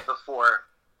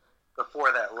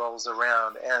before that rolls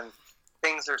around. And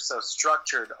things are so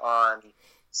structured on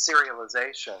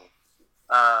serialization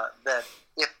that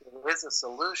if there is a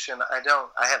solution, I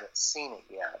haven't seen it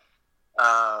yet.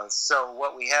 So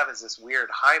what we have is this weird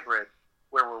hybrid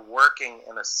where we're working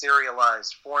in a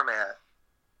serialized format.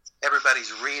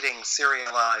 Everybody's reading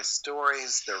serialized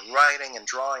stories. They're writing and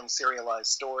drawing serialized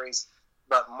stories,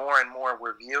 but more and more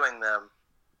we're viewing them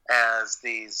as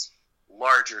these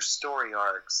larger story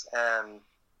arcs and,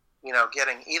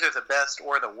 getting either the best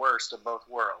or the worst of both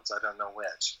worlds. I don't know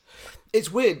which.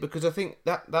 It's weird because I think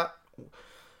that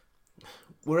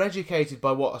we're educated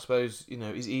by what I suppose,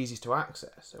 is easiest to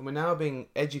access. And we're now being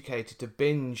educated to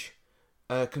binge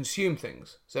consume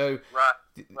things. So right.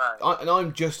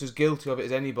 I'm just as guilty of it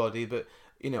as anybody, but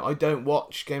I don't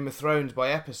watch Game of Thrones by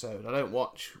episode. I don't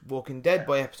watch Walking Dead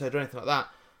by episode or anything like that.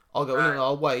 I'll go in and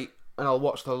I'll wait and I'll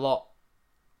watch the lot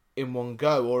in one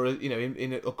go, or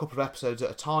in a couple of episodes at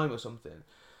a time or something.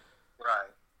 Right.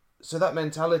 So that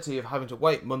mentality of having to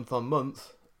wait month on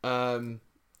month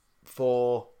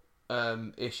for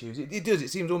issues, it does. It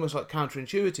seems almost like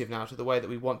counterintuitive now to the way that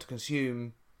we want to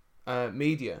consume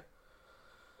media.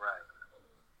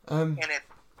 Right. And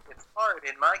it's hard.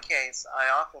 In my case, I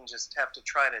often just have to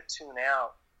try to tune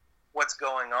out what's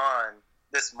going on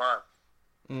this month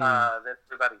that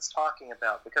everybody's talking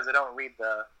about because I don't read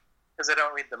the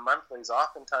monthlies.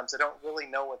 Oftentimes, I don't really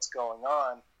know what's going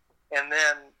on, and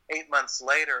then 8 months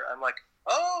later, I'm like,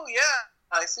 oh yeah,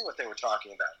 I see what they were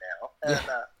talking about now, and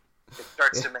it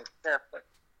starts to make sense. But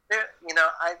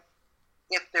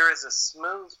if there is a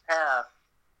smooth path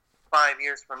 5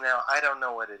 years from now, I don't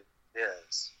know what it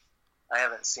is. I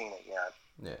haven't seen it yet.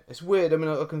 Yeah, it's weird. I mean,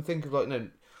 I can think of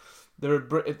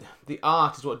the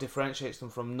art is what differentiates them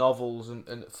from novels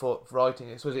and for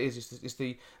writing. I suppose it is. It's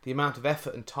the amount of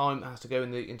effort and time that has to go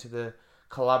into the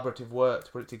collaborative work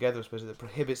to put it together. I suppose that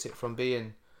prohibits it from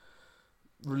being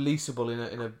releasable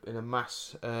in a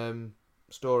mass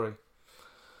story.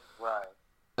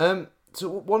 Right. So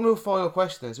one real final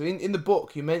question then. So in the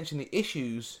book, you mentioned the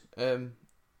issues in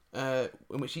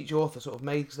which each author sort of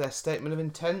makes their statement of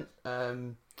intent.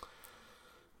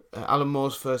 Alan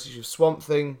Moore's first issue of Swamp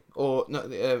Thing, or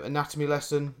Anatomy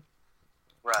Lesson.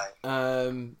 Right.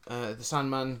 The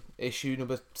Sandman issue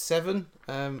number 7.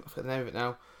 I forget the name of it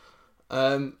now.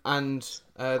 And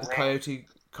the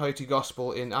Coyote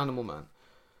Gospel in Animal Man.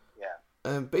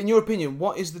 Yeah. But in your opinion,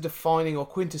 what is the defining or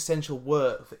quintessential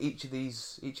work for each of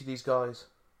these guys?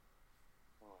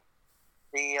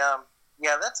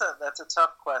 That's a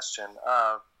tough question.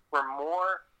 For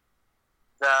Moore,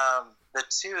 the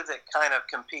two that kind of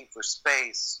compete for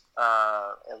space,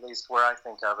 at least where I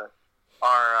think of it,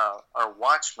 are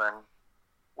Watchmen,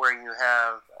 where you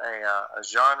have a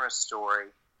genre story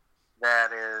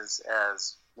that is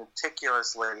as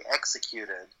meticulously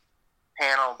executed,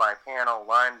 panel by panel,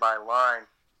 line by line,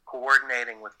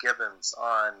 coordinating with Gibbons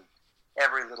on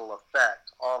every little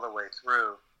effect all the way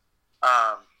through.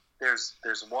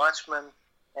 There's Watchmen,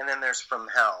 and then there's From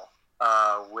Hell,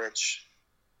 which,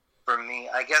 for me,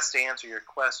 I guess to answer your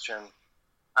question,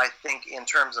 I think in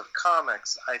terms of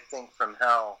comics, I think From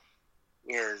Hell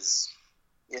it's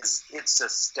a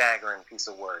staggering piece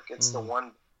of work. It's the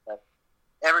one that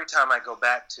every time I go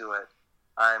back to it,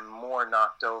 I'm more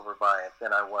knocked over by it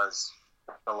than I was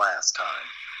the last time.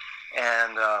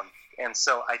 And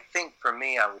so I think for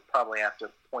me, I would probably have to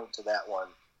point to that one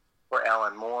for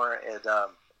Alan Moore.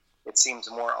 It seems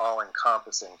more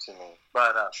all-encompassing to me.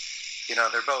 But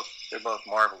they're both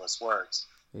marvelous works.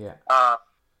 Yeah.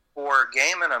 For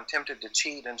Gaiman, I'm tempted to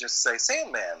cheat and just say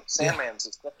Sandman. Sandman's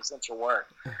his quintessential work.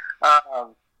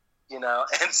 And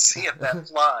see if that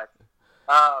flies.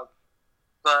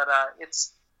 But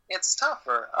it's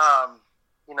tougher,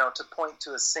 to point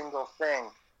to a single thing.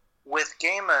 With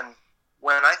Gaiman,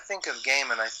 when I think of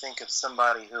Gaiman, I think of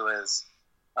somebody who is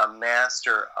a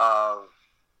master of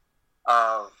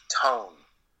tone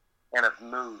and of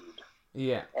mood.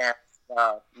 Yeah. And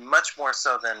much more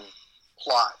so than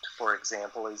plot, for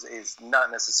example, is not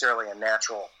necessarily a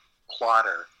natural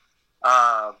plotter,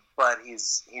 but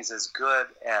he's as good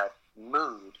at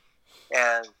mood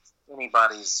as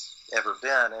anybody's ever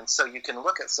been. And so you can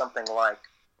look at something like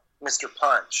Mr.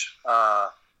 Punch,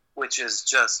 which is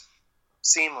just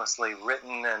seamlessly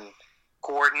written and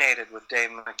coordinated with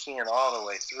Dave McKean all the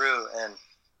way through, and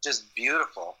just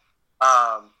beautiful.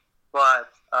 But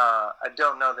I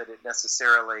don't know that it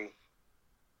necessarily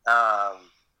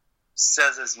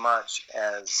says as much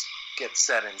as gets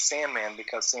said in Sandman,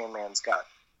 because Sandman's got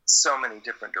so many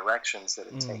different directions that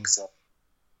it takes in.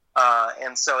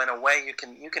 And so in a way you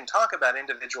can talk about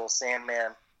individual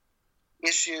Sandman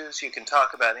issues, you can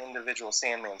talk about individual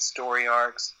Sandman story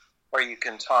arcs, or you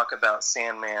can talk about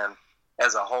Sandman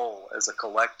as a whole, as a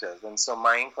collective. And so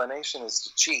my inclination is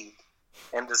to cheat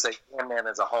and to say Sandman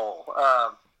as a whole.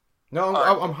 No,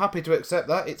 I'm happy to accept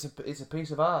that. It's a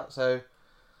piece of art, so...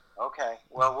 Okay,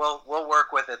 well, we'll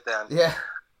work with it then. Yeah.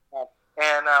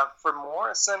 And for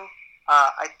Morrison,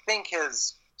 I think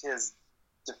his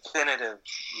definitive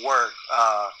work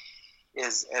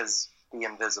is The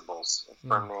Invisibles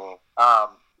for me.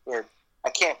 I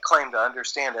can't claim to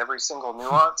understand every single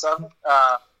nuance of it.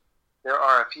 There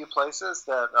are a few places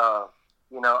that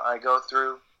I go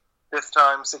through fifth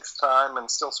time, sixth time,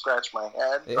 and still scratch my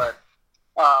head. Yeah. But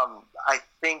I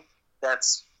think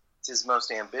that's his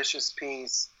most ambitious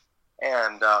piece,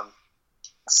 and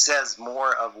says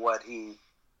more of what he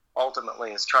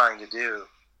ultimately is trying to do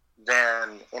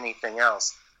than anything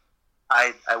else.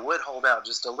 I would hold out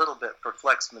just a little bit for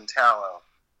Flex Mentallo,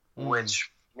 which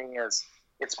for me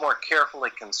it's more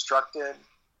carefully constructed,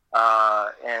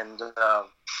 and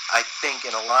I think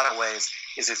in a lot of ways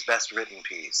is his best written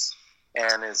piece,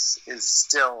 and is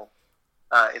still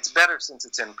it's better since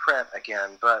it's in print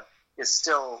again, but is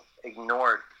still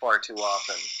ignored far too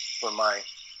often for my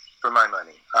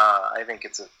money. I think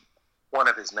it's one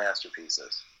of his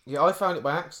masterpieces. Yeah, I found it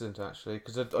by accident actually,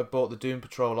 because I bought the Doom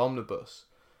Patrol omnibus.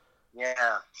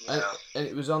 Yeah. And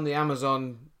it was on the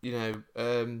Amazon,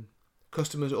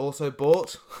 customers also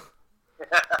bought.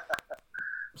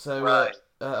 So right.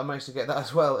 I managed to get that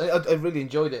as well. I really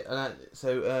enjoyed it, and I think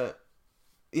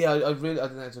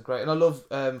it's a great, and I love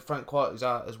Frank Quitely's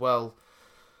art as well.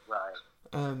 Right.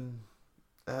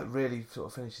 Really sort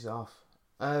of finishes it off.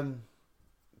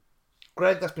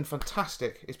 Greg, that's been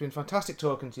fantastic. It's been fantastic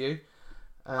talking to you.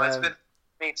 It's been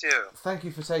me too. Thank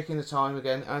you for taking the time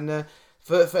again, and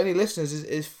for any listeners,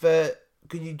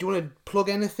 do you want to plug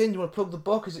anything? Do you want to plug the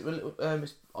book? Is it?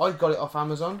 I got it off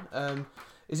Amazon.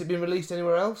 Is it being released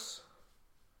anywhere else?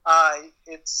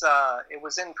 It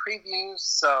was in previews,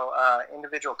 so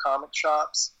individual comic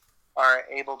shops are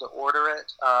able to order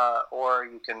it, or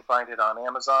you can find it on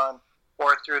Amazon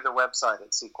or through the website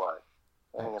at Sequart.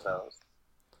 Any of those.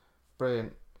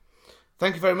 Brilliant.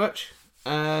 Thank you very much,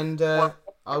 and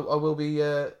I'll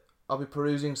be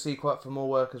perusing Sequart for more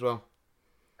work as well.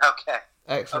 Okay.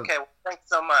 Excellent. Okay. Well, thanks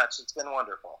so much. It's been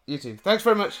wonderful. You too. Thanks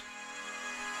very much.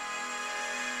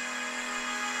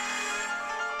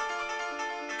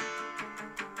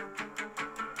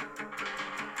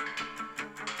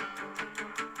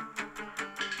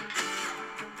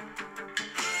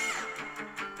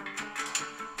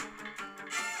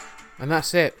 And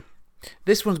that's it.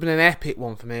 This one's been an epic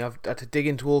one for me. I've had to dig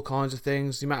into all kinds of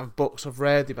things. The amount of books I've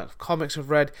read, the amount of comics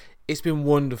I've read, it's been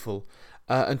wonderful.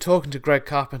 And talking to Greg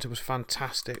Carpenter was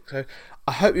fantastic. So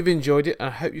I hope you've enjoyed it, and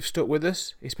I hope you've stuck with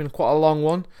us. It's been quite a long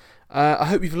one. I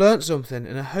hope you've learnt something,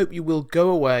 and I hope you will go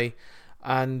away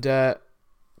and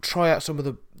try out some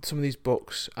of these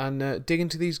books and dig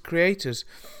into these creators.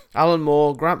 Alan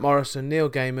Moore, Grant Morrison, Neil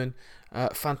Gaiman,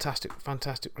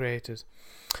 fantastic creators.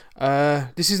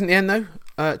 This isn't the end though.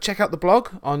 Check out the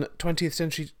blog on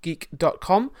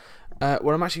 20thCenturyGeek.com,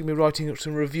 where I'm actually going to be writing up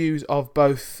some reviews of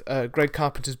both Greg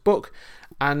Carpenter's book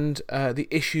and the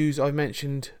issues I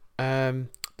mentioned, the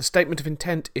statement of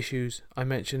intent issues I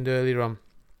mentioned earlier on.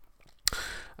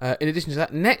 In addition to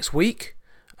that, next week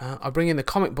I bring in the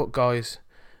comic book guys,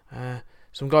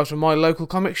 some guys from my local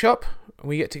comic shop, and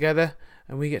we get together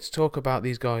and we get to talk about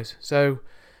these guys. So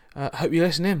hope you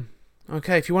listen in.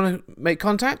 Okay, if you want to make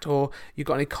contact or you've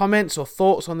got any comments or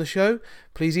thoughts on the show,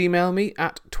 please email me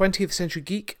at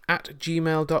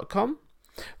 20thCenturyGeek@gmail.com.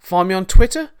 Find me on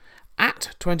Twitter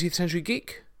at 20th Century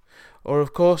Geek, or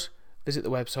of course visit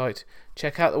the website.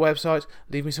 Check out the website,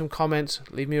 leave me some comments,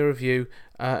 leave me a review,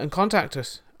 and contact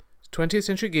us.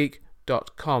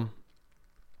 20thCenturyGeek.com.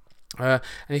 And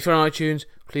if you're on iTunes,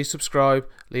 please subscribe,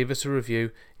 leave us a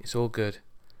review. It's all good.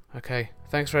 Okay,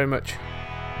 thanks very much.